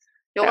try it.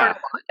 You'll learn a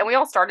lot. And we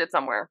all started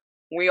somewhere.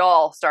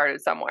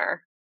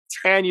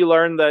 And you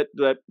learn that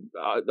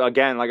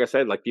again, like I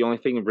said, like the only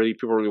thing really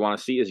people really want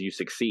to see is you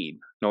succeed.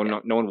 No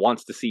one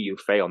wants to see you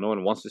fail. No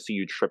one wants to see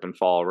you trip and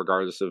fall,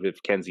 regardless of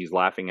if Kenzie's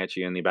laughing at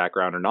you in the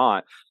background or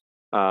not.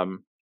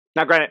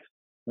 Now, granted,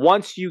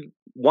 once you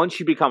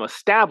become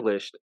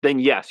established, then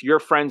yes, your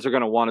friends are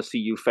going to want to see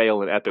you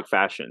fail in epic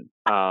fashion.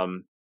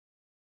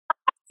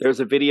 There's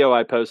a video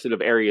I posted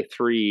of Area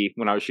 3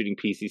 when I was shooting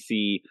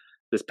PCC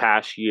this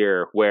past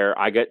year where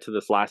I get to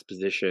this last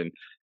position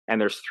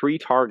and there's 3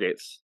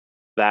 targets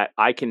that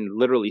I can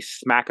literally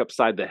smack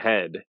upside the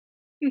head.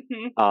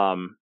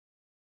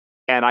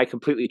 And I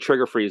completely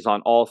trigger freeze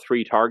on all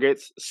 3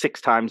 targets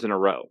 6 times in a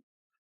row.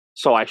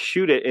 So I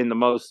shoot it in the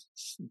most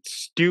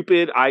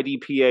stupid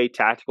IDPA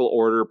tactical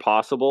order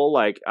possible.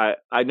 Like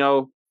I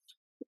know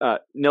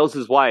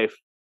Nils' wife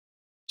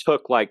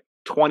took like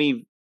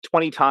 20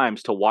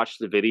 times to watch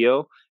the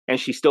video, and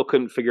she still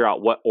couldn't figure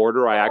out what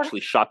order I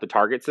actually shot the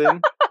targets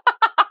in.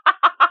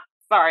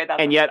 Sorry,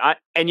 and yet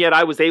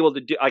I was able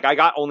to do, like, I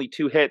got only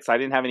 2 hits. I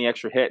didn't have any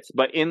extra hits.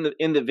 But in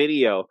the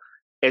video,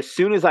 as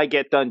soon as I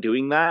get done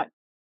doing that,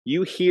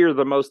 you hear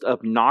the most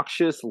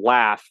obnoxious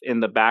laugh in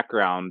the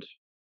background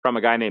from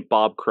a guy named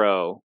Bob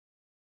Crow,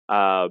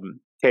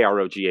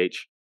 Krogh,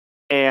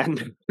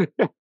 and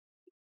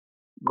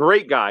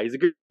great guy.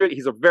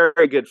 He's a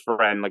very good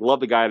friend. Like, love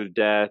the guy to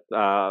death.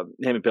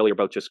 Him and Billy are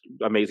both just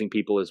amazing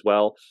people as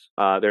well.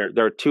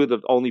 They're 2 of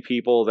the only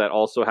people that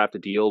also have to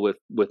deal with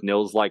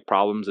Nils like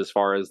problems as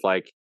far as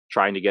like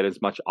trying to get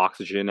as much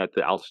oxygen at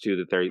the altitude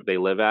that they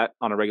live at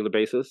on a regular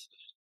basis.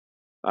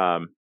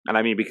 And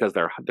I mean because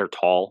they're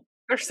tall.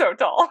 They're so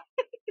tall.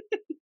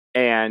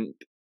 And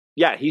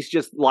yeah, he's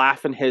just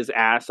laughing his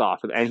ass off.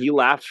 And he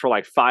laughed for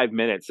like 5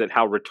 minutes at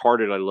how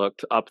retarded I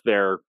looked up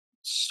there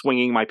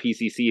swinging my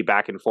PCC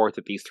back and forth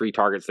at these 3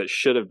 targets that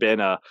should have been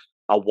a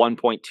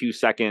 1.2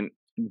 second,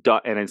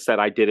 and instead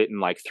I did it in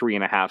like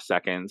 3.5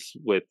 seconds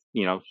with,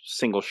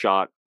 single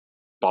shot,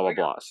 blah, blah,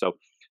 blah. So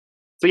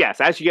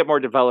yes, as you get more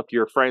developed,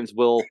 your friends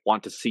will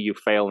want to see you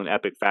fail in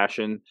epic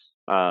fashion,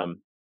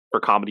 for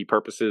comedy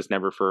purposes,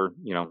 never for,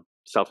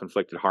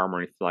 self-inflicted harm or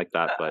anything like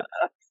that. But,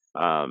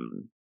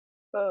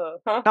 no,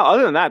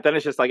 other than that, then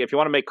it's just like, if you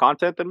want to make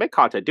content, then make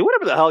content. Do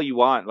whatever the hell you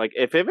want. Like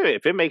if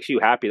it makes you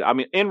happy. I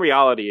mean, in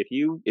reality, if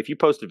you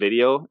post a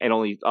video and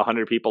only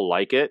 100 people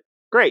like it,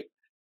 great.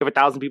 If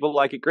 1,000 people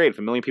like it, great. If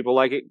 1,000,000 people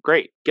like it,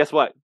 great. Guess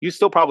what? You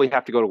still probably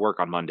have to go to work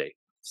on Monday,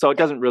 so it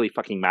doesn't really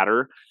fucking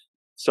matter.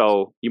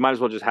 So you might as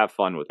well just have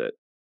fun with it.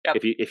 Yep.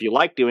 If you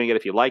like doing it,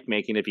 if you like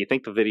making it, if you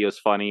think the video is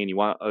funny and you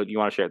want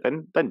to share it,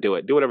 then do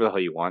it. Do whatever the hell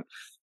you want.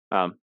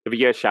 If you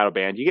get shadow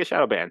banned, you get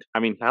shadow banned. I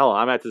mean, hell,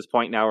 I'm at this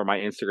point now where my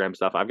Instagram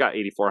stuff, I've got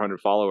 8,400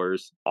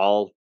 followers,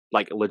 all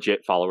like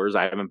legit followers.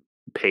 I haven't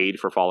paid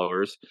for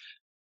followers.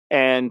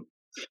 And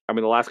I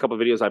mean, the last couple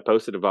of videos I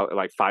posted about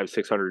like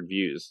 500-600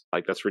 views.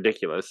 Like, that's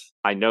ridiculous.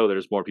 I know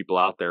there's more people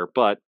out there,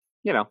 but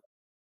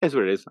it's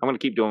what it is. I'm going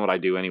to keep doing what I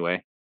do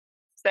anyway.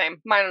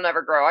 Same. Mine will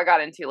never grow. I got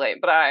in too late,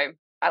 but I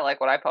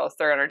like what I post.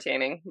 They're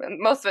entertaining.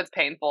 Most of it's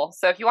painful.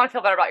 So if you want to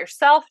feel better about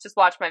yourself, just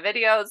watch my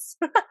videos.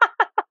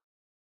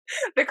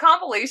 The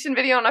compilation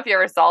video, I don't know if you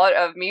ever saw it,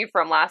 of me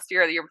from last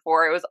year or the year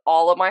before. It was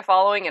all of my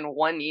following in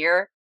 1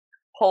 year.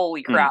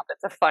 Holy crap,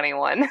 It's a funny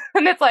one.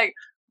 And it's like,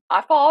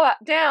 I fall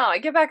down, I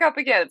get back up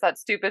again. It's that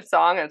stupid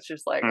song. And it's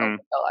just like, oh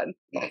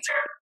my God.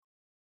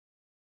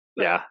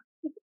 Yeah.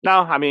 No,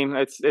 I mean,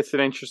 it's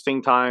an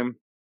interesting time.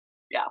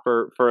 Yeah.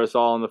 For us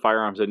all in the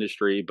firearms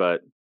industry,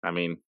 but I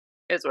mean,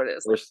 it's what it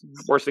is.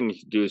 Worst thing you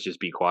can do is just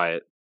be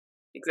quiet.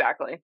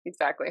 Exactly.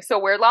 So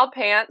wear loud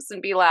pants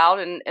and be loud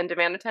and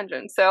demand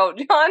attention. So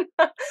John,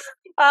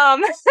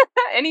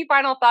 any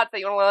final thoughts that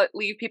you want to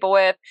leave people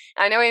with?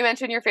 I know you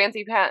mentioned your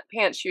fancy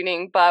pants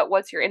shooting, but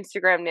what's your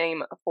Instagram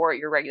name for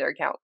your regular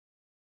account?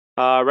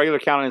 Regular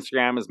account on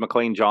Instagram is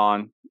McClain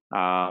John.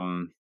 I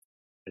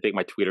think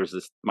my Twitter's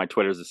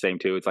the same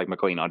too. It's like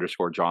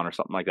McClain_John or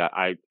something like that.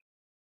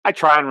 I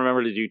try and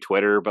remember to do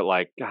Twitter, but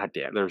like, god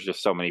damn, there's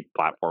just so many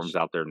platforms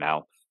out there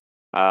now.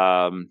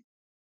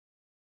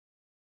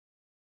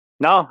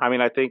 No, I mean,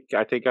 I think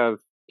I've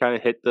kind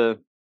of hit the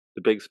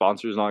big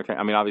sponsors and all that kind.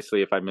 I mean,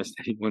 obviously, if I missed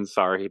anyone,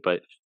 sorry,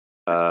 but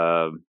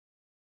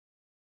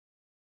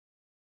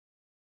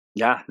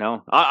yeah,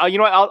 no. You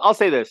know what? I'll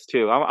say this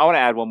too. I want to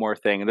add one more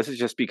thing, and this is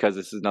just because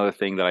this is another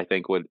thing that I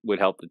think would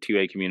help the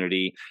 2A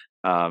community,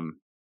 and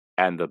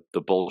the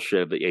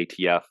bullshit of the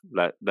ATF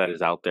that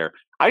is out there.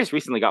 I just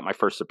recently got my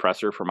first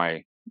suppressor for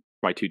my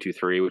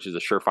 223, which is a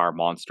Surefire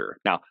Monster.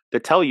 Now, to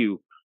tell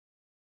you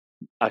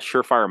a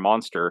Surefire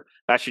Monster,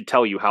 that should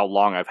tell you how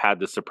long I've had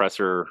this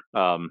suppressor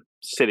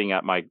sitting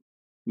at my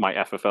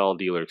FFL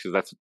dealer,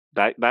 because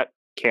that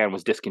can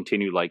was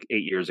discontinued like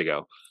 8 years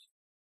ago.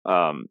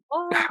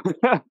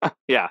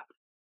 Yeah.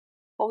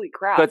 Holy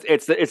crap! But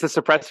it's a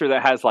suppressor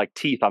that has like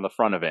teeth on the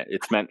front of it.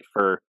 It's meant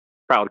for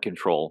crowd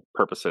control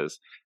purposes.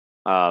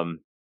 And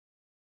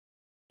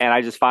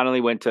I just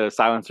finally went to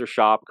Silencer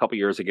Shop a couple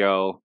years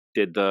ago.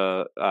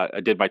 I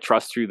did my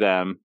trust through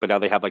them, but now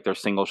they have like their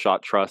single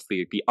shot trust,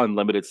 the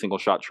unlimited single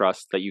shot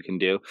trust that you can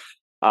do.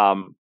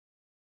 Man,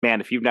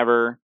 if you've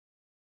never,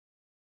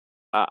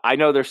 I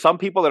know there's some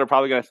people that are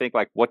probably going to think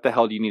like, what the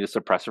hell do you need a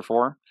suppressor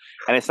for?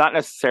 And it's not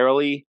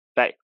necessarily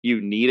that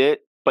you need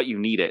it, but you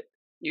need it.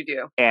 You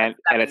do. And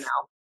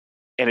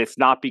it's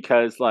not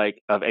because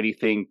like of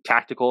anything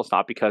tactical. It's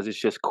not because it's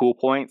just cool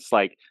points.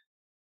 Like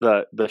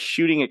the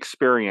shooting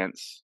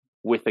experience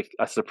with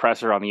a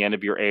suppressor on the end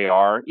of your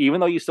AR, even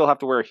though you still have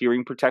to wear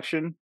hearing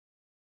protection,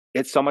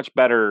 it's so much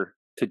better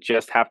to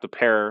just have to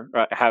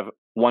have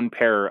one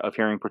pair of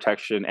hearing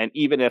protection. And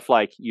even if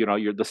like,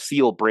 the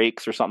seal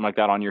breaks or something like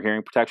that on your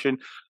hearing protection,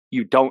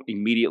 you don't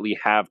immediately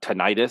have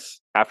tinnitus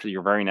after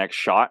your very next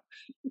shot.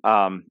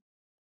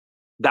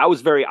 That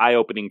was very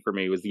eye-opening for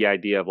me, was the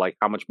idea of like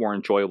how much more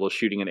enjoyable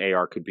shooting an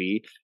AR could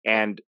be.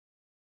 And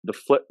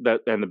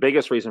the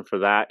biggest reason for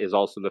that is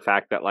also the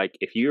fact that like,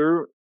 if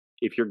you're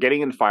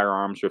getting in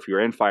firearms, or if you're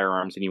in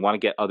firearms and you want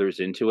to get others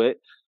into it,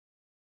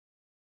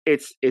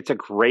 it's a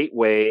great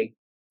way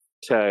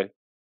to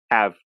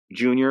have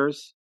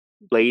juniors,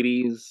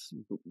 ladies,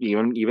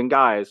 even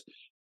guys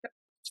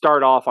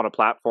start off on a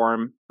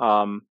platform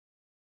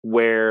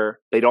where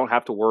they don't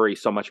have to worry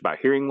so much about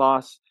hearing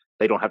loss.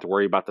 They don't have to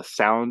worry about the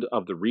sound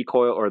of the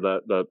recoil or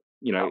the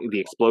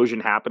explosion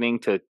happening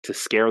to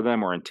scare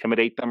them or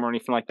intimidate them or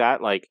anything like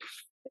that. Like,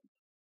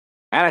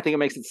 and I think it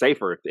makes it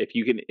safer if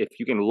you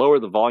can lower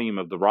the volume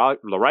of the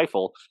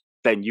rifle,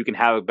 then you can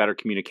have a better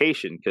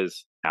communication,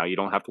 because now you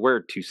don't have to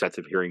wear 2 sets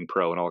of Hearing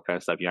Pro and all that kind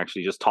of stuff. You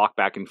actually just talk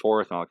back and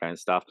forth and all that kind of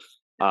stuff.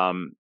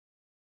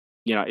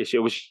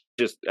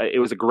 It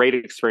was a great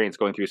experience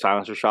going through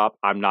Silencer Shop.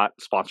 I'm not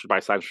sponsored by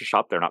Silencer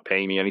Shop. They're not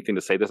paying me anything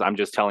to say this. I'm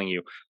just telling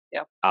you.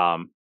 Yeah.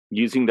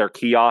 Using their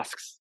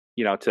kiosks,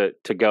 to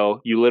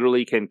go. You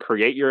literally can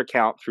create your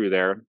account through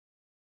there.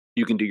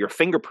 You can do your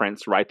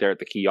fingerprints right there at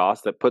the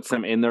kiosk that puts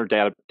them in their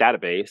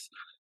database.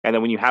 And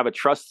then when you have a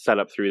trust set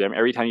up through them,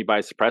 every time you buy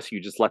a suppressor,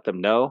 you just let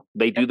them know.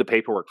 They do the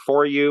paperwork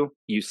for you.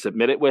 You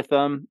submit it with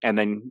them, and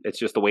then it's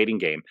just a waiting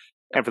game.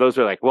 And for those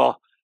who are like, well,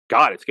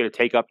 God, it's going to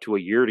take up to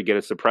a year to get a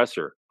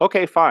suppressor.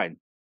 Okay, fine.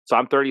 So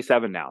I'm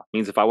 37 now.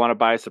 Means if I want to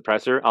buy a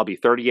suppressor, I'll be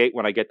 38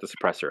 when I get the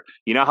suppressor.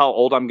 You know how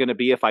old I'm going to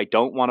be if I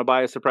don't want to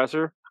buy a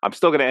suppressor? I'm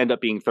still going to end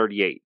up being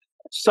 38.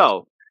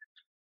 So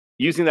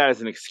using that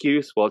as an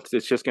excuse, well,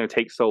 it's just going to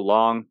take so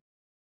long.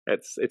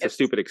 It's a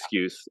stupid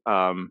excuse.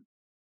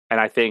 And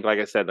I think, like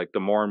I said, like the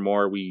more and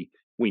more we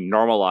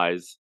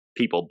normalize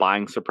people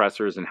buying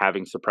suppressors and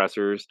having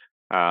suppressors,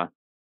 the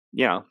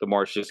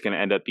more it's just going to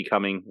end up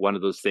becoming one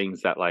of those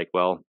things that, like,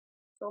 well,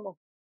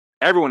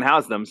 everyone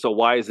has them, so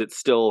why is it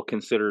still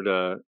considered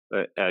a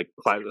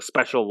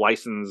special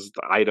licensed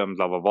item,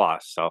 blah, blah, blah.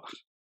 So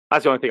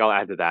that's the only thing I'll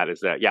add to that is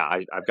that, yeah,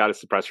 I've got a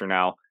suppressor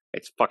now.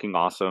 It's fucking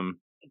awesome.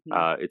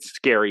 It's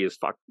scary as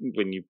fuck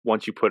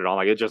once you put it on.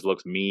 Like, it just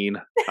looks mean.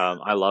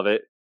 I love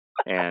it.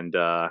 And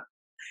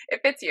it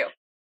fits you.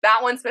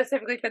 That one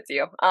specifically fits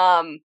you.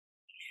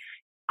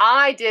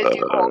 I did do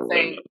the whole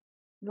thing.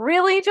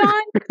 Really,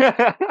 John?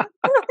 I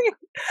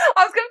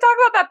was going to talk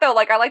about that, though.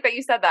 Like, I like that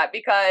you said that,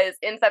 because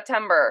in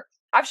September,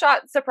 I've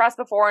shot suppress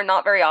before,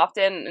 not very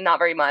often, not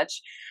very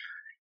much.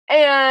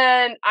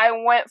 And I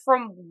went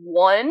from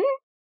 1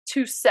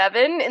 to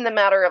 7 in the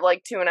matter of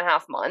like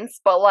 2.5 months.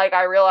 But like,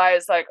 I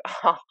realized like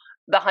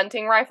the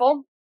hunting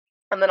rifle,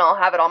 and then I'll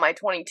have it on my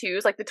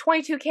 22s. Like the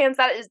 22 cans,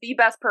 that is the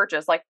best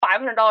purchase. Like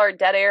 $500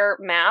 dead air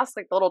mask,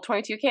 like the little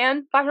 22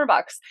 can,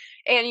 $500.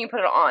 And you can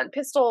put it on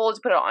pistols,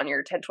 put it on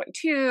your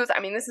 10-22s. I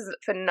mean, this is a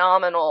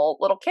phenomenal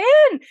little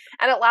can,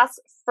 and it lasts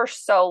for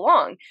so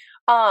long.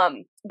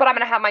 But I'm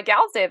going to have my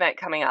Gals Day event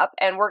coming up,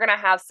 and we're going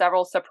to have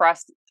several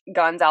suppressed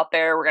guns out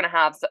there. We're going to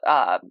have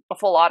a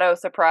full auto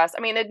suppress.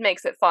 I mean, it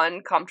makes it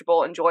fun,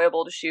 comfortable,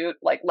 enjoyable to shoot,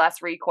 like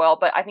less recoil.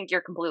 But I think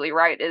you're completely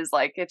right, is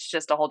like, it's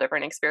just a whole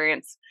different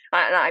experience.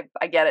 And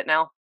I get it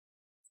now.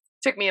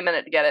 Took me a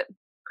minute to get it.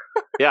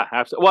 Yeah,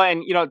 absolutely. Well,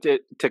 and you know, to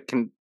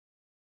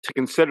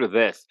consider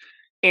this,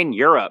 in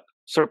Europe,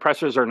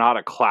 suppressors are not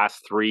a class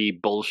 3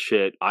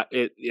 bullshit.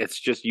 It's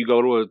just, you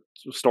go to a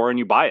store and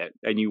you buy it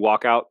and you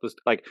walk out.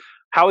 Like,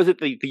 how is it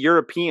the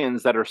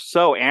Europeans that are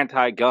so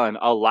anti-gun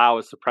allow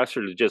a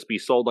suppressor to just be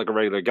sold like a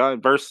regular gun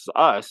versus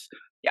us,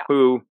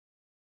 who,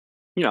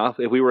 you know,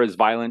 if we were as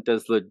violent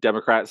as the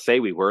Democrats say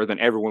we were, then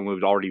everyone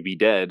would already be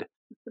dead.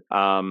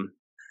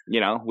 You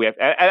know, we have.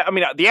 I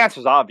mean, the answer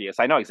is obvious.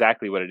 I know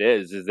exactly what it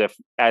is.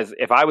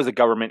 If I was a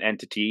government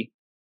entity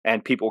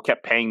and people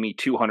kept paying me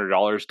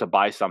 $200 to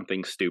buy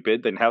something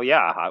stupid, then hell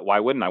yeah, why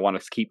wouldn't I want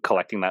to keep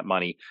collecting that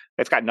money?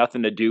 It's got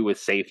nothing to do with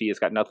safety. It's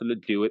got nothing to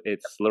do with,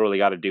 it's literally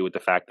got to do with the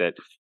fact that,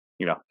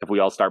 you know, if we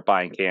all start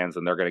buying cans,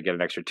 then they're going to get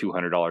an extra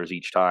 $200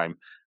 each time.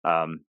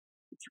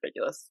 It's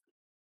ridiculous.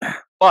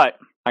 But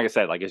like I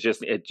said, like, it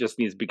just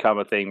needs to become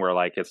a thing where,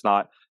 like, it's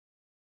not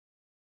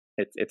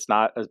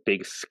as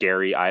big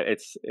scary.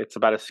 It's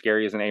about as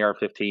scary as an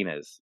AR-15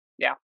 is.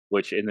 Yeah.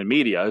 Which in the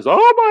media is,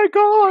 oh my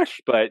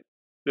gosh, but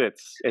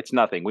it's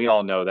nothing. We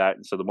all know that.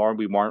 And so the more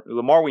we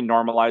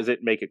normalize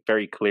it, make it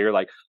very clear,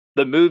 like,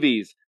 the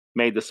movies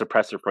made the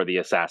suppressor for the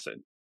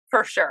assassin.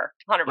 For sure.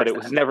 100%. But it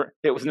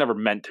was never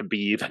meant to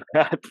be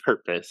that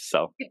purpose.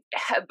 So,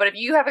 but if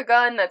you have a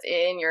gun that's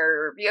in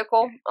your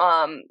vehicle,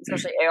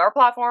 especially AR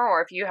platform,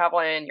 or if you have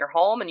one in your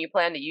home and you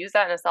plan to use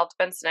that in a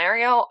self-defense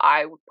scenario,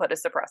 I would put a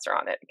suppressor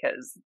on it,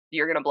 because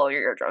you're going to blow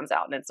your eardrums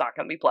out and it's not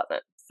going to be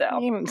pleasant.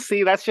 So,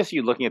 see, that's just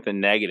you looking at the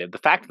negative. The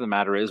fact of the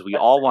matter is, we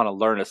all want to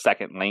learn a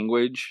second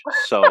language.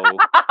 So what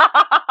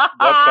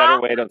better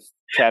way to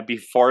be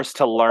forced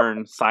to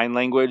learn sign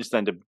language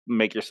than to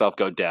make yourself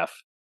go deaf?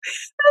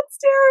 That's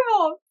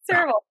terrible. It's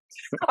terrible.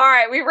 All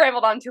right, we've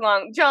rambled on too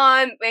long.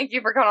 John, thank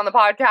you for coming on the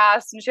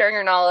podcast and sharing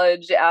your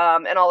knowledge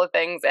and all the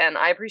things. And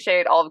I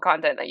appreciate all the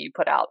content that you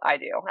put out. I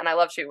do. And I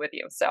love shooting with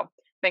you. So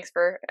thanks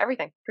for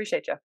everything.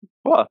 Appreciate you.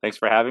 Well, thanks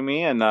for having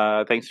me. And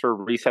thanks for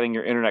resetting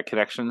your internet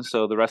connection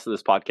so the rest of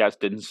this podcast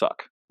didn't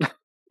suck.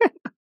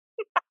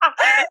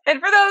 And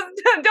for those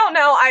who don't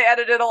know, I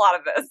edited a lot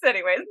of this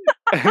anyways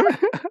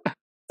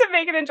to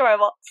make it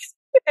enjoyable.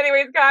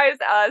 Anyways, guys,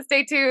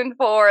 stay tuned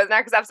for the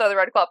next episode of the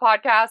Red Club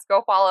Podcast.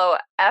 Go follow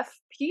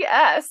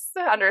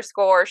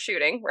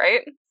FPS_shooting,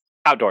 right?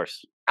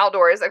 Outdoors,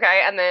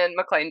 okay. And then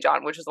McClain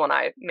John, which is the one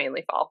I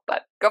mainly follow.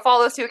 But go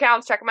follow those 2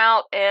 accounts, check them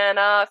out, and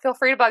feel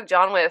free to bug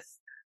John with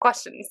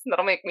questions.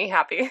 That'll make me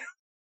happy.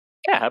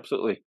 Yeah,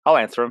 absolutely. I'll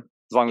answer them,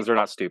 as long as they're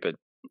not stupid.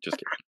 Just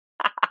kidding.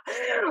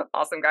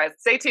 Awesome, guys.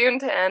 Stay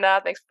tuned, and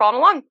thanks for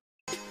following along.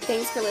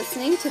 Thanks for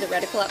listening to the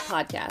Reticle Up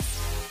Podcast.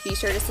 Be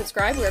sure to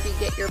subscribe wherever you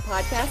get your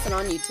podcasts and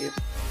on YouTube.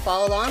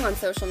 Follow along on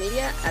social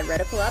media at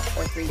Reticle Up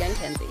or 3 Gun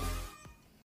Kenzie.